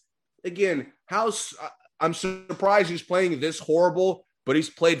 House, I'm surprised he's playing this horrible, but he's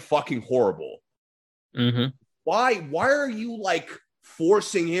played fucking horrible. Why are you like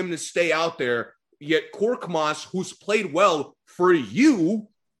forcing him to stay out there? Yet Korkmaz, who's played well for you,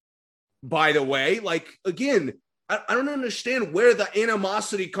 by the way, like again, I don't understand where the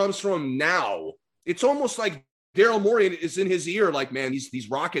animosity comes from now. It's almost like Daryl Morey is in his ear, like, man, these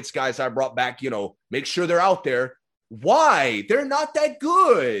Rockets guys I brought back, make sure they're out there. Why? They're not that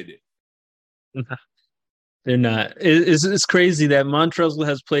good. They're not. It's crazy that Montrezl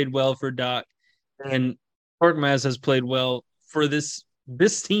has played well for Doc, and Korkmaz has played well for this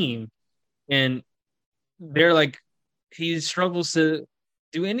team, and they're like, he struggles to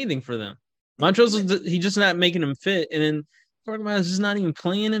do anything for them. Montrezl, he's just not making him fit, and then Korkmaz is just not even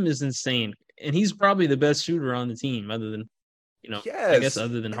playing him is insane. And he's probably the best shooter on the team, other than I guess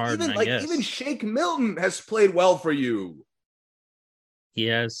other than Harden. Even Shake Milton has played well for you. He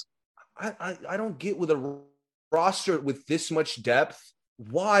has. I don't get with a roster with this much depth.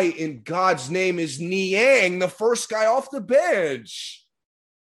 Why in God's name is Niang the first guy off the bench?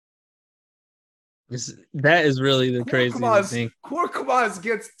 That is really the craziest thing. Korkmaz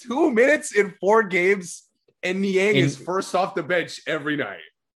gets 2 minutes in 4 games, and Niang is first off the bench every night.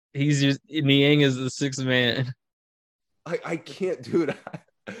 Niang is the 6th man. I can't do that.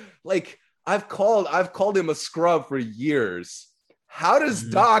 Like I've called him a scrub for years. How does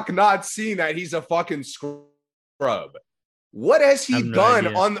Doc not see that he's a fucking scrub? What has he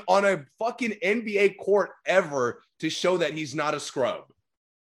done on a fucking NBA court ever to show that he's not a scrub?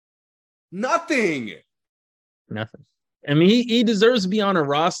 Nothing. I mean, he deserves to be on a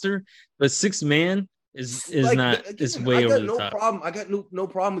roster, but 6th man is like, not. It's way over the top. I got no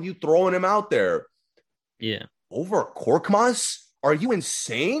problem with you throwing him out there. Yeah. Over Korkmaz? Are you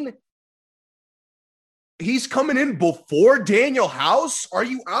insane? He's coming in before Daniel House? Are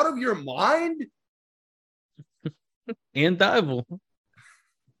you out of your mind? And Thibault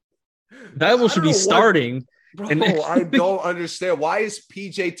should be starting. Bro, I don't understand. Why is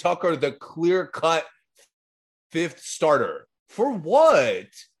PJ Tucker the clear-cut 5th starter? For what?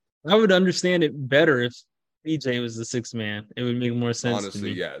 I would understand it better if PJ was the 6th man. It would make more sense. Honestly, to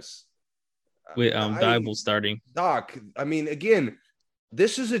me. Yes. With Thibault starting. Doc, I mean, again,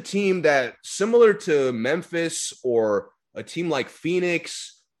 this is a team that similar to Memphis or a team like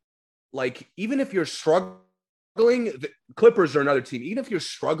Phoenix, like even if you're struggling, the Clippers are another team. Even if you're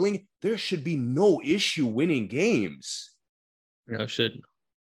struggling, there should be no issue winning games. No, shouldn't.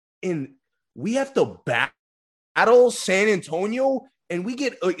 And we have to battle San Antonio, and we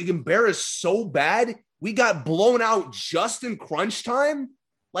get embarrassed so bad. We got blown out just in crunch time.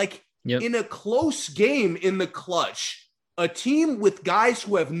 Like, in a close game in the clutch, a team with guys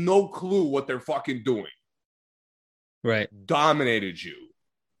who have no clue what they're fucking doing. Right. dominated you.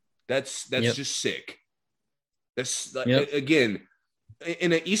 That's Yep. just sick. That's Yep. again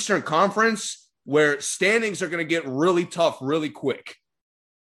in an Eastern Conference where standings are going to get really tough really quick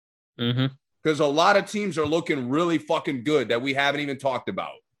Mm-hmm. because a lot of teams are looking really fucking good that we haven't even talked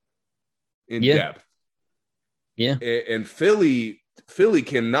about in Yeah. depth. Yeah. And Philly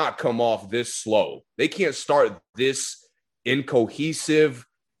cannot come off this slow. They can't start this incohesive,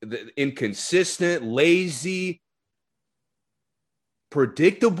 inconsistent, lazy,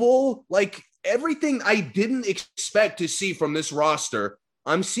 predictable. Like everything I didn't expect to see from this roster,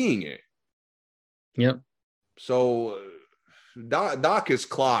 I'm seeing it. Yep. So Doc's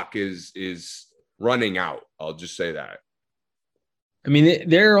clock is running out. I'll just say that. I mean,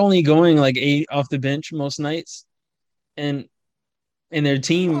 they're only going like 8 off the bench most nights, and their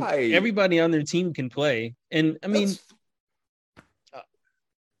team, Right. everybody on their team can play. And I mean, That's uh,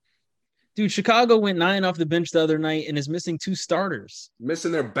 dude, Chicago went 9 off the bench the other night and is missing 2 starters.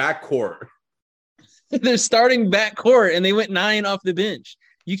 missing their backcourt. They're starting backcourt and they went 9 off the bench.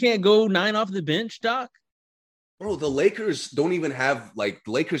 You can't go 9 off the bench, Doc. Bro, the Lakers don't even have the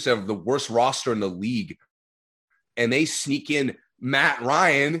Lakers have the worst roster in the league, and they sneak in Matt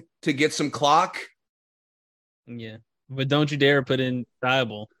Ryan to get some clock. Yeah, but don't you dare put in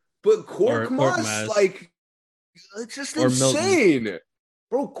Thibault But or Korkmaz, Korkmaz it's just or Milton. insane.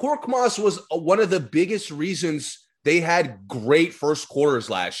 Bro, Korkmaz was one of the biggest reasons they had great first quarters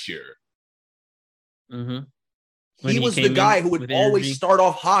last year. Mm-hmm. When He he was the came in guy who would with always energy. start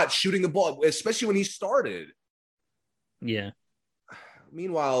off hot shooting the ball, especially when he started. Yeah,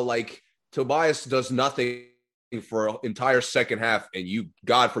 Meanwhile, Tobias does nothing for an entire second half, and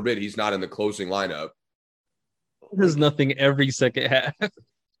God forbid, he's not in the closing lineup. there's nothing every second half.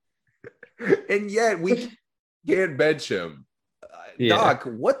 And yet we can't bench him. Yeah, Doc,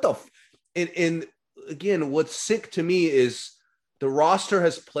 what the? And again, what's sick to me is the roster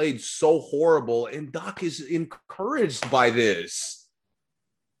has played so horrible, and Doc is encouraged by this.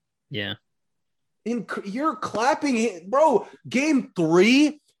 yeah. You're clapping, bro. Game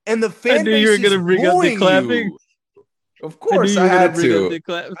 3, and the I fan knew you base were is gonna bring up the booing clapping. you. Of I knew course, you I were gonna had bring up to. the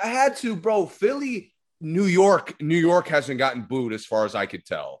clap. I had to, bro. Philly, New York hasn't gotten booed as far as I could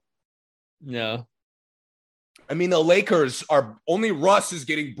tell. No. I mean, the Lakers are only Russ is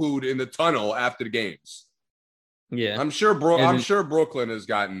getting booed in the tunnel after the games. Yeah. I'm And sure Brooklyn has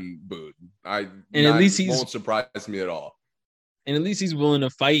gotten booed. I and at not least he's won't surprise me at all. and at least he's willing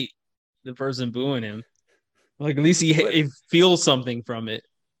to fight the person booing him. Like at least he But feels something from it.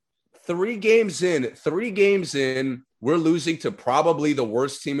 3 games in, we're losing to probably the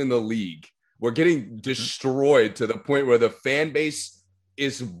worst team in the league. We're getting destroyed to the point where the fan base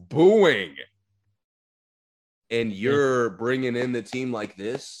is booing. And Yeah. you're bringing in the team like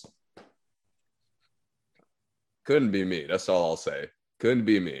this? Couldn't be me. That's all I'll say. Couldn't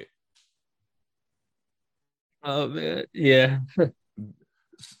be me. Oh man. Yeah.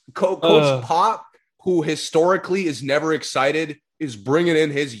 Coach Pop, who historically is never excited, is bringing in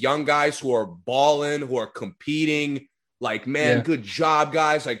his young guys who are balling, who are competing. Like, man, Yeah. good job,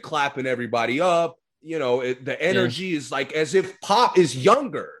 guys. Like, clapping everybody up. The Yeah. energy is like as if Pop is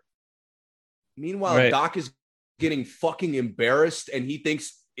younger. Meanwhile, Right. Doc is getting fucking embarrassed, and he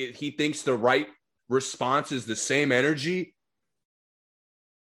thinks the right response is the same energy.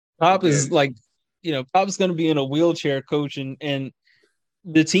 Pop is Again, like, Pop's gonna be in a wheelchair coaching and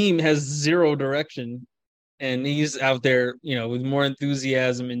the team has zero direction. And he's out there, with more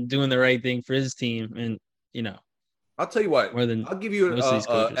enthusiasm and doing the right thing for his team. And, I'll tell you what. more than I'll give you most of these a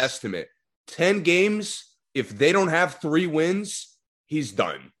coaches. estimate. 10 games. If they don't have 3 wins, he's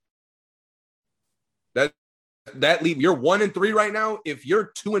done. That leave you're 1-3 right now. If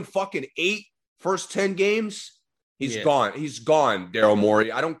you're 2-8 first 10 games, he's Yeah, gone. He's gone, Daryl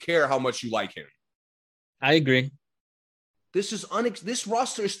Morey. I don't care how much you like him. I agree. This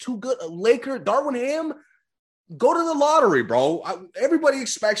roster is too good. Darwin Ham, go to the lottery, bro. Everybody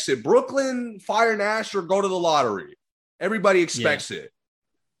expects it. Brooklyn, fire Nash, or go to the lottery. Everybody Yeah, expects it.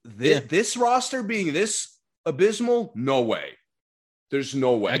 yeah, This roster being this abysmal, no way. There's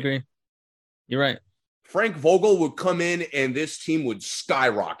no I way. agree. You're right. Frank Vogel would come in and this team would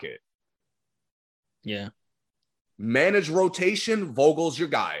skyrocket. Yeah, Manage rotation, Vogel's your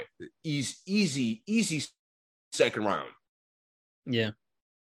guy. Easy second round. yeah,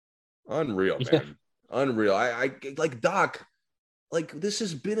 Unreal, yeah. man. Unreal. I like Doc. Like this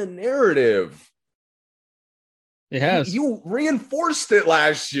has been a narrative. It has. You reinforced it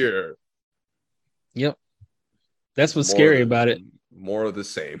last year. Yep. That's what's More of scary the about it. more of the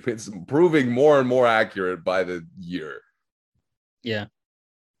same. It's proving more and more accurate by the year. Yeah.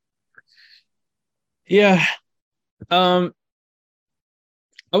 Yeah. Um,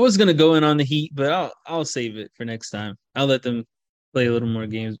 I was gonna go in on the Heat, but I'll save it for next time. I'll let them play a little more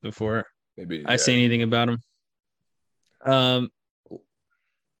games before Maybe, I yeah. say anything about them. Um,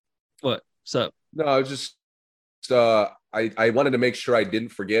 what? So No, I was just I wanted to make sure I didn't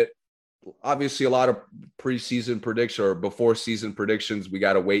forget. Obviously, a lot of preseason prediction or before season predictions. We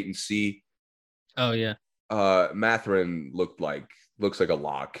got to wait and see. oh yeah, Matherin looks like a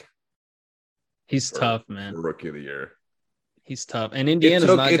lock he's for tough, man. rookie of the year. He's tough, and Indiana's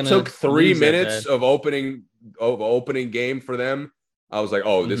not It gonna took 3 minutes lose that bad. of opening game for them. I was like,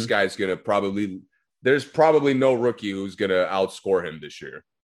 oh, this Hmm. guy's gonna probably. There's probably no rookie who's gonna outscore him this year,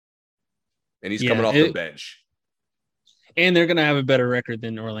 and he's coming Yeah, off the bench. and they're gonna have a better record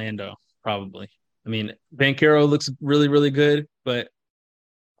than Orlando, probably. I mean, Banchero looks really, really good, but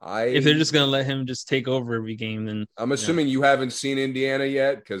if they're I just gonna let him just take over every game, then I'm you know, assuming you haven't seen Indiana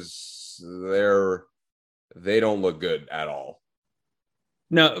yet because they don't look good at all.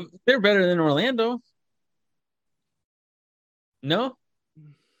 no, they're better than Orlando. No,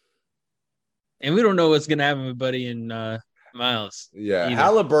 and we don't know what's gonna happen with Buddy and Miles Yeah, either.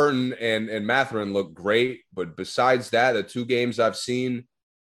 Halliburton and Matherin look great, but besides that, the 2 games I've seen,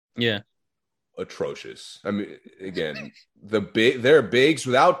 Yeah, atrocious. I mean, again, they're bigs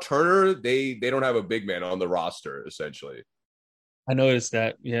without Turner. They don't have a big man on the roster essentially. I noticed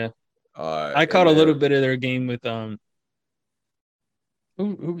that. Yeah, Uh, I and caught a little they're bit of their game with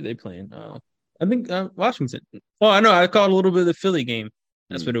who were they playing? I think Washington. Oh, I know. I caught a little bit of the Philly game.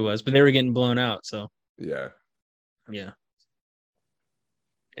 That's what it was, but they were getting blown out. So yeah, yeah,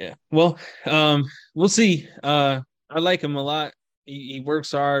 yeah. Well, we'll see. I like him a lot. He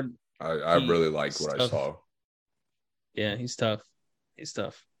works hard. I really like He's what I tough. saw. Yeah, he's tough. He's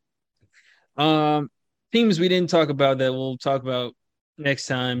tough. Um, Teams we didn't talk about that we'll talk about next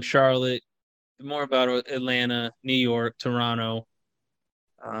time. Charlotte, more about Atlanta, New York, Toronto.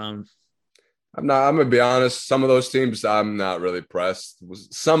 Um, I'm gonna be honest. Some of those teams, I'm not really pressed.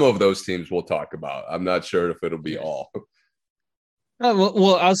 Some of those teams we'll talk about. I'm not sure if it'll be yeah. all.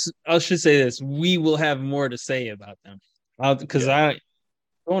 Well, I should say this: we will have more to say about them, because Yeah, I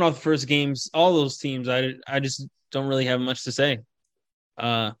going off the first games, all those teams, I just don't really have much to say.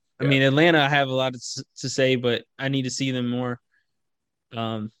 I yeah. mean, Atlanta, I have a lot to say, but I need to see them more.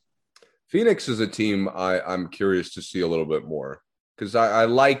 Um, Phoenix is a team I'm curious to see a little bit more because I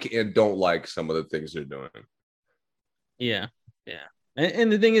like and don't like some of the things they're doing. yeah, yeah.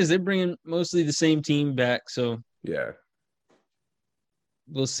 And the thing is, they're bringing mostly the same team back, so Yeah,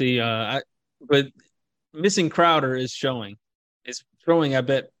 we'll see. But missing Crowder is showing. It's showing, I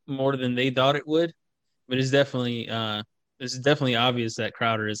bet, more than they thought it would. But it's definitely obvious that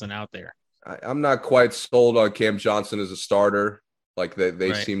Crowder isn't out there. I'm not quite sold on Cam Johnson as a starter like they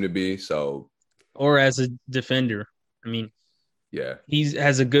Right. seem to be. So Or as a defender. I mean, yeah, he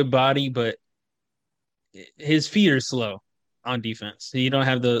has a good body, but his feet are slow on defense. You don't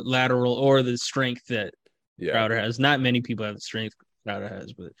have the lateral or the strength that yeah, Crowder has. Not many people have the strength Crowder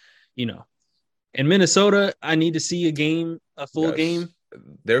has, but you know. In Minnesota, I need to see a full yes. game.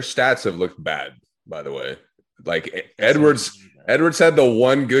 Their stats have looked bad, by the way. Like That's really bad. Edwards had the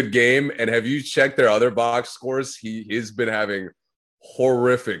one good game, and have you checked their other box scores? He's been having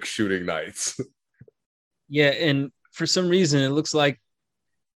horrific shooting nights. Yeah, and for some reason, it looks like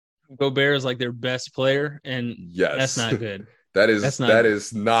Gobert is like their best player, and that's Yes. not good. That That's is not that good.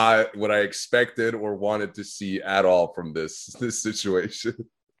 is not what I expected or wanted to see at all from this situation.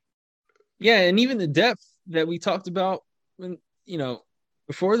 Yeah, and even the depth that we talked about when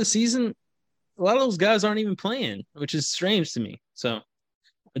before the season, a lot of those guys aren't even playing, which is strange to me. So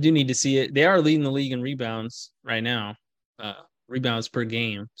I do need to see it. They are leading the league in rebounds right now, uh, rebounds per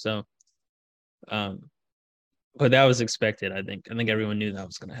game. So, um, but that was expected. I think everyone knew that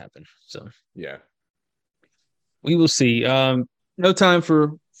was going to happen. So Yeah. we will see. No time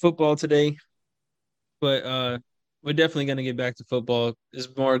for football today, but we're definitely going to get back to football.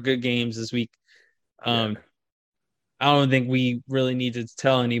 There's more good games this week. Yeah. Um, I don't think we really need to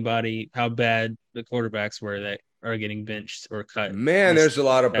tell anybody how bad the quarterbacks were that are getting benched or cut Man, this there's a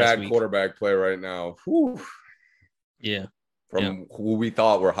lot of past bad week. quarterback play right now. Whew. Yeah, yeah, From who we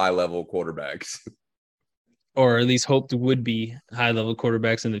thought were high level quarterbacks. or at least hoped would be high level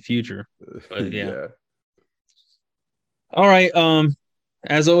quarterbacks in the future. But yeah, Yeah. all right.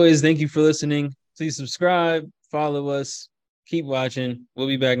 As always, thank you for listening. Please subscribe, follow us, keep watching. We'll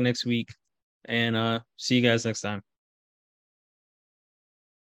be back next week, and see you guys next time.